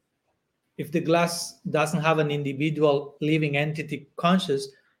the glass doesn't have an individual living entity conscious,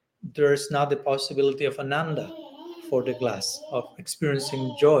 there's not the possibility of ananda for the glass, of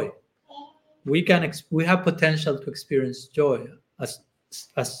experiencing joy. We have potential to experience joy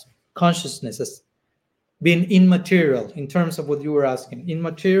as consciousness, as being immaterial. In terms of what you were asking,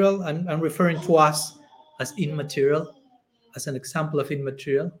 immaterial, I'm referring to us as immaterial, as an example of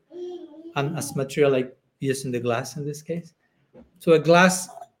immaterial, and as material, like using the glass in this case. So a glass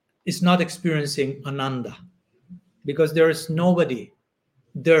is not experiencing ananda because there is nobody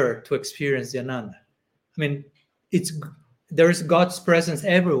there to experience the ananda. I mean, there is God's presence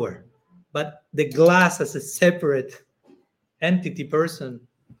everywhere, but the glass as a separate entity, person,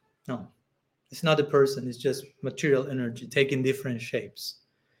 no, it's not a person. It's just material energy taking different shapes.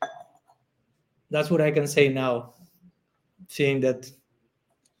 That's what I can say now, seeing that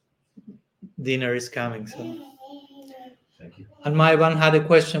dinner is coming. So, Thank you. and Maivan had a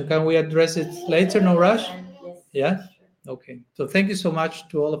question. Can we address it later? No rush. Yes. Yeah. Okay. So thank you so much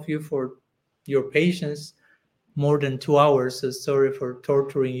to all of you for your patience. More than 2 hours. So sorry for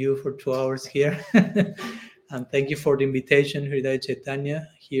torturing you for 2 hours here. And thank you for the invitation, Hridaya Chaitanya,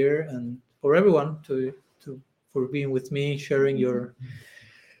 here, and for everyone for being with me, sharing your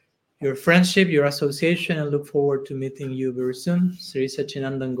friendship, your association, and look forward to meeting you very soon. Sri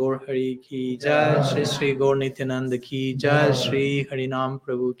Sachinandan Gaur Hari Ki Jai, Sri Sri Gaur Nityananda Ki Jai, Sri Harinam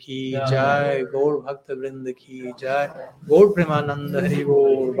Prabhu Ki Jai, Gaur Bhakta Vrinda Ki Jai, Gaur Premananda Hari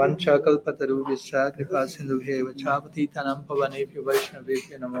Gaur, Vancha Kalpataru Visha Kripa Sindhu Bheva Chapati Tanam Pavanebhyo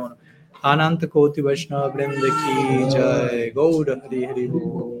Vaishnavebhyo Namo Ananta Koti Vaishnava Vrinda Ki Jai, Gaur Hari Hari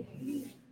Gaur.